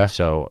Coast. And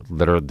so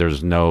literally,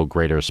 there's no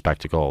greater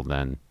spectacle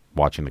than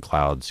watching the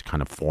clouds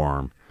kind of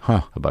form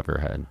above your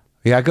head.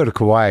 Yeah, I go to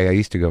Kauai. I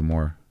used to go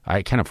more.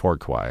 I can't afford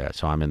Kauai,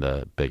 so I'm in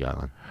the Big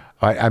Island.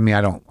 I mean,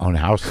 I don't own a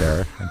house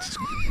there.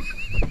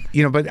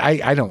 But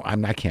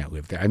I can't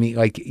live there. I mean,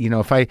 like,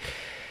 if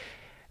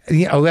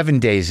 11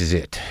 days is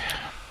it.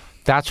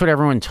 That's what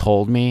everyone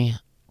told me,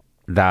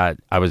 that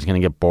I was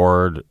going to get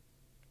bored,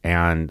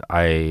 and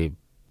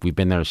we've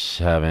been there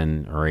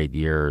 7 or 8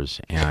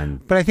 years,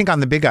 but I think on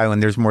the Big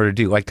Island there's more to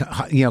do. Like,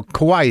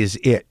 Kauai is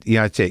it.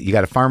 It's it. You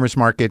got a farmer's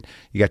market,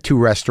 you got 2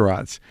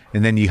 restaurants,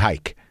 and then you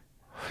hike.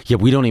 Yeah,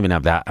 we don't even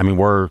have that. I mean,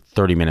 we're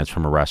 30 minutes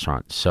from a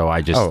restaurant, so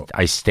I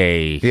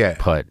stay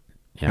put.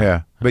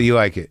 Yeah, but you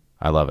like it.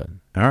 I love it.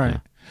 All right. Yeah.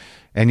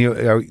 And you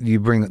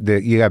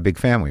got a big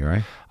family,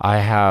 right? I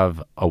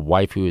have a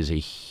wife who is a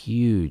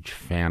huge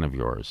fan of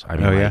yours. I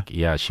mean,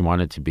 she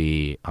wanted to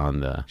be on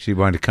the. She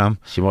wanted to come.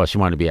 She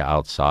wanted to be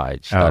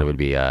outside. She thought it would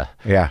be but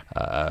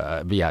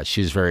yeah,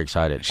 she's very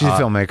excited. She's a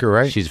filmmaker,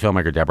 right? She's a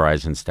filmmaker, Deborah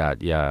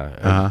Eisenstadt.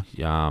 Yeah.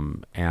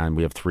 And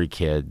we have 3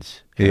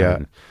 kids.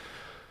 And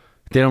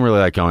they don't really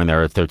like going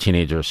there. They're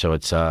teenagers, so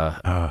it's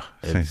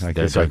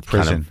like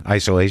prison,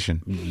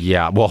 isolation.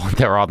 Yeah, well,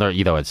 they're on their,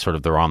 it's sort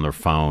of, they're on their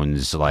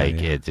phones.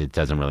 Like it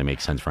doesn't really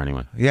make sense for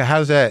anyone. Yeah,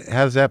 how's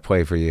that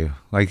play for you?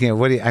 Like,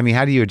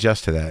 how do you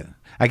adjust to that?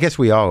 I guess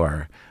we all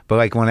are, but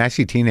like when I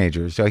see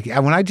teenagers, like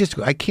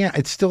I can't.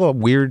 It's still a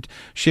weird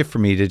shift for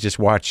me to just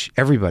watch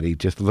everybody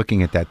just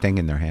looking at that thing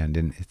in their hand,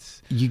 and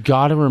you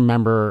got to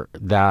remember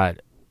that.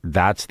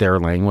 That's their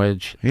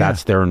language. Yeah.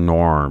 That's their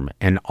norm.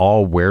 And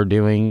all we're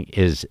doing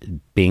is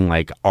being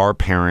like our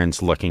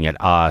parents looking at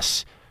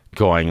us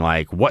going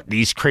like, what,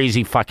 these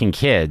crazy fucking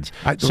kids?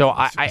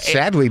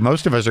 Sadly,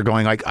 most of us are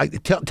going like,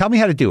 tell me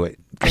how to do it.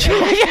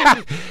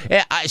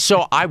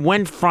 So I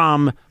went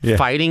from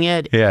fighting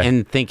it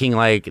and thinking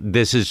like,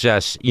 this is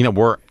just,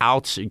 we're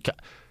out,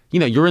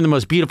 you're in the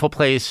most beautiful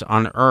place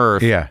on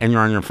earth and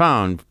you're on your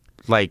phone,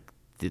 like,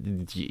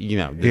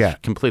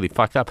 completely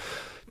fucked up,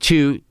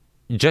 to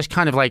just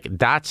kind of like,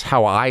 that's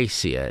how I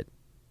see it.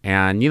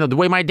 And, the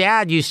way my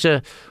dad used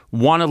to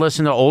want to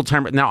listen to old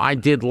time. Now, I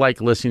did like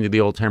listening to the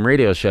old time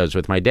radio shows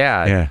with my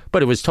dad,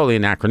 but it was totally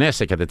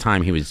anachronistic at the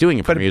time he was doing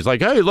it for me. He was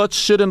like, hey, let's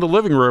sit in the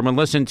living room and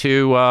listen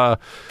to,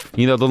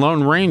 the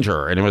Lone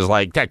Ranger. And it was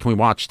like, Dad, can we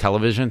watch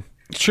television?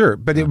 Sure.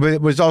 But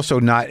it was also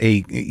not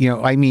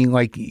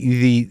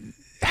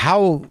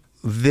how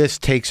this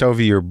takes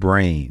over your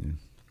brain.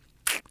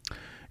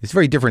 It's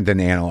very different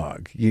than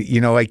analog.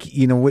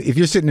 If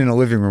you're sitting in a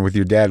living room with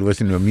your dad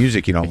listening to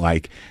music you don't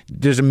like,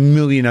 there's a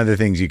million other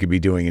things you could be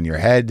doing in your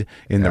head,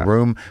 in the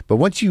room. But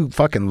once you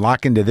fucking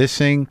lock into this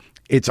thing,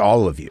 it's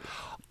all of you.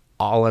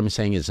 All I'm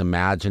saying is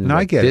imagine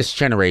what this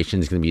generation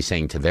is going to be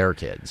saying to their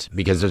kids,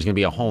 because there's going to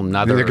be a whole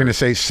nother... They're going to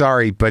say,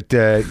 sorry, but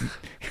the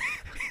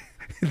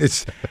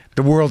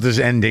world is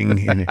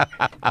ending.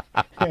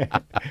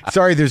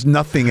 Sorry, there's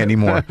nothing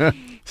anymore.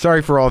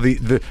 Sorry for all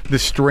the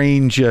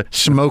strange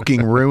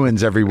smoking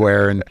ruins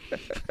everywhere. And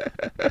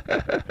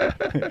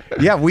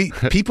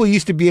people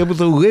used to be able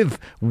to live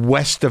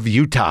west of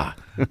Utah.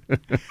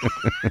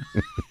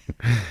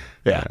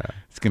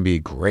 It's gonna be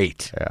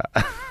great.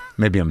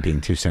 Maybe I'm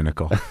being too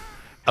cynical.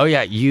 Oh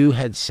yeah, you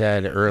had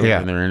said earlier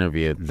in their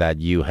interview that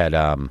you had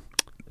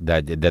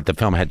that the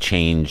film had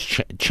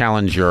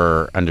challenged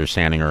your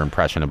understanding or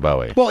impression of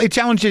Bowie. Well, it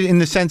challenged it in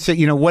the sense that,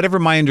 whatever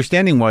my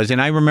understanding was,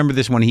 and I remember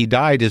this when he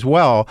died as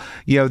well,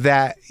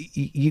 that,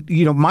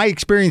 my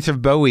experience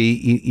of Bowie,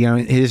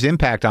 his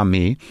impact on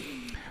me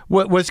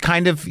was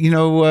kind of,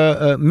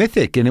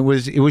 mythic, and it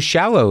was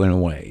shallow in a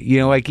way.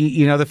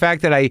 The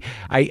fact that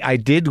I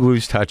did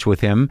lose touch with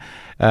him,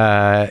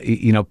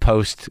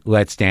 post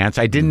Let's Dance.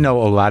 I didn't know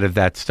a lot of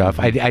that stuff.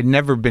 I'd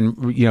never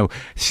been,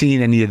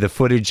 seeing any of the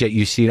footage that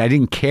you see. I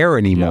didn't care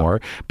anymore.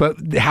 Yeah.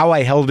 But how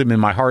I held him in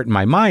my heart and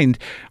my mind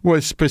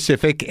was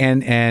specific,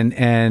 and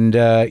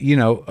I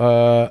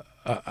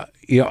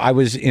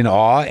was in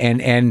awe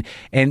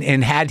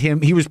and had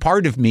him. He was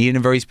part of me in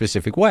a very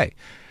specific way.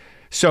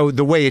 So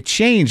the way it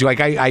changed, like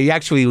I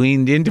actually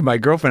leaned into my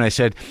girlfriend. I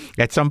said,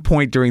 at some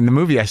point during the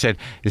movie, I said,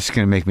 this is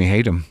going to make me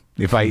hate him.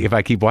 If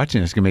I keep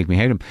watching, it's going to make me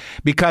hate him,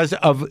 because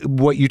of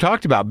what you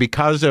talked about,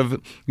 because of,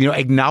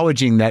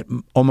 acknowledging that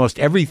almost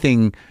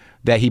everything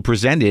that he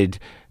presented,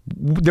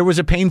 there was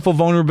a painful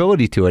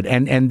vulnerability to it.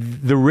 And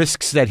the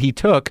risks that he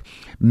took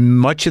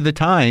much of the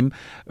time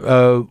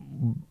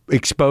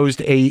exposed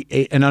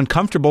an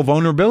uncomfortable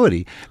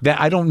vulnerability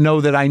that I don't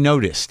know that I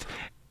noticed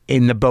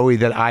in the Bowie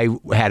that I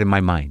had in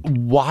my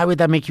mind. Why would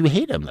that make you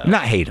hate him, though?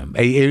 Not hate him.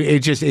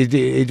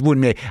 It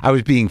wouldn't make, I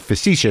was being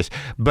facetious,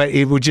 but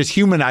it would just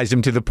humanize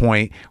him to the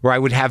point where I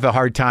would have a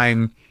hard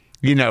time,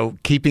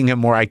 keeping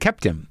him where I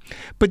kept him.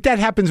 But that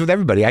happens with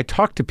everybody. I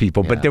talk to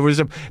people, but there was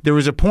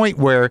a point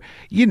where,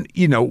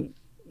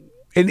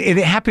 And it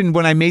happened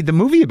when I made the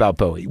movie about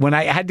Bowie, when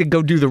I had to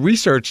go do the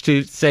research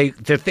to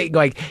think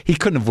like he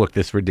couldn't have looked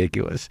this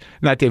ridiculous.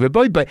 Not David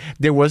Bowie, but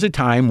there was a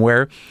time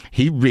where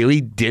he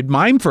really did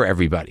mime for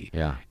everybody.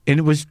 Yeah. And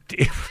it was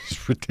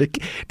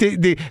ridiculous.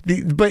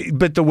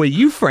 But the way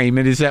you frame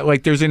it is that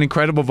like there's an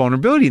incredible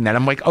vulnerability in that.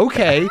 I'm like,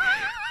 okay.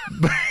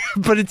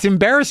 But it's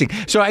embarrassing.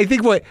 So I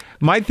think what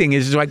my thing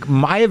is like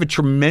I have a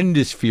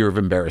tremendous fear of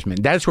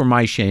embarrassment. That's where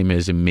my shame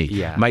is in me.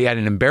 Yeah. I had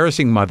an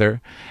embarrassing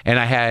mother, and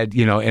I had,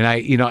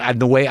 and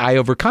the way I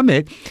overcome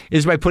it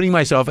is by putting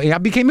myself. I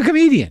became a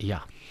comedian. Yeah.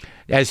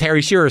 As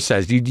Harry Shearer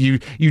says, you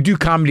do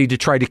comedy to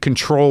try to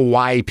control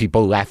why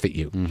people laugh at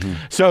you. Mm-hmm.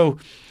 So.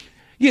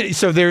 Yeah,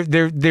 so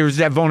there's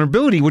that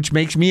vulnerability which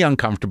makes me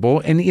uncomfortable,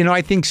 and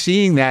I think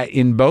seeing that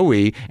in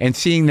Bowie and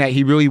seeing that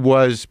he really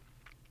was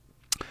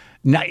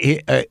not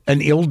an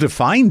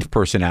ill-defined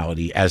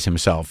personality as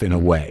himself in a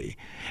way,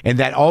 and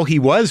that all he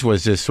was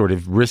this sort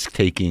of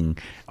risk-taking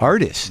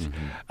artist.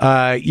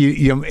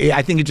 Mm-hmm.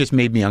 I think it just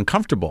made me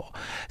uncomfortable.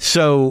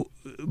 So,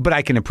 but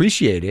I can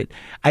appreciate it.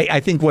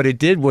 I think what it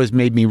did was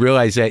made me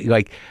realize that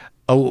like.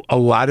 A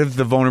lot of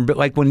the vulnerability,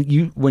 like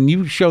when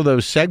you show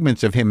those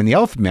segments of him in The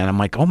Elephant Man, I'm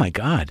like, oh my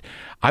God,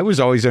 I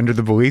was always under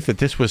the belief that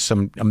this was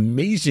some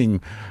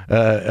amazing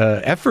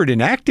effort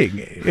in acting.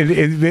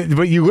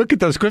 But you look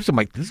at those scripts, I'm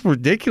like, this is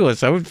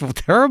ridiculous. I would feel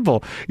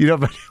terrible,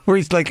 But where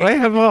he's like, I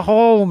have a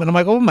home, and I'm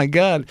like, oh my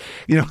God,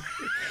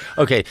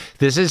 Okay,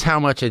 this is how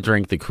much I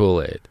drink the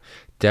Kool-Aid.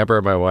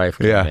 Deborah, my wife,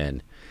 came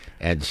in,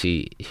 and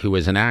who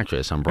was an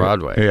actress on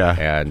Broadway,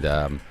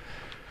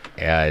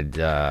 and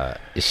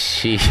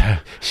she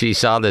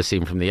saw this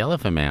scene from The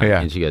Elephant Man,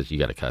 and she goes, "You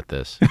got to cut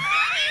this."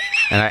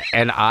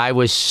 and I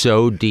was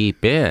so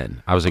deep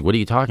in, I was like, "What are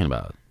you talking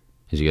about?"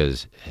 And she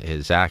goes,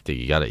 "His acting.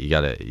 You got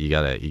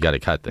to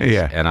cut this."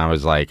 Yeah. And I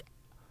was like,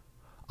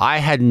 I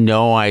had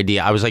no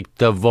idea. I was like,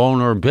 the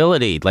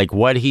vulnerability, like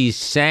what he's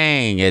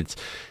saying. It's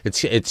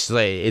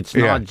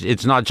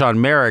not John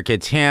Merrick.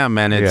 It's him,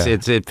 and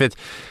it fits.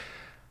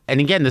 And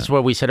again, this is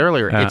what we said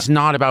earlier. It's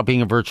not about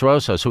being a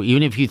virtuoso. So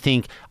even if you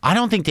think, I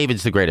don't think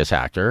David's the greatest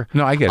actor.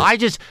 No, I get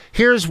it.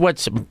 Here's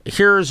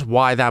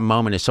why that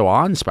moment is so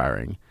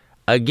awe-inspiring.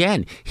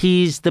 Again,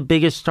 he's the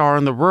biggest star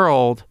in the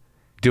world.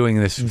 Doing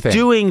this,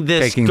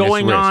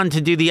 going on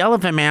to do The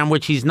Elephant Man,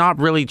 which he's not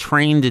really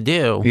trained to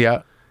do.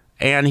 Yeah.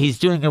 And he's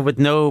doing it with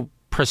no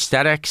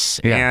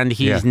prosthetics, and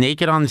he's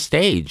naked on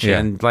stage.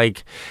 Yeah.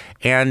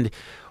 And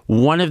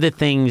one of the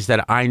things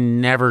that I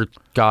never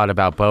got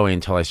about Bowie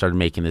until I started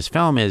making this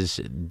film is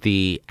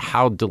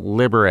how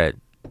deliberate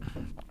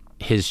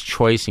his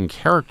choice in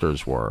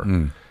characters were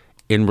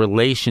in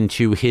relation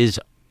to his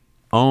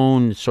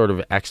own sort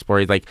of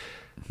exploration. Like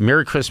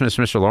Merry Christmas,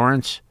 Mr.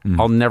 Lawrence,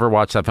 I'll never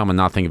watch that film and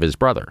not think of his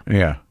brother.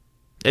 Yeah.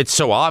 It's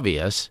so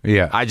obvious.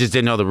 Yeah. I just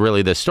didn't know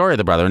the story of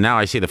the brother. And now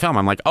I see the film.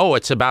 I'm like, oh,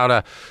 it's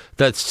about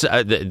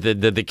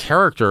the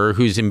character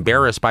who's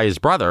embarrassed by his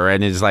brother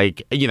and is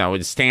like,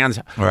 it stands.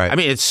 Right. I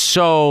mean, it's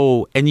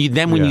so. And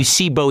when you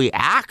see Bowie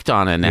act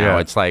on it now,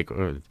 it's like.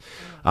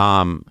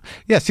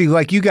 See,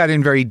 like you got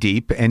in very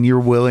deep, and you're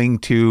willing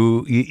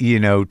to,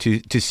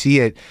 to see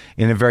it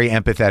in a very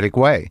empathetic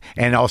way,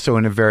 and also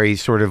in a very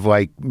sort of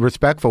like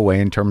respectful way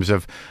in terms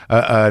of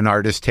an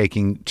artist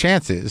taking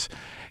chances.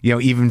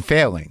 Even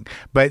failing.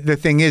 But the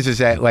thing is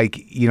that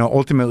like,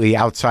 ultimately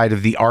outside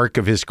of the arc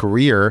of his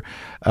career,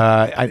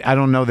 I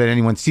don't know that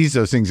anyone sees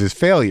those things as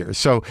failures.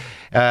 So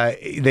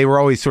they were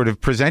always sort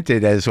of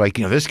presented as like,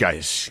 this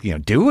guy's,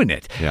 doing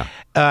it. Yeah.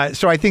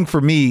 So I think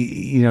for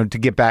me, to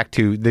get back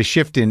to the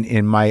shift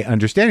in my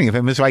understanding of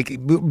him is like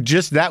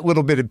just that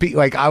little bit of,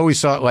 like I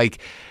always thought like,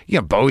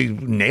 Bowie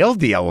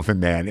nailed The Elephant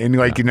Man. And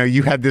like,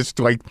 you had this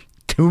like,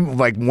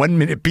 1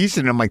 minute piece,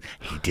 and I'm like,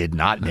 he did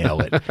not nail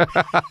it.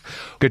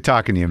 Good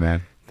talking to you,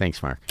 man.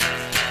 Thanks, Marc.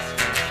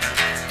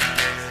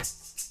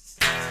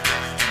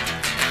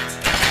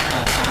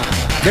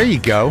 There you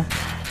go.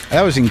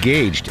 That was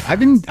engaged. I've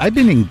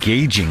been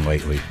engaging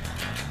lately.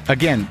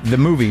 Again, the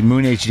movie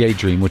Moonage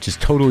Daydream, which is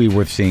totally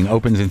worth seeing,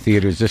 opens in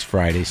theaters this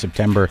Friday,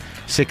 September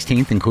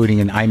 16th, including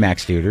in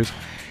IMAX theaters.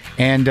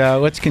 And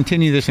let's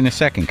continue this in a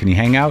second. Can you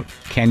hang out?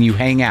 Can you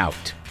hang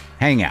out?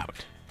 Hang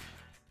out.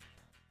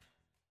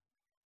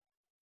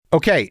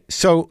 Okay,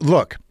 so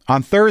look,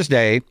 on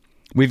Thursday,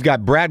 we've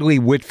got Bradley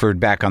Whitford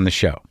back on the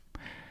show.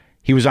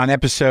 He was on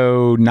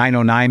episode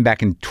 909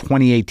 back in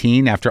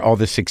 2018 after all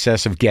the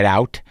success of Get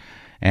Out,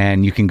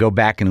 and you can go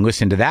back and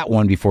listen to that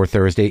one before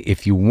Thursday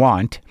if you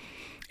want.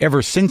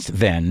 Ever since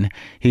then,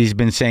 he's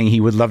been saying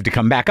he would love to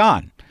come back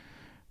on.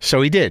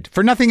 So he did,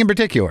 for nothing in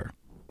particular,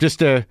 just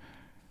to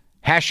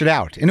hash it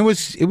out. And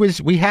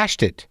we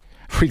hashed it.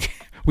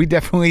 We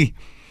definitely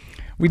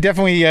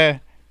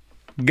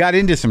got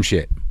into some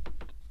shit.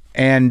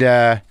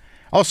 And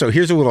also,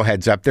 here's a little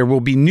heads up. There will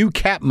be new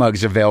cat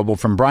mugs available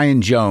from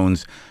Brian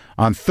Jones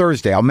on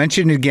Thursday. I'll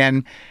mention it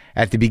again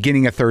at the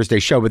beginning of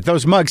Thursday's show, but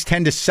those mugs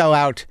tend to sell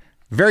out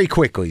very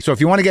quickly. So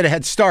if you want to get a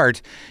head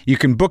start, you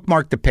can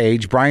bookmark the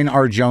page,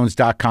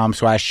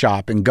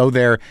 brianrjones.com/shop, and go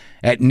there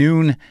at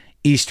noon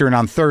Eastern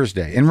on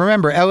Thursday. And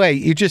remember, LA,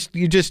 you just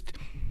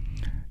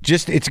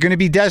Just, it's going to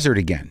be desert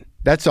again.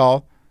 That's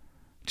all.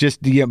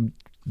 Just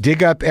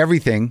dig up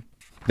everything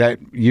that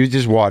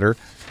uses water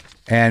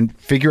and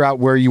figure out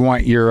where you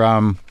want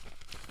your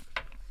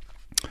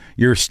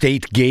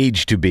state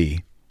gauge to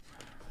be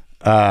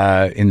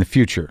in the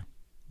future.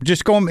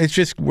 Just going. It's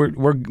just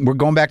we're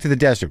going back to the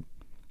desert.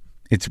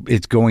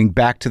 It's going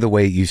back to the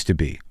way it used to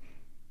be.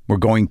 We're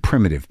going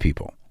primitive,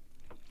 people.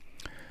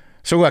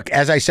 So look,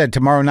 as I said,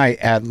 tomorrow night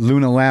at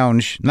Luna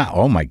Lounge.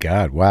 Oh my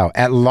God! Wow,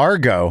 at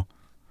Largo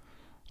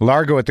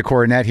at the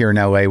Coronet here in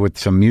LA with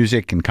some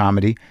music and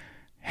comedy.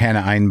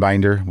 Hannah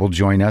Einbinder will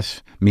join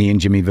us. Me and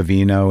Jimmy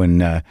Vivino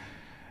and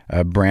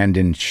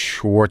Brandon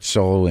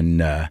Schwartzel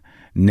and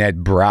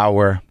Ned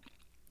Brower.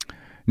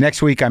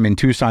 Next week, I'm in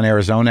Tucson,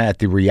 Arizona at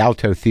the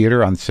Rialto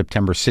Theater on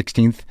September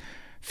 16th.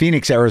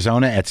 Phoenix,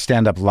 Arizona at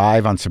Stand Up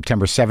Live on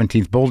September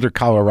 17th. Boulder,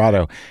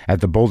 Colorado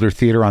at the Boulder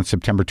Theater on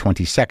September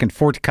 22nd.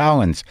 Fort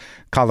Collins,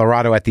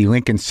 Colorado at the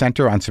Lincoln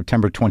Center on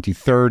September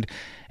 23rd.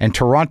 And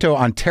Toronto,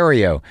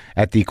 Ontario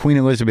at the Queen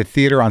Elizabeth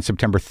Theater on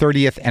September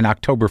 30th and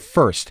October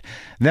 1st.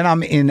 Then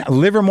I'm in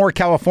Livermore,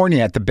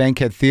 California at the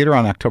Bankhead Theater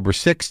on October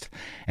 6th.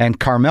 And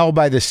Carmel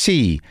by the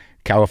Sea,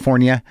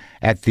 California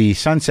at the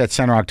Sunset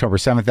Center October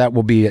 7th. That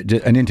will be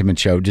an intimate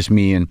show, just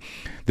me and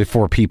the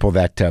 4 people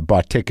that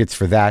bought tickets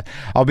for that.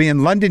 I'll be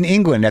in London,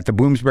 England at the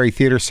Bloomsbury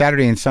Theater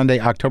Saturday and Sunday,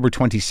 October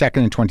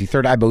 22nd and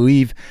 23rd. I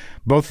believe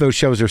both those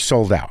shows are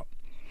sold out.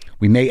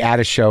 We may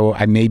add a show.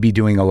 I may be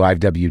doing a live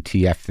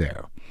WTF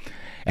there.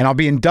 And I'll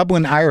be in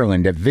Dublin,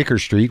 Ireland at Vicar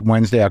Street,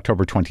 Wednesday,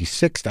 October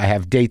 26th. I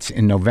have dates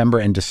in November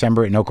and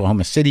December in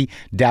Oklahoma City,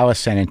 Dallas,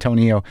 San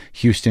Antonio,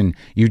 Houston,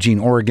 Eugene,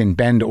 Oregon,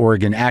 Bend,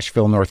 Oregon,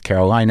 Asheville, North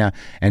Carolina,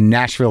 and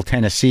Nashville,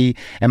 Tennessee.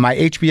 And my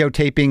HBO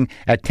taping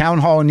at Town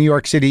Hall in New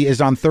York City is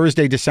on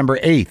Thursday, December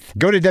 8th.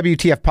 Go to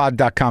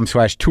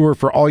WTFpod.com/tour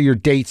for all your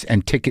dates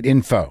and ticket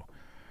info.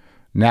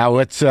 Now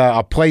let's,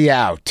 I'll play you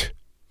out.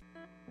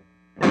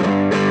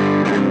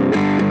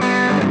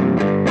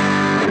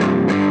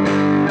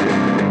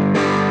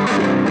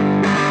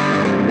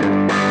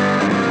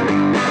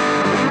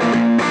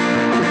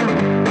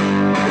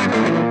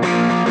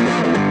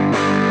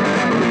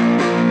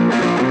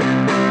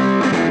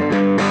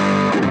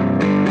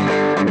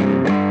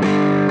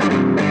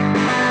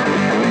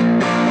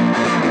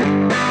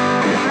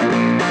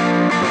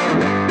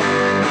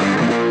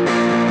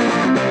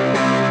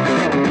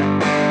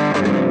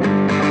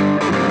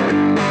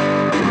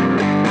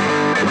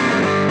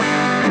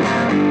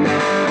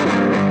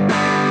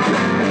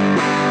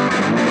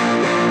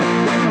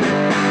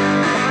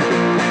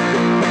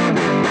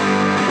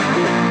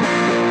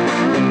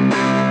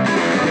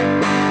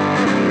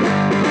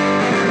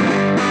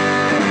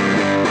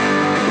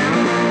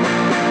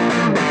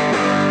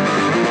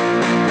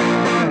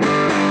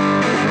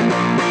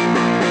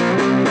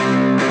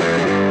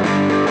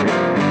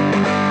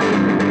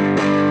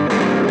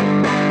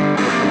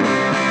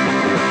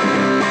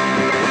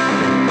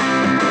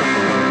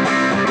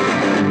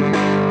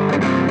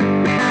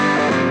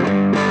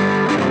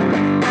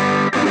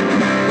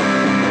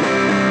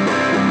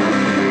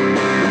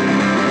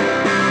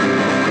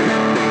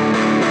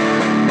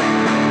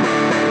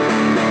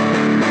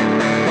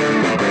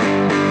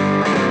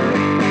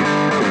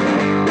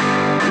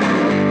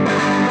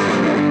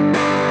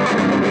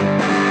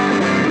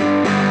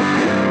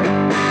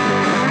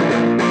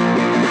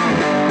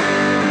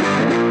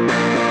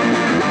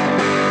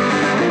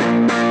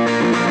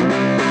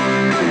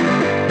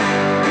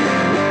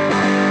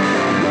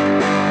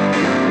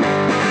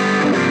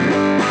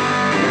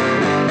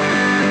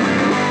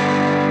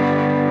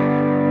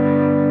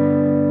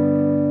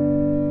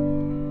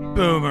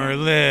 Boomer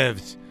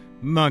lives.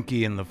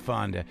 Monkey in the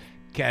Fonda.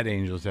 Cat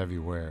angels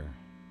everywhere.